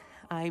Amit.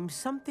 I'm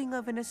something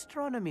of an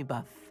astronomy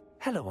buff.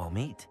 Hello,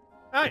 Amit.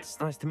 Hi. It's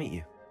nice to meet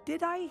you.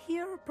 Did I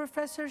hear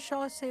Professor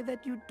Shaw say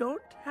that you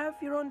don't have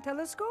your own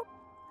telescope?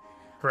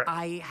 Correct.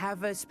 I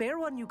have a spare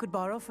one you could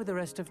borrow for the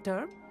rest of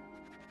term.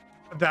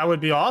 That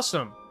would be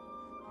awesome.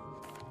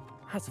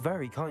 That's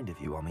very kind of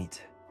you,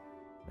 Amit.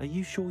 Are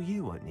you sure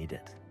you won't need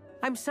it?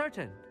 I'm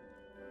certain.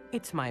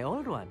 It's my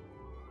old one.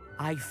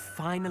 I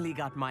finally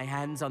got my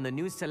hands on the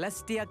new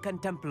Celestia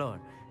Contemplar.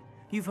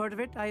 You've heard of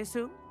it, I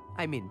assume?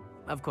 I mean,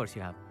 of course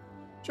you have.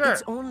 Sure.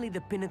 It's only the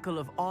pinnacle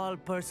of all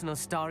personal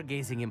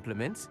stargazing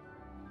implements.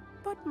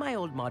 But my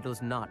old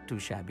model's not too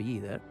shabby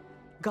either.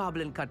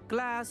 Goblin-cut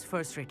glass,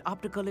 first-rate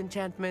optical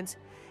enchantments.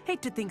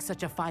 Hate to think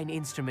such a fine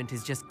instrument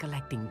is just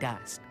collecting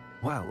dust.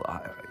 Well,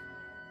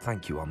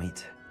 thank you,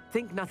 Amit.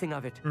 Think nothing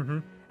of it.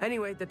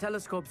 Anyway, the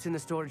telescope's in the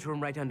storage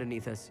room right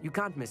underneath us. You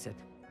can't miss it.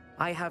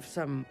 I have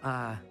some,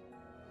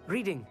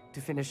 reading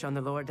to finish on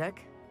the lower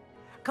deck.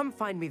 Come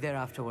find me there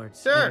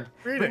afterwards. Sure,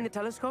 bring the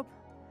telescope.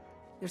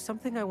 There's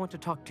something I want to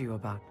talk to you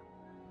about.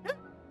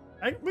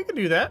 We can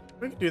do that.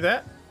 We can do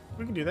that.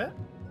 We can do that.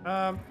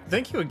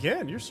 Thank you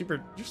again. You're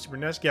super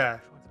nice guy.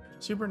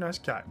 Super nice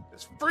guy.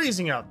 It's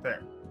freezing out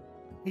there.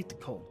 Hate the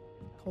cold.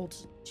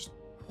 Cold's just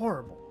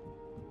horrible.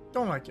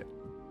 Don't like it.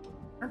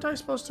 Aren't I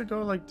supposed to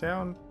go like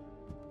down?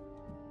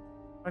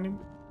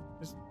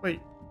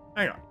 Wait.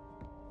 Hang on.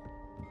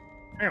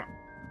 Hang on.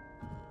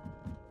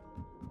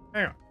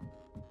 Hang on.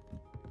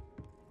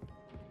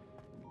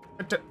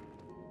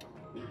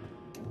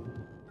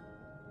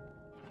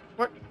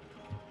 What?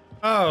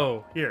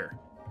 Oh, here.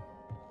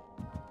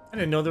 I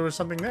didn't know there was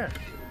something there.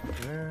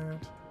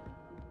 That.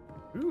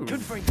 Ooh.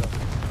 Good for you.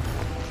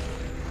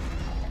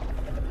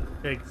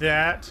 Take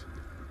that.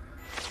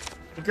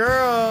 Hey,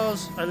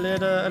 girls, I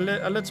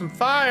lit some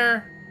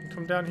fire.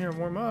 Come down here and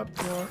warm up.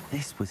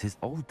 This was his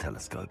old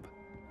telescope.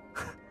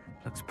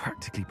 Looks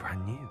practically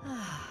brand new.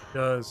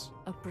 Does.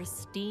 A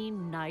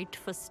pristine night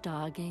for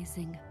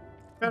stargazing.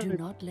 Do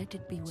not let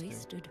it be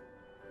wasted.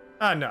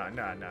 No.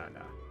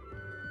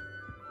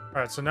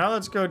 Alright, so now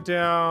let's go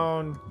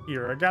down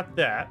here. I got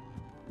that.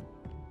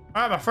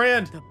 Alright, my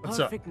friend. What's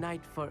up? Perfect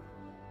night for...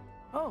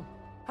 Oh,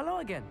 hello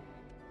again.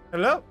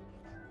 Hello?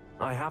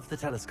 I have the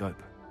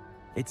telescope.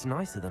 It's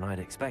nicer than I'd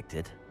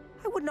expected.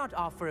 I would not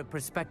offer a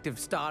prospective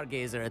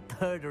stargazer a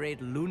third-rate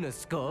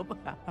lunoscope.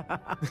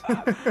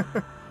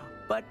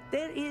 But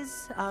there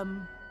is,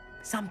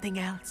 something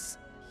else.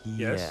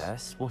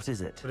 Yes, what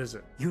is it? What is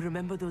it? You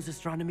remember those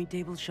astronomy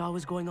tables Shaw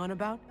was going on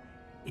about?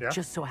 It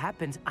just so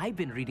happens I've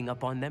been reading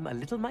up on them a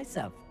little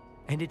myself.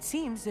 And it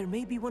seems there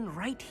may be one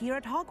right here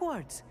at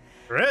Hogwarts.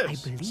 There I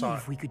is.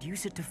 believe we could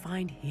use it to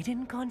find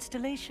hidden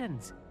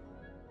constellations.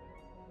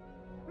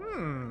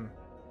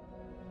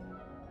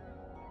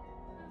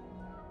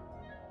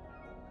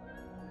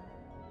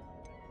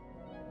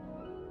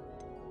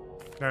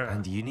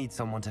 And you need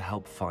someone to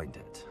help find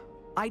it.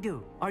 I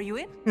do. Are you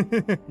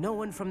in? No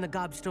one from the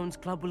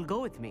Gobstones Club will go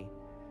with me.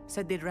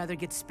 Said they'd rather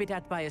get spit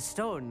at by a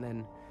stone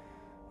than...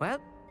 Well,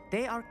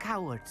 they are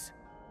cowards.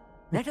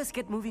 Let us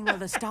get moving while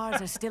the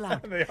stars are still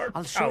out.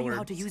 I'll show you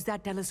how to use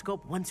that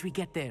telescope once we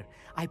get there.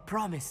 I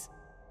promise.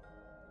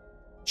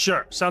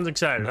 Sure, sounds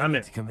exciting. I'm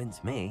in. To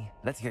convince me.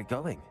 Let's get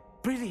going.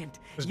 Brilliant.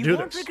 Let's You do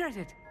won't this. regret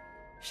it.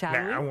 Shall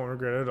Nah, we? I won't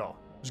regret it at all.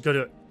 Just go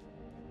do it.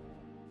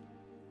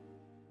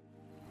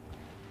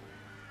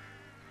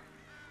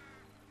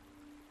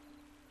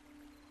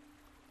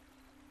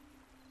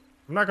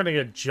 I'm not gonna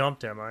get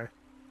jumped, am I?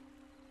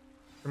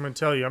 I'm gonna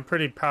tell you, I'm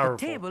pretty The powerful.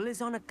 table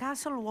is on a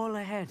castle wall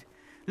ahead.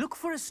 Look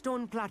for a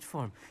stone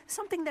platform,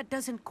 something that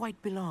doesn't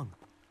quite belong.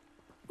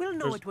 We'll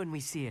know it when we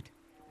see it.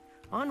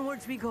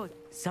 Onwards we go.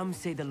 Some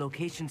say the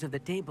locations of the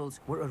tables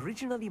were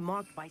originally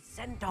marked by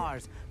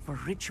centaurs for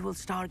ritual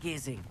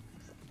stargazing.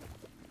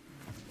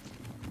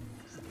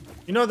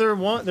 You know,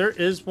 there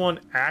is one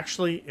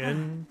actually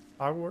in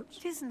Hogwarts.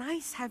 It is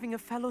nice having a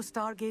fellow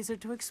stargazer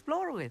to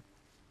explore with.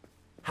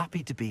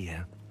 Happy to be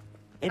here.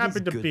 It Happy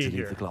is to good be to here.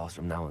 leave the glass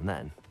from now and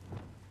then.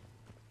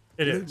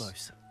 It is.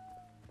 Lumos.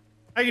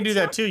 I can do It's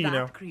that not too, you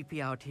know.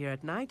 creepy out here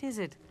at night, is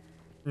it?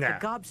 Nah.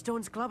 The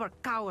Gobstones Club are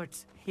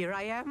cowards. Here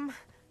I am,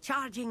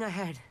 charging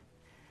ahead.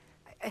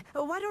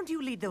 Why don't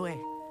you lead the way?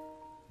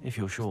 If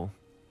you're sure.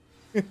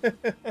 Hang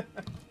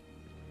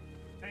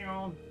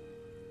on.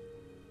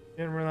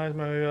 Didn't realize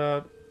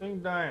my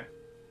thing's dying.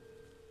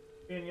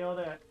 Getting yelled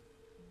at.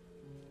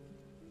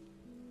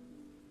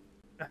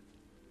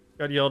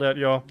 Got yelled at,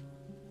 y'all.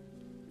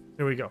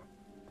 Here we go.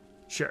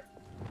 Sure.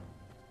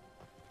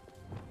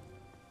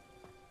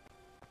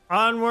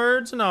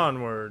 Onwards and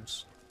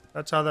onwards.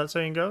 That's how that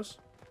saying goes?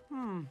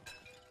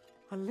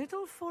 A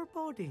little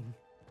foreboding.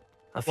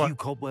 A few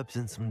cobwebs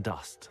and some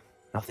dust.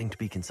 Nothing to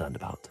be concerned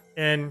about.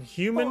 And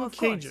human Oh, of course.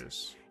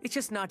 cages. It's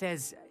just not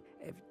as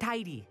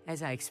tidy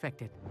as I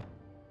expected.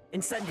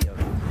 Incendio.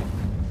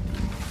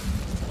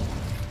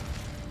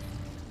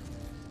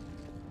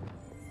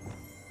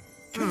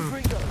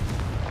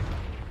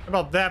 How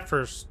about that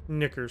for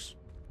Snickers?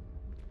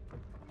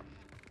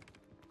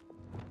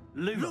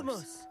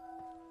 Lumos.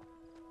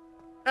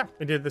 Yeah,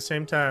 we did at the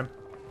same time.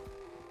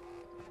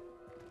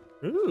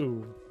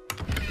 Ooh.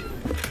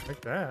 Like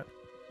that.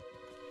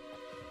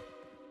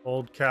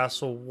 Old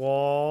castle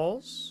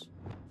walls.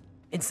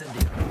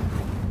 Incendio.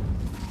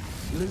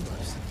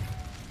 Lumos.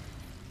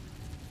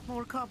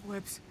 More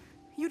cobwebs.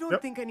 You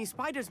don't think any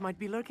spiders might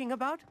be lurking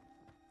about?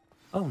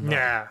 Oh, no.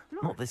 Nah.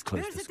 Not this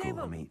close There's to the school,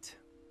 table. Amit.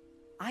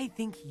 I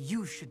think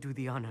you should do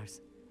the honors.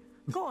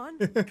 Go on,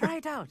 try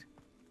it out.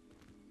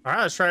 All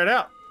right, let's try it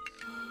out.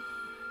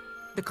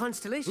 The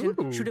constellation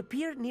Ooh. should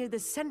appear near the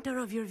center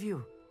of your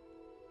view.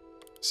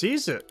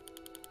 Sees it.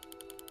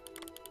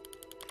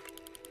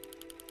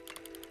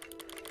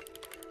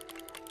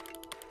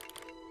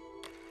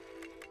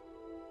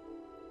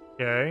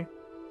 Okay.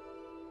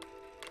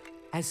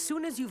 As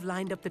soon as you've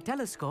lined up the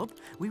telescope,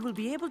 we will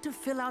be able to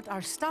fill out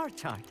our star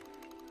chart.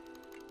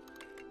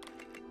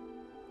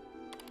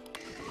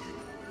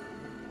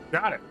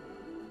 Got it.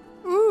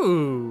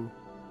 Ooh.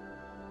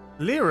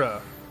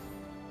 Lyra.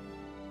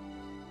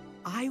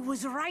 I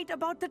was right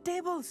about the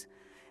tables.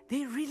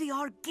 They really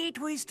are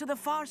gateways to the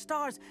far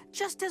stars,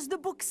 just as the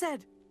book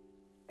said.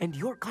 And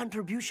your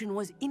contribution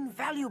was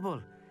invaluable.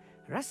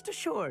 Rest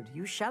assured,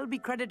 you shall be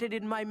credited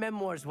in my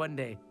memoirs one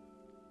day.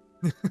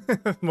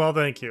 Well,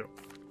 thank you.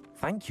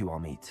 Thank you,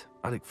 Amit.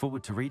 I look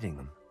forward to reading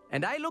them.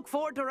 And I look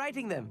forward to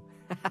writing them.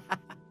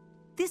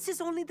 This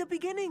is only the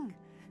beginning.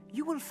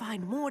 You will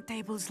find more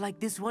tables like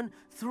this one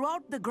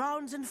throughout the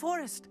grounds and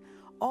forest,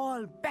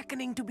 all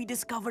beckoning to be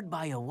discovered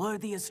by a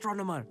worthy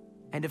astronomer.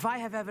 And if I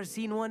have ever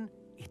seen one,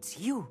 it's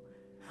you.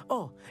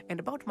 Oh, and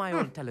about my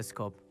old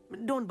telescope,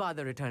 don't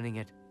bother returning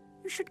it.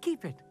 You should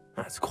keep it.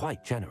 That's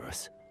quite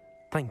generous.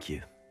 Thank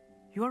you.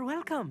 You are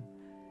welcome.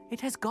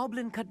 It has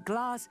goblin-cut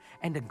glass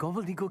and a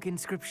gobbledygook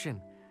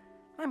inscription.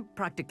 I'm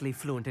practically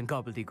fluent in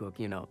gobbledygook,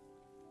 you know.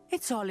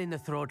 It's all in the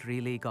throat,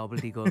 really,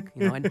 gobbledygook,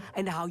 you know,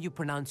 and how you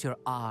pronounce your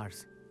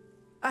R's.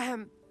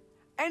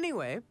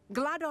 Anyway,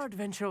 glad our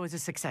adventure was a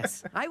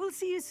success. I will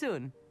see you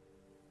soon.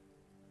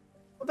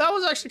 Well, that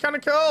was actually kind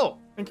of cool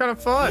and kind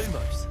of fun.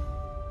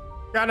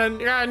 Got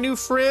a new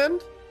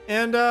friend,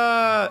 and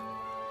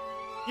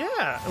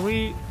yeah,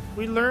 we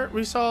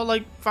saw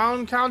like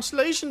found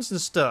constellations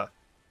and stuff.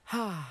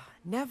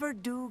 Never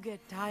do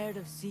get tired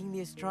of seeing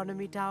the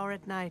astronomy tower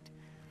at night.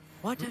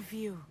 What a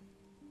view.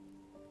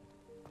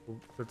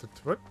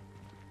 What?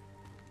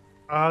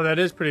 Oh, that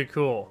is pretty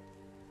cool.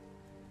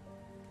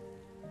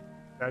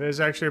 That is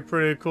actually a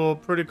pretty cool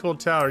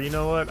tower. You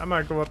know what? I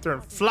might go up there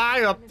and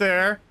fly up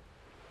there.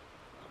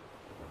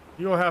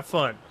 You go have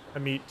fun,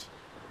 Amit.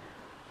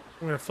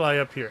 I'm gonna fly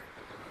up here.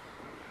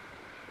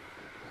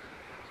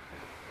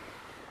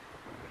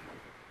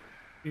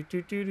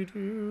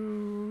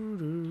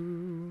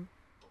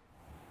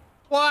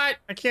 What?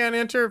 I can't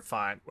enter?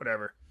 Fine,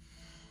 whatever.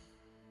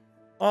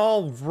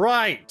 All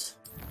right.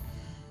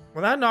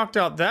 Well, that knocked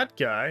out that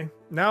guy.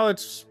 Now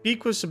let's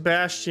speak with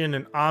Sabastian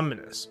and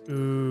Ominous.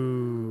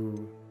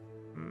 Ooh.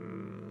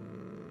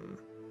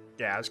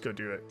 Yeah, let's go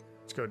do it.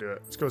 Let's go do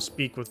it. Let's go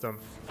speak with them.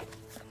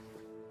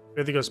 We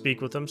have to go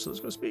speak with them, so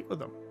let's go speak with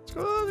them.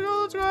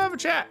 Let's go have a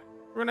chat.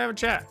 We're gonna have a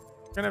chat.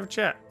 We're gonna have a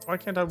chat. Why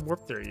can't I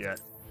warp there yet?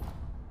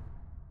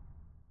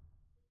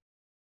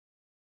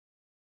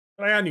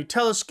 I got a new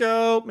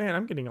telescope. Man,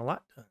 I'm getting a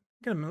lot done.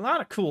 I'm getting a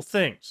lot of cool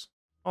things.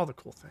 All the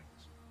cool things.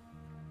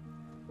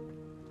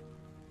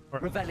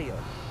 Right. Revelio.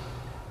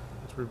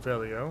 It's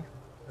Revelio.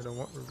 I don't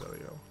want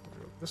Revelio. I'll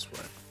go this way.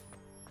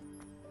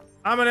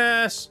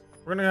 Ominous!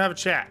 We're gonna have a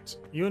chat.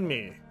 You and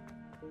me.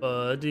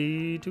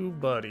 Buddy to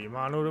buddy.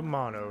 Mono to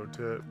mono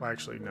to... Well,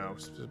 actually, no.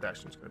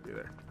 Sebastian's gonna be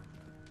there.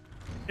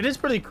 It is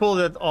pretty cool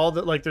that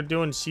like, they're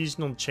doing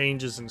seasonal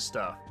changes and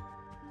stuff.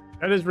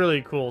 That is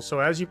really cool. So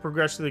as you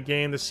progress through the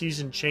game, the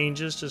season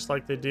changes just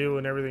like they do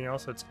and everything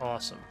else. That's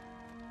awesome.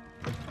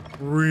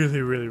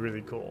 Really, really,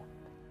 really cool.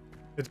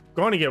 It's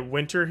going to get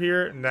winter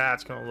here, and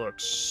that's going to look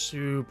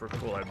super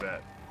cool, I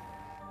bet.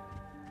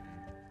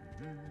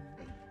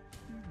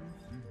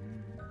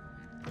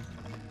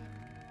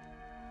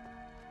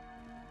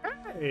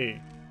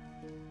 Hey.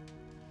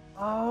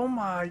 Oh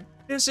my,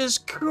 this is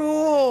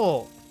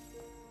cool.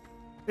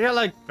 They got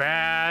like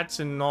bats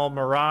and all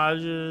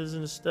mirages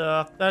and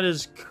stuff. That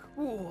is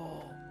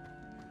cool.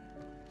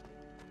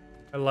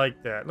 I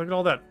like that. Look at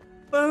all that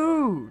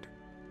food.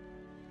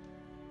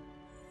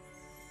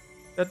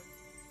 That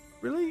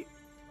really,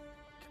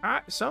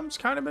 some's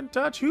kind of been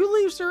touched. Who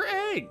leaves their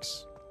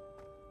eggs?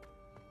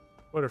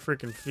 What a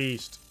freaking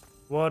feast.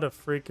 What a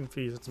freaking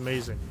feast. It's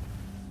amazing.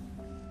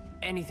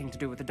 Anything to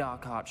do with the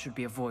dark art should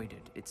be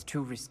avoided. It's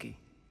too risky.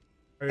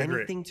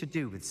 Anything to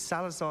do with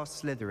Salazar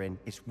Slytherin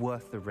is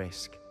worth the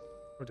risk.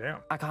 Oh, damn.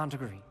 I can't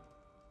agree.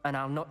 And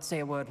I'll not say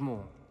a word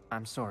more.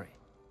 I'm sorry.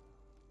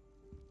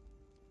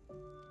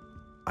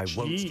 I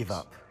won't give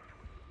up.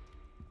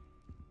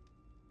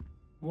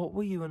 What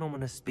were you and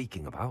Ominous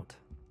speaking about?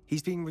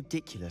 He's being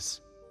ridiculous.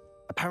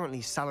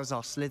 Apparently,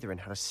 Salazar Slytherin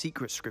had a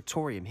secret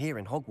scriptorium here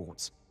in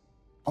Hogwarts.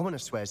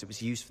 Ominous swears it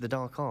was used for the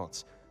dark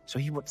arts, so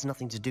he wants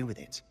nothing to do with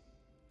it.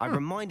 I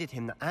reminded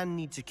him that Anne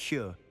needs a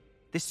cure.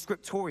 This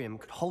scriptorium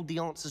could hold the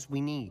answers we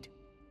need.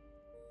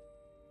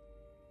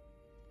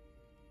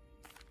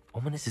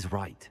 Ominous is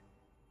right.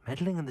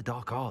 Meddling in the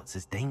dark arts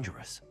is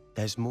dangerous.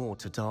 There's more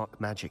to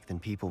dark magic than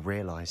people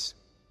realize.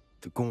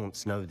 The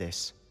Gaunts know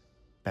this.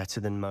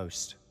 Better than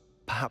most.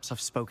 Perhaps I've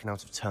spoken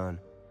out of turn.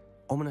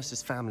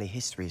 Ominous's family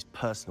history is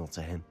personal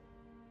to him.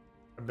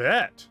 I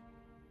bet.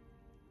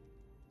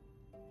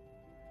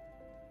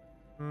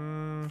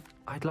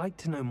 I'd like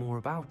to know more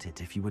about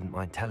it if you wouldn't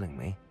mind telling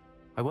me.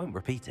 I won't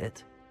repeat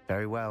it.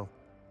 Very well.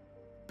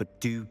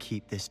 But do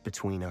keep this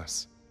between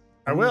us.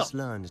 I will. He's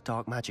learned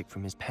dark magic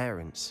from his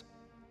parents.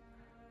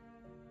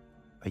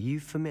 Are you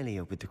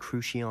familiar with the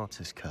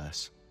Cruciatus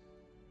Curse?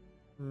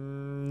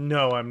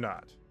 No, I'm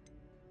not.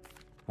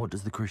 What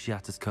does the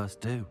Cruciatus Curse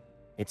do?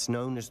 It's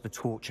known as the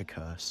Torture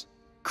Curse.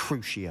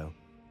 Crucio.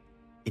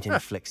 It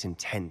inflicts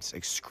intense,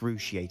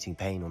 excruciating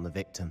pain on the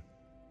victim.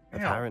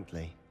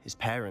 Apparently, his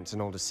parents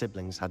and older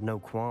siblings had no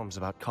qualms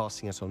about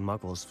casting it on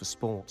muggles for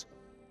sport.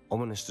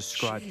 Ominous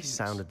described the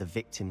sound of the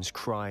victim's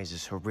cries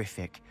as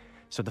horrific,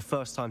 so the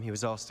first time he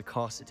was asked to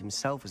cast it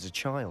himself as a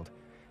child,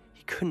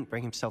 he couldn't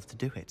bring himself to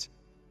do it.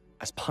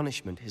 As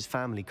punishment, his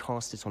family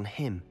cast it on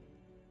him.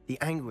 The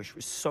anguish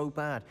was so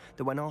bad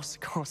that when asked to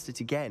cast it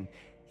again,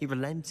 he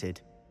relented.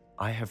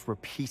 I have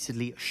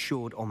repeatedly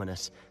assured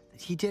Ominous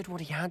that he did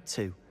what he had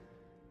to,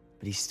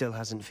 but he still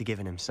hasn't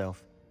forgiven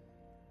himself.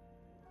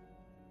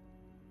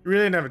 You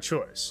really didn't have a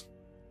choice.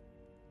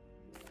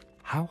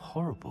 How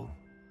horrible.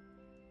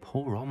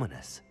 Poor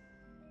Ominous.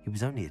 He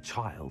was only a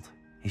child.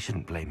 He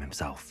shouldn't blame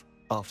himself.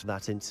 After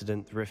that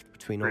incident, the rift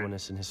between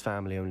Ominous and his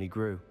family only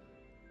grew.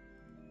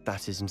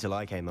 That is until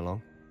I came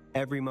along.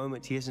 Every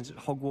moment he isn't at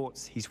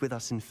Hogwarts, he's with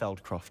us in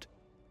Feldcroft.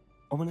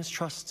 Ominous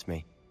trusts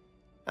me.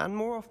 And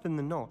more often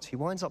than not, he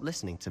winds up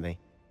listening to me.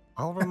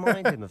 I'll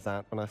remind him of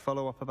that when I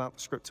follow up about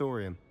the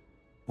scriptorium.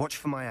 Watch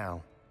for my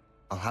owl.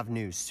 I'll have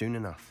news soon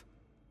enough.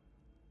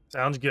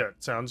 Sounds good.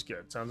 Sounds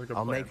good. Sounds like a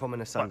plan. I'll make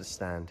Ominous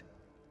understand.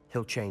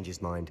 He'll change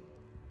his mind.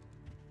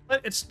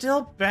 But it's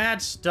still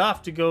bad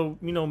stuff to go,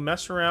 you know,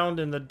 mess around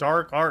in the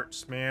dark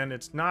arts, man.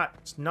 It's not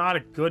a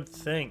good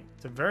thing.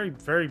 It's a very,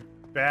 very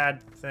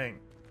bad thing.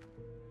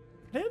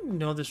 I didn't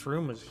know this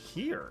room was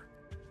here.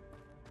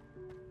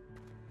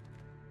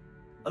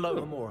 Hello,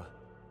 Amora.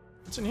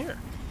 What's in here?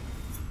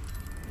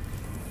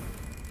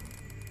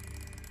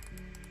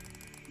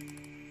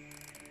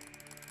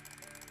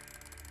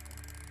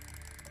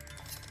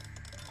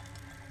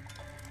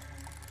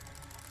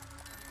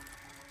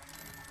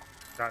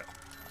 Got it.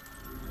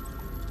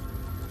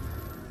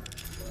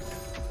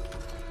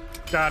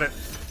 Got it.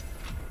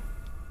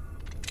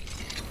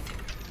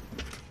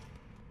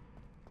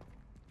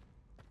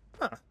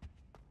 Huh.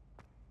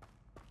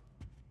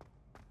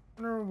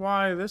 Wonder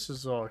why this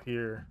is all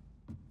here.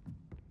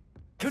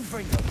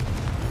 Confringo.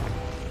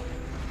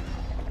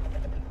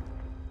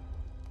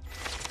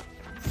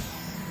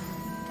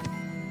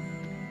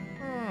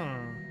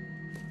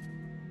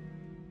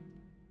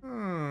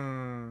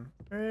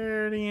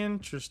 Very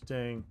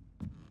interesting.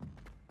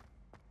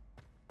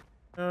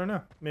 I don't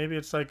know. Maybe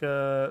it's like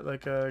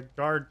a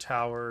guard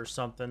tower or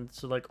something.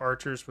 So like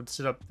archers would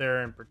sit up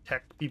there and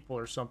protect people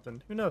or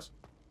something. Who knows?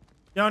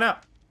 Don't know.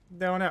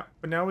 Don't know.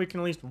 But now we can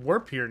at least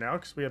warp here now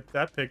because we have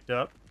that picked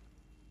up.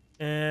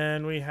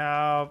 And we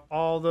have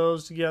all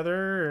those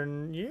together,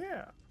 and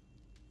yeah.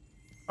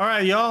 All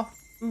right, y'all.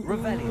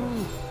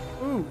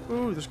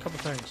 Ooh, there's a couple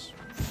things.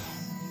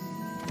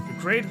 The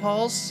Great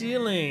Hall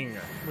ceiling.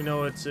 We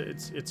know it's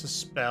a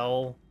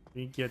spell.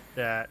 We get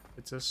that.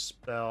 It's a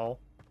spell.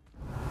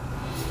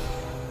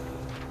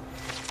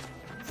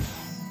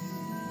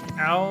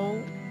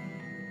 Ow.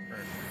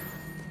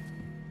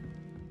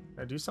 Can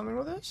I do something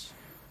with this?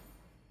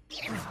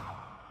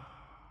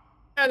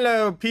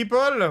 Hello, people.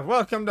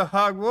 Welcome to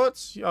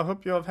Hogwarts. I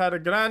hope you have had a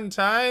grand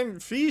time.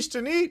 Feast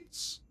and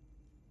eats.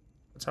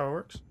 That's how it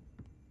works.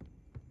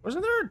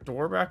 Wasn't there a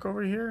door back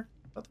over here?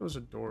 I thought there was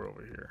a door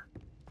over here.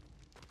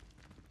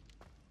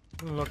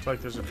 Doesn't look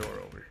like there's a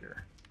door over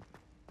here.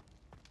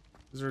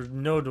 There's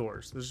no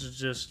doors. This is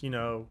just, you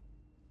know,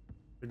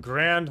 the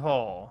Grand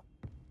Hall.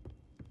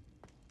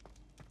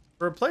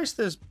 For a place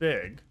this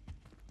big.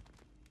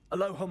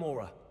 Hello,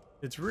 Hamora.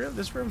 It's real.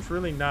 This room's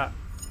really not.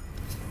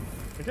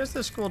 I guess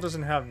this school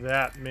doesn't have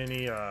that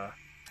many, There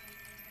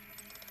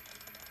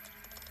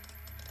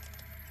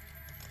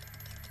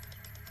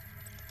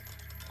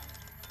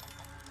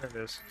it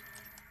is.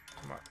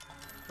 Come on.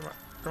 Come on.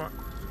 Come on.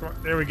 Come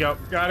on. There we go.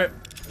 Got it.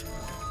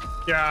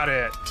 Got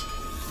it.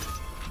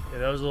 Yeah,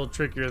 that was a little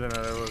trickier than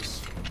I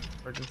was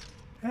working.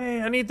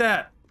 Hey, I need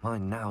that.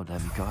 Mine now,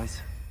 damn you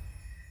guys.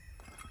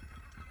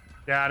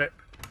 Got it.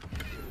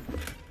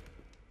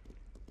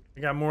 I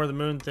got more of the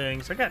moon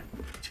things. I got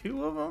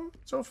 2 of them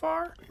so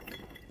far.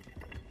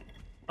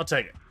 I'll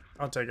take it.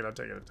 I'll take it. I'll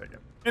take it. I'll take it.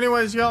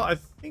 Anyways, y'all, I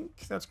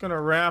think that's going to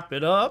wrap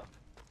it up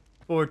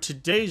for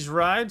today's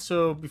ride.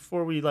 So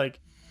before we, like,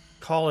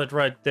 call it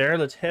right there,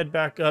 let's head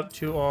back up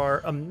to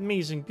our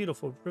amazing,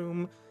 beautiful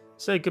room.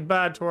 Say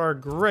goodbye to our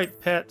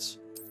great pets.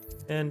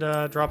 And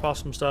drop off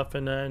some stuff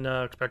and then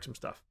expect some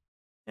stuff.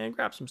 And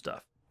grab some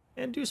stuff.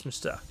 And do some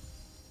stuff.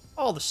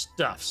 All the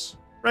stuffs.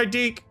 Right,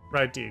 Deke?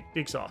 Right, Deke.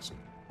 Deke's awesome.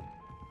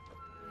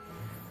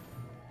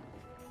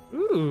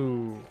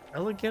 Ooh,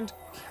 elegant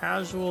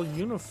casual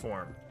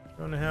uniform.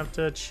 Gonna have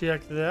to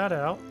check that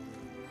out.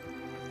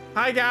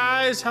 Hi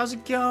guys, how's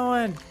it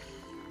going?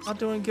 All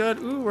doing good.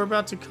 Ooh, we're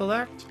about to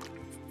collect.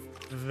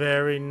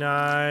 Very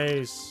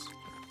nice.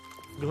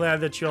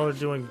 Glad that y'all are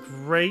doing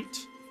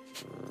great.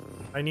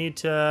 I need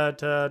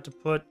to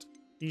put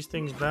these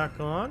things back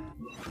on.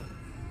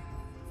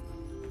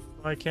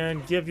 I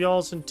can give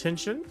y'all's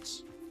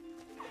intentions.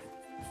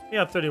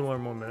 Yeah,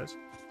 31 more minutes.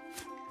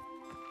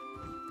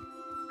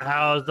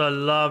 How's the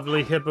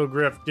lovely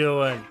hippogriff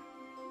doing?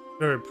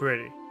 Very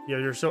pretty. Yeah,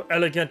 you're so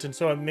elegant and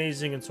so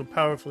amazing and so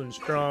powerful and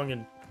strong.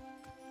 And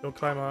don't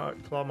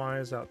claw my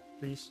eyes out,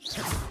 please.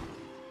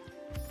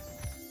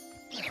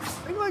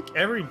 like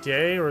every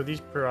day, or these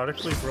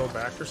periodically grow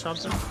back or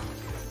something?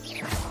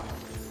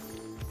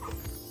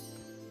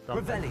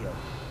 Revelio.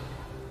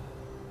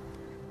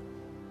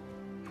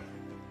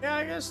 Yeah,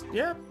 I guess.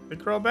 Yeah, they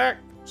grow back.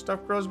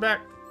 Stuff grows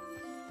back.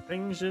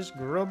 Things just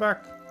grow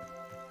back.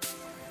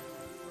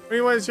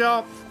 Anyways,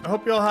 y'all, I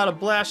hope y'all had a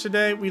blast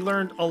today. We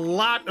learned a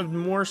lot of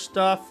more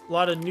stuff, a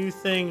lot of new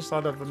things, a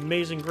lot of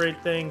amazing,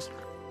 great things.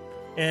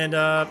 And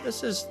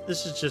this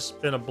has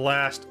just been a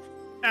blast.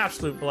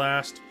 Absolute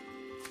blast.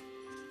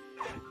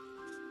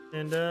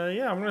 And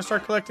yeah, I'm gonna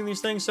start collecting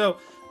these things. So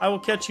I will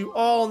catch you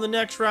all on the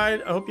next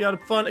ride. I hope you had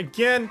fun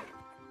again.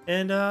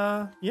 And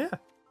yeah.